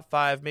top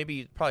 5,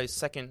 maybe probably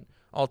second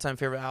all-time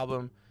favorite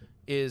album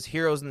is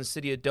Heroes in the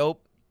City of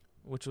Dope,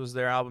 which was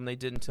their album they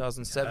did in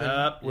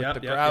 2007 with the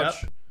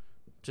Grouch.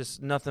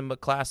 Just nothing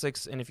but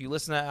classics. And if you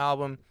listen to that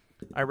album,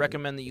 I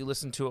recommend that you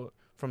listen to it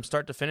from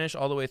start to finish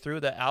all the way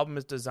through. That album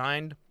is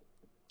designed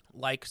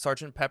like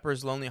Sgt.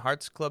 Pepper's Lonely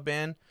Hearts Club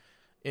Band.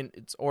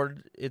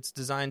 It's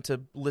designed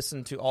to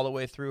listen to all the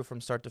way through from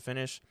start to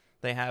finish.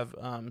 They have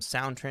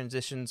sound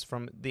transitions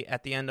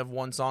at the end of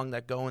one song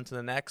that go into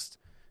the next.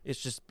 It's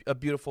just a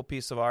beautiful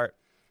piece of art.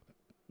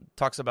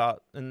 Talks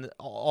about, and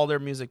all their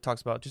music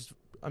talks about just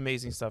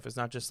amazing stuff. It's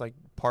not just like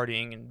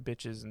partying and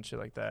bitches and shit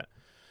like that.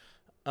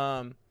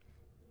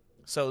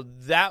 So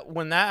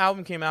when that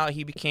album came out,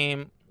 he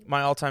became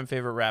my all-time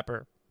favorite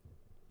rapper.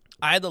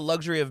 I had the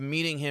luxury of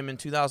meeting him in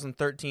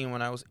 2013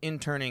 when I was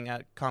interning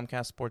at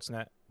Comcast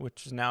Sportsnet,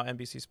 which is now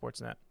NBC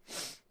Sportsnet.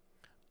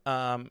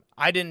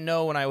 I didn't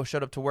know when I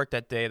showed up to work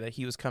that day that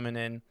he was coming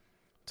in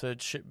to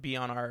be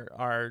on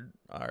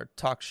our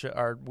talk show,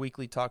 our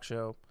weekly talk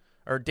show,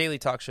 or daily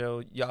talk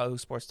show, Yahoo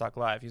Sports Talk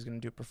Live. He's going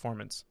to do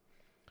performance.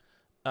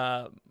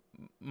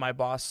 My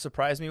boss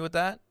surprised me with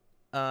that.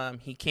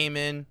 He came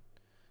in,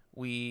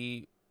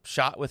 we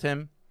shot with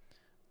him.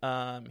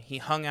 He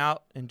hung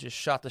out and just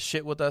shot the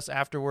shit with us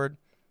afterward.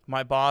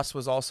 My boss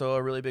was also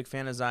a really big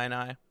fan of Zion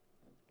I.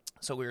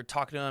 So we were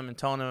talking to him and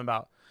telling him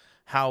about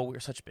how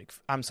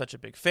I'm such a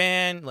big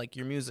fan. Like,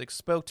 your music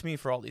spoke to me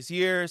for all these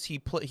years. He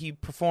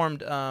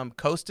performed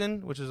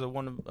Coastin', which is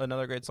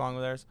another great song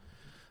of theirs.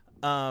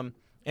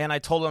 And I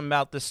told him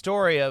about the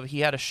story of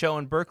he had a show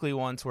in Berkeley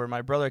once where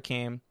my brother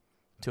came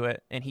to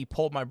it, and he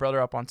pulled my brother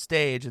up on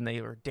stage, and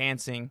they were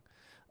dancing.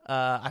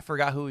 I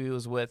forgot who he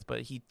was with,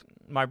 but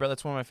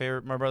that's one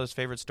of my brother's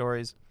favorite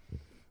stories.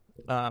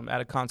 At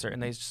a concert,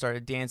 and they just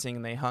started dancing,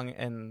 and they hung,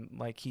 and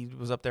like he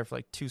was up there for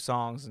like 2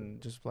 songs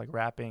and just like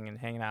rapping and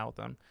hanging out with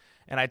them.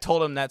 And I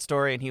told him that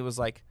story, and he was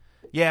like,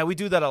 "Yeah, we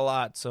do that a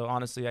lot." So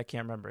honestly, I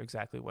can't remember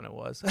exactly when it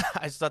was.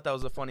 I just thought that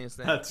was the funniest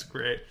thing. That's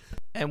great.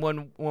 And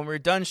when we're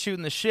done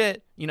shooting the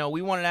shit,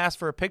 we wanted to ask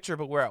for a picture,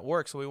 but we're at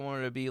work, so we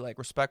wanted to be like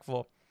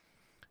respectful.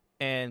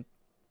 And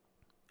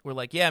we're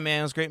like, "Yeah,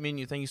 man, it was great meeting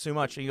you. Thank you so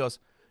much." And he goes,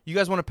 "You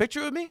guys want a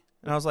picture with me?"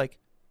 And I was like,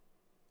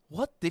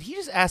 "What? Did he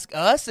just ask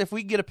us if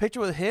we can get a picture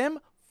with him?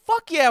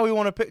 Fuck yeah, we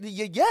want a picture.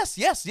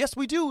 Yes,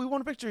 we do. We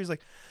want a picture."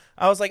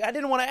 I was like, I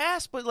didn't want to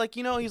ask, but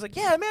he's like,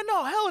 "Yeah, man,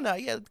 no, hell no.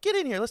 Yeah, get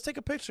in here. Let's take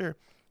a picture."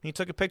 And he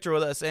took a picture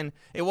with us, and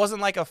it wasn't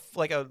like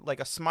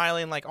a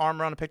smiling like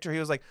arm around a picture. He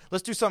was like,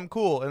 "Let's do something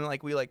cool." And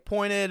we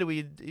pointed,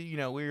 we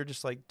were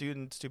just like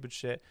doing stupid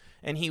shit.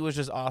 And he was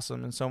just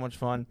awesome and so much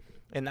fun.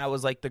 And that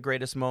was like the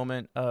greatest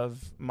moment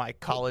of my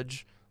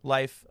college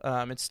life.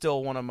 It's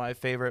still one of my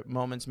favorite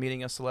moments,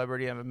 meeting a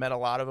celebrity. I've met a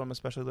lot of them,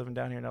 especially living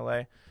down here in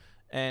LA,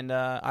 and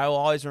I will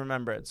always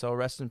remember it. So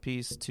rest in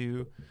peace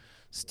to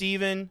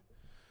Steven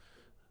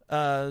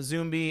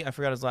Zumbi. I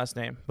forgot his last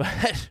name,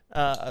 but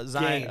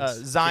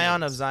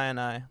Zion of Zion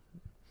I.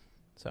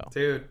 So,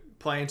 dude,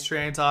 Planes,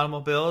 Trains,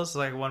 Automobiles,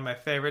 like one of my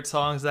favorite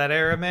songs of that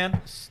era,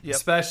 man. Yep.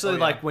 Especially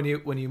when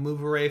you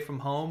move away from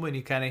home and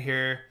you kind of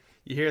hear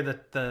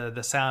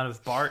the sound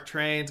of BART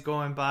trains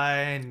going by,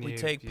 and we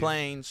take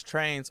planes,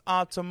 trains,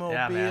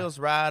 automobiles,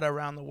 ride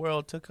around the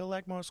world to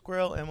collect more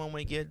squirrel. And when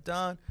we get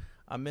done,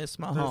 I miss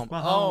my home.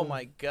 Oh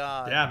my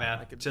god! Yeah,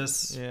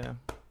 man.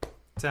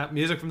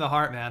 Music from the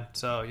heart, man.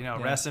 So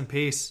rest in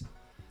peace.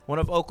 One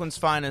of Oakland's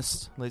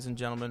finest, ladies and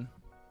gentlemen.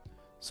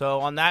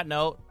 So on that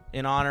note,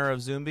 in honor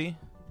of Zumbi,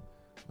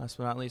 last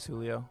but not least,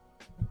 Julio.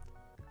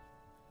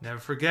 Never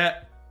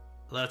forget.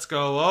 Let's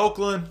go,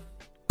 Oakland.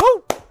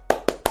 Woo!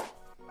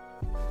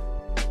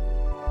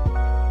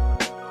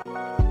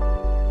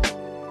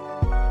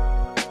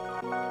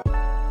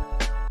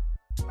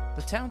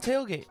 The Town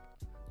Tailgate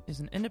is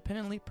an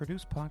independently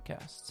produced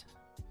podcast.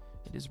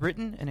 It is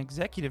written and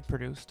executive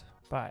produced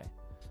by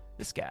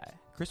this guy,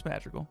 Chris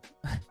Madrigal,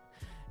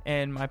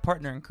 and my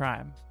partner in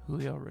crime,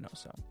 Julio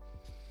Reynoso.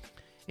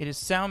 It is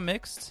sound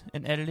mixed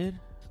and edited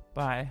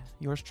by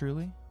yours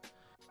truly.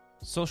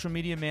 Social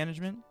media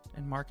management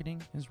and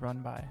marketing is run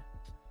by,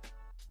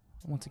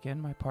 once again,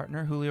 my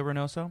partner, Julio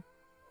Reynoso.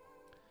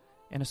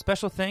 And a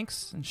special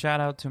thanks and shout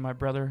out to my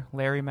brother,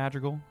 Larry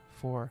Madrigal,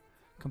 for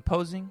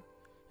composing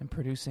and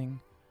producing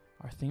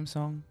our theme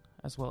song,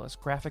 as well as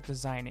graphic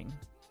designing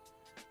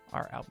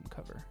our album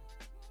cover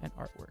and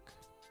artwork.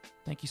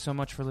 Thank you so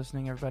much for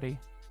listening, everybody.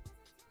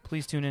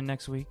 Please tune in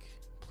next week.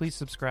 Please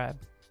subscribe.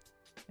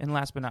 And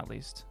last but not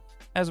least,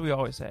 as we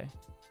always say,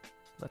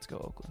 let's go,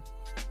 Oakland.